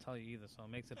 they don't tell you either, so it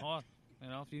makes it hard.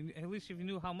 At least if you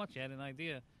knew how much, you had an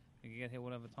idea, you could get here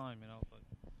whatever time. But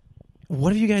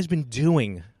what have you guys been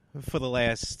doing for the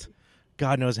last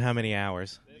God knows how many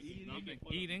hours?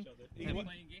 Eating.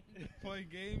 Playing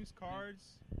games, cards,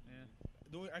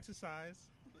 doing exercise.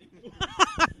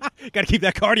 Got to keep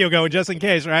that cardio going just in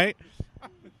case, right?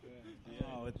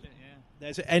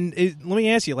 And let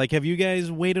me ask you, have you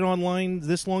guys waited online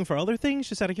this long for other things,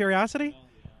 just out of curiosity?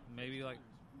 Maybe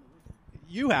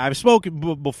You have. I've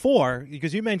spoken before,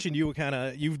 because you mentioned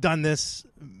you've done this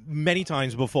many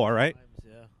times before, right?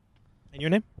 Yeah. And your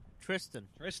name? Tristan,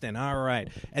 all right.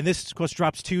 And this, of course,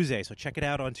 drops Tuesday, so check it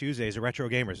out on Tuesdays at Retro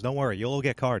Gamers. Don't worry, you'll all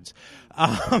get cards.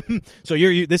 So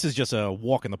this is just a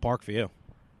walk in the park for you.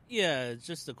 Yeah, it's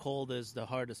just the cold is the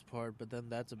hardest part, but then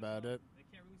that's about it. They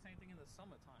can't release anything in the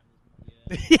summertime.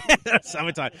 Yeah,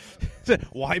 summertime.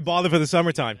 Why bother for the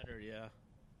summertime? Yeah.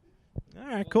 All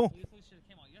right, cool.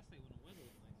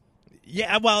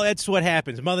 Yeah, well, that's what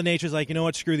happens. Mother Nature's like, you know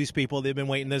what? Screw these people. They've been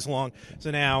waiting this long, so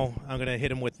now I'm going to hit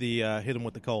them with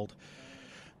the cold.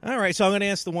 All right, so I'm going to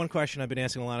ask the one question I've been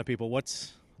asking a lot of people.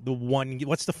 What's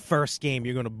the first game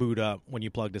you're going to boot up when you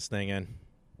plug this thing in?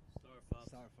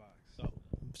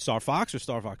 Star Fox or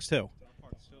Star Fox 2?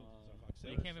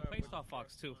 You can't even play Star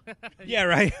Fox 2. Yeah,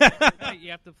 right.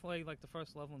 You have to play the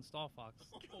first level in Star Fox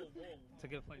to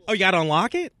get played. Oh, you got to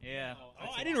unlock it? Yeah. Oh,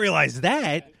 I didn't realize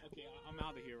that. Okay, I'm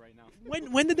out of here right now.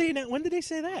 When did they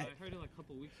say that? I heard it a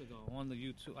couple weeks ago on the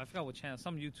YouTube. I forgot what channel.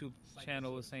 Some YouTube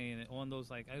channel was saying it on those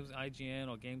it was IGN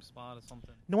or GameSpot or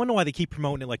something. No wonder why they keep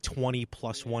promoting it 20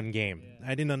 plus one game.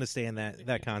 Yeah. I didn't understand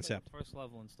that concept. First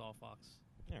level in Star Fox.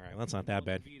 All right, well, that's not that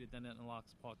bad. Beat it, then it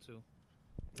unlocks part 2.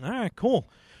 All right, cool.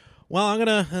 Well, I'm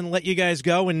going to let you guys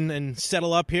go and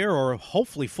settle up here or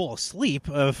hopefully fall asleep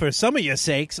for some of your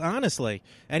sakes, honestly.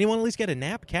 Anyone at least get a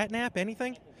nap, cat nap,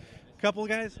 anything? A couple of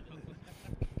guys?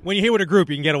 When you're here with a group,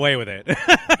 you can get away with it.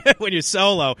 When you're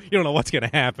solo, you don't know what's going to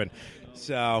happen.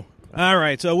 So, all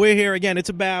right. So we're here again. It's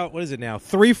about, what is it now,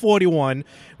 3:41.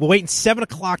 We're waiting 7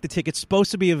 o'clock. The ticket's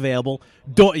supposed to be available.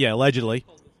 Allegedly.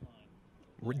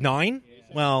 9?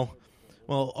 Well,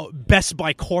 Best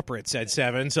Buy Corporate said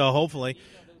 7, so hopefully.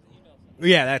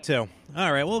 Yeah, that too.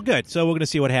 All right, well, good. So we're going to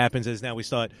see what happens as now we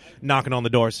start knocking on the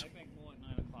doors.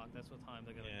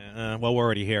 Yeah, well, we're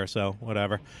already here, so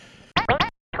whatever.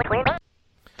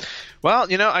 Well,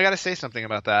 I got to say something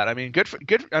about that. I mean,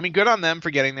 good on them for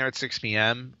getting there at 6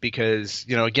 p.m. because,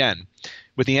 again,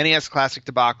 with the NES Classic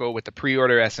debacle, with the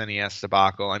pre-order SNES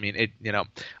debacle, I mean,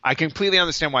 I completely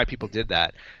understand why people did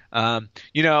that.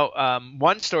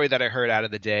 One story that I heard out of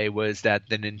the day was that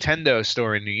the Nintendo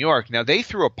store in New York, now they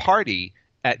threw a party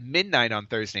at midnight on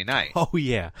Thursday night. Oh,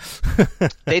 yeah.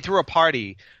 They threw a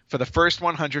party for the first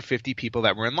 150 people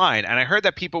that were in line. And I heard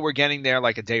that people were getting there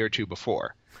like a day or two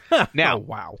before. Now, oh,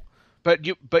 wow. But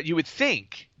you would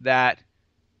think that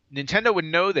Nintendo would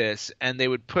know this and they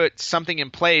would put something in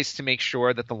place to make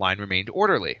sure that the line remained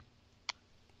orderly.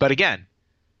 But again,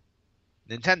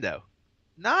 Nintendo,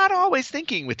 not always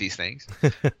thinking with these things.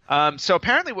 So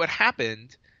apparently what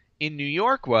happened in New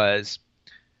York was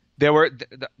there were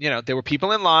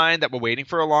people in line that were waiting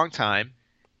for a long time,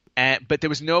 but there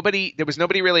was nobody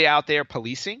really out there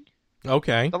policing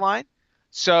the line.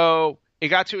 So it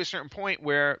got to a certain point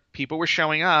where people were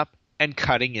showing up and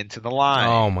cutting into the line.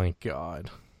 Oh, my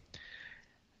God.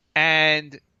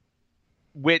 And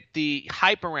with the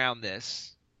hype around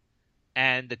this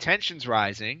and the tensions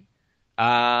rising,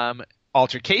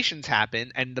 altercations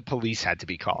happened and the police had to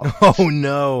be called. Oh,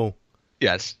 no.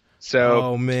 Yes. So,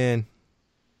 oh, man.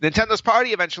 Nintendo's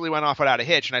party eventually went off without a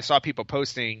hitch, and I saw people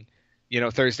posting,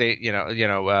 Thursday,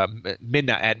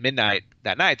 midnight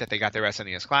that night that they got their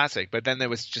SNES Classic. But then there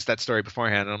was just that story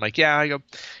beforehand, and I'm like,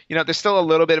 there's still a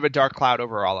little bit of a dark cloud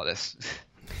over all of this.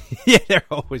 Yeah, there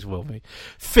always will be.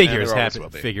 Figures happen.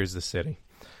 Figures the city.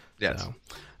 Yes. So.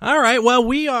 All right. Well,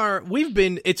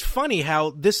 it's funny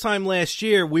how this time last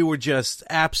year we were just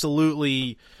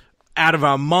absolutely out of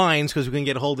our minds because we couldn't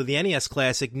get a hold of the NES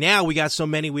Classic. Now we got so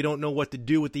many we don't know what to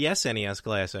do with the SNES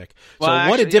Classic. So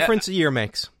what a difference a year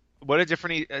makes. What a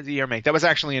difference a year makes. That was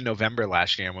actually in November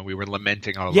last year when we were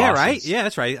lamenting our losses. Yeah, right? Yeah,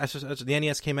 that's right. The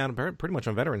NES came out pretty much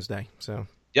on Veterans Day. So.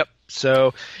 Yep.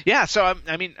 So yeah. So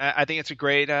I mean, I think it's a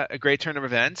great turn of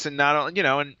events, and not only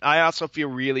and I also feel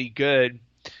really good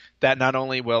that not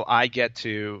only will I get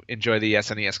to enjoy the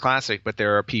SNES Classic, but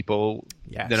there are people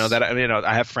that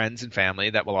I have friends and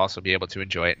family that will also be able to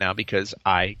enjoy it now because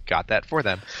I got that for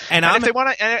them. And if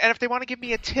they want to give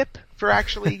me a tip for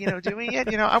actually doing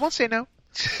it, I won't say no.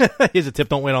 Here's a tip: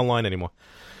 don't wait online anymore.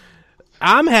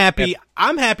 I'm happy. Yep.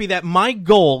 I'm happy that my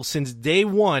goal since day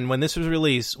one when this was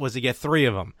released was to get 3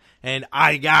 of them, and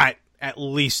I got at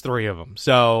least 3 of them.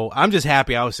 So I'm just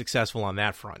happy I was successful on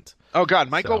that front. Oh God,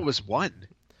 my goal was 1.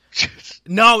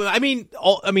 No, I mean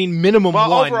minimum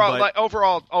 1.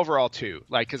 Overall 2.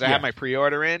 Like because I had my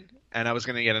pre-order in, and I was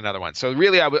going to get another one. So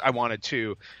really, I wanted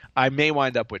 2. I may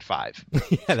wind up with 5.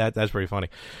 Yeah, that's pretty funny.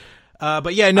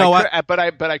 But yeah, no, but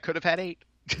I could have had 8.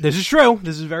 This is true.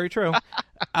 This is very true.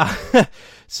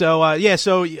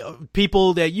 So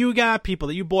people that you got, people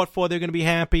that you bought for, they're going to be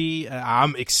happy.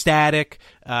 I'm ecstatic.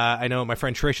 I know my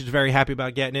friend Trish is very happy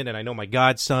about getting it, and I know my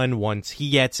godson, once he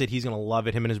gets it, he's going to love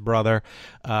it, him and his brother.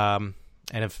 And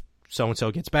if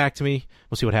so-and-so gets back to me,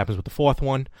 we'll see what happens with the 4th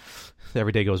one.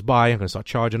 Every day goes by, I'm going to start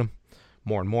charging them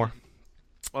more and more.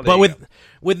 Well, but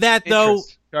with that, though...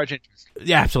 Charge interest.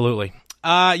 Yeah, absolutely.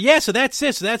 So that's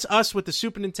it. So that's us with the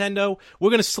Super Nintendo.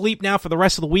 We're going to sleep now for the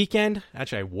rest of the weekend.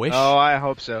 Actually, I wish. Oh, I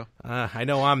hope so. I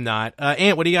know I'm not.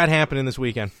 Ant, what do you got happening this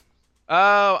weekend?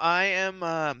 Oh,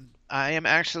 I am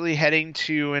actually heading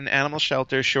to an animal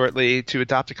shelter shortly to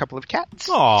adopt a couple of cats.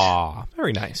 Aw,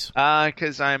 very nice.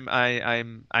 Because I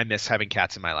miss having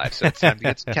cats in my life, so it's time to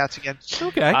get some cats again.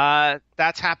 Okay.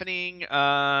 That's happening.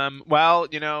 Well,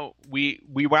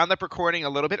 we wound up recording a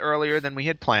little bit earlier than we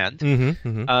had planned.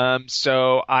 Mm-hmm.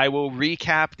 So I will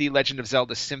recap the Legend of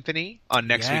Zelda Symphony on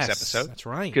next week's episode. That's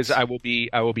right. Because I will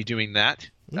be doing that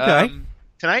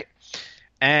tonight,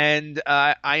 and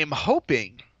I am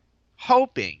hoping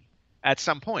at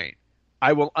some point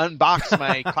I will unbox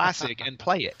my classic and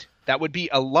play it. That would be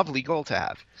a lovely goal to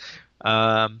have.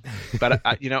 But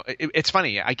it's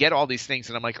funny. I get all these things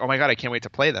and I'm like, oh my God, I can't wait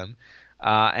to play them.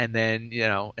 And then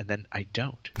I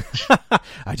don't.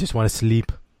 I just want to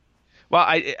sleep. Well,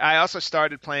 I also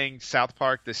started playing South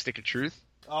Park: The Stick of Truth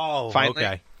Oh,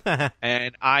 finally. okay.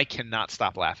 And I cannot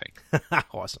stop laughing.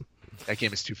 Awesome. That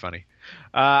game is too funny.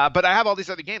 But I have all these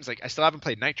other games. Like I still haven't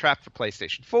played Night Trap for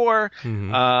PlayStation 4.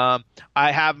 Mm-hmm.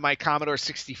 I have my Commodore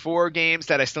 64 games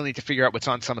that I still need to figure out what's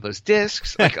on some of those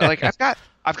discs. Like I've got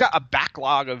a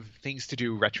backlog of things to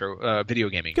do retro video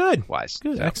gaming wise.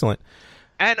 Good. So. Excellent.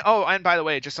 And by the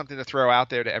way, just something to throw out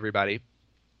there to everybody.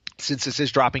 Since this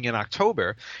is dropping in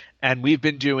October, and we've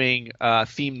been doing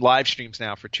themed live streams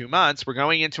now for 2 months, we're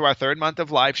going into our third month of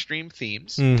live stream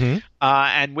themes. Mm-hmm.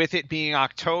 And with it being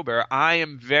October, I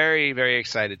am very, very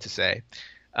excited to say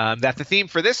that the theme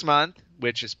for this month,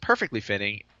 which is perfectly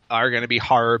fitting, are going to be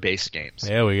horror-based games.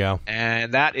 There we go.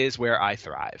 And that is where I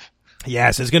thrive.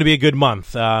 Yes, it's going to be a good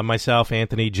month. Myself,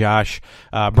 Anthony, Josh,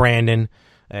 Brandon,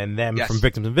 and them from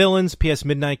Victims and Villains, PS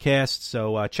Midnight Cast.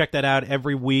 So check that out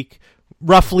every week.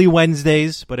 Roughly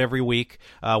Wednesdays, but every week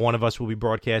one of us will be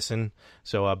broadcasting.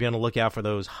 So be on the lookout for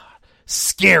those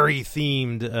scary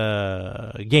themed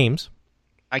games.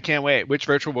 I can't wait. Which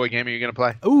Virtual Boy game are you going to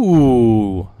play?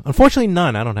 Ooh, unfortunately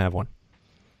none. I don't have one.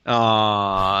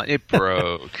 Aw, it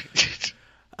broke.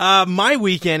 My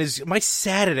weekend is my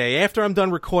Saturday. After I'm done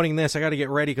recording this, I got to get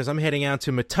ready because I'm heading out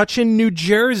to Metuchen, New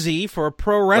Jersey for a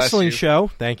pro wrestling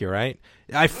show. Thank you, right?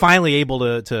 I finally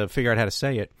able to figure out how to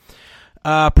say it.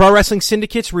 Pro Wrestling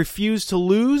Syndicate's Refuse to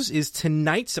Lose is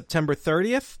tonight, September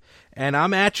 30th, and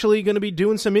I'm actually going to be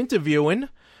doing some interviewing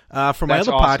for my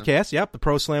other podcast. Yep, the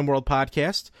Pro Slam World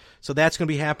podcast. So that's going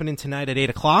to be happening tonight at 8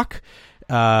 o'clock.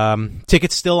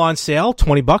 Tickets still on sale,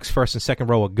 $20. First and second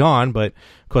row are gone, but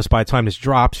of course by the time this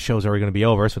drops, the show's already going to be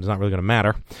over, so it's not really going to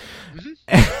matter.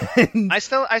 I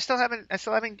still haven't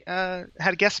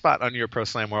had a guest spot on your Pro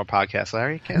Slam World podcast,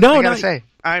 Larry. I gotta say,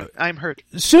 I'm hurt.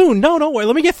 Soon, no, don't worry.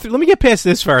 Let me get past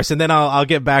this first, and then I'll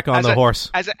get back on the horse.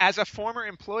 As a former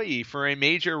employee for a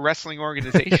major wrestling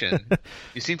organization,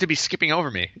 you seem to be skipping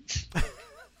over me.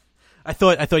 I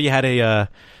thought you had a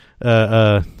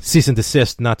cease and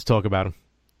desist not to talk about him.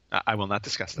 I will not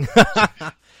discuss it.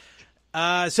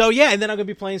 So yeah, and then I'm gonna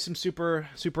be playing some Super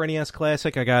NES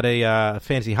Classic. I got a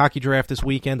fantasy hockey draft this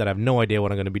weekend that I have no idea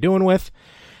what I'm gonna be doing with.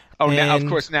 Oh, now, of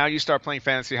course, now you start playing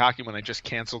fantasy hockey when I just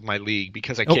canceled my league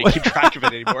because I can't keep track of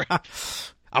it anymore.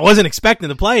 I wasn't expecting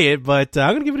to play it, but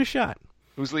I'm gonna give it a shot.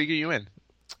 Whose league are you in?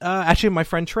 Actually, my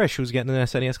friend Trish, who's getting an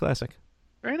SNES Classic.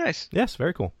 Very nice. Yes,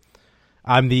 very cool.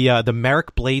 I'm the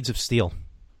Merrick Blades of Steel.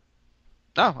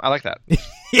 Oh, I like that.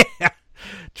 Yeah.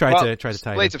 Try to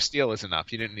tie Blades of Steel is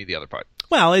enough. You didn't need the other part.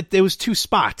 Well, it was 2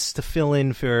 spots to fill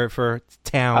in for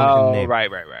town. Oh, and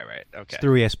right. Okay. It's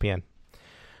through ESPN.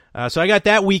 So I got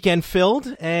that weekend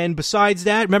filled. And besides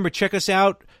that, remember, check us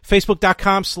out.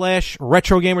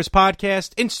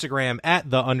 Facebook.com/RetroGamersPodcast. Instagram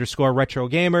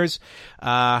 @the_RetroGamers.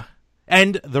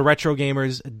 And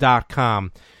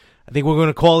theretrogamers.com. I think we're going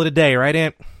to call it a day, right,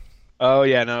 Ant? Oh,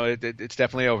 yeah, no, it's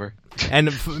definitely over.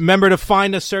 And remember to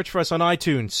find us, search for us on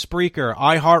iTunes, Spreaker,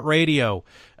 iHeartRadio,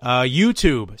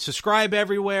 YouTube. Subscribe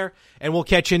everywhere, and we'll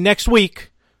catch you next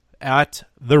week at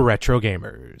The Retro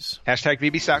Gamers.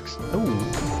 #VB sucks. Ooh.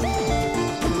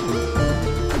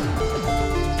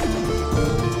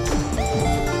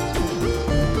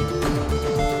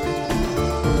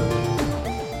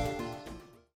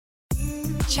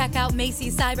 Check out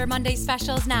Macy's Cyber Monday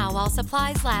specials now while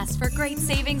supplies last for great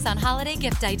savings on holiday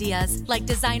gift ideas like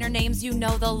designer names you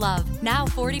know they'll love, now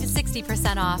 40 to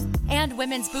 60% off. And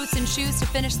women's boots and shoes to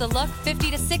finish the look,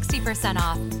 50 to 60%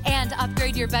 off. And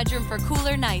upgrade your bedroom for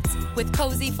cooler nights with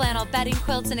cozy flannel bedding,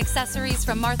 quilts, and accessories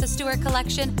from Martha Stewart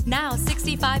Collection, now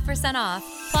 65% off.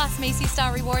 Plus, Macy's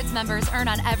Star Rewards members earn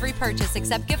on every purchase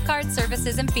except gift cards,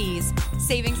 services, and fees.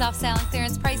 Savings off sale and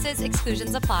clearance prices,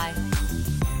 exclusions apply.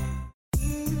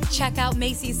 Check out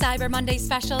Macy's Cyber Monday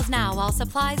specials now while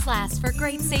supplies last for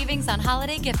great savings on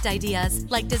holiday gift ideas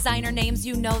like designer names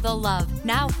you know they'll love,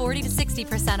 now 40 to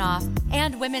 60% off.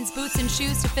 And women's boots and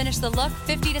shoes to finish the look,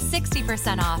 50 to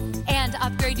 60% off. And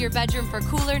upgrade your bedroom for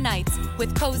cooler nights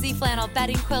with cozy flannel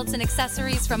bedding, quilts, and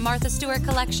accessories from Martha Stewart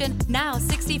Collection, now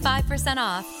 65%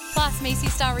 off. Plus,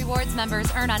 Macy's Star Rewards members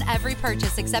earn on every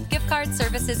purchase except gift cards,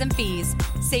 services, and fees.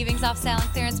 Savings off sale and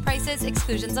clearance prices,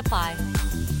 exclusions apply.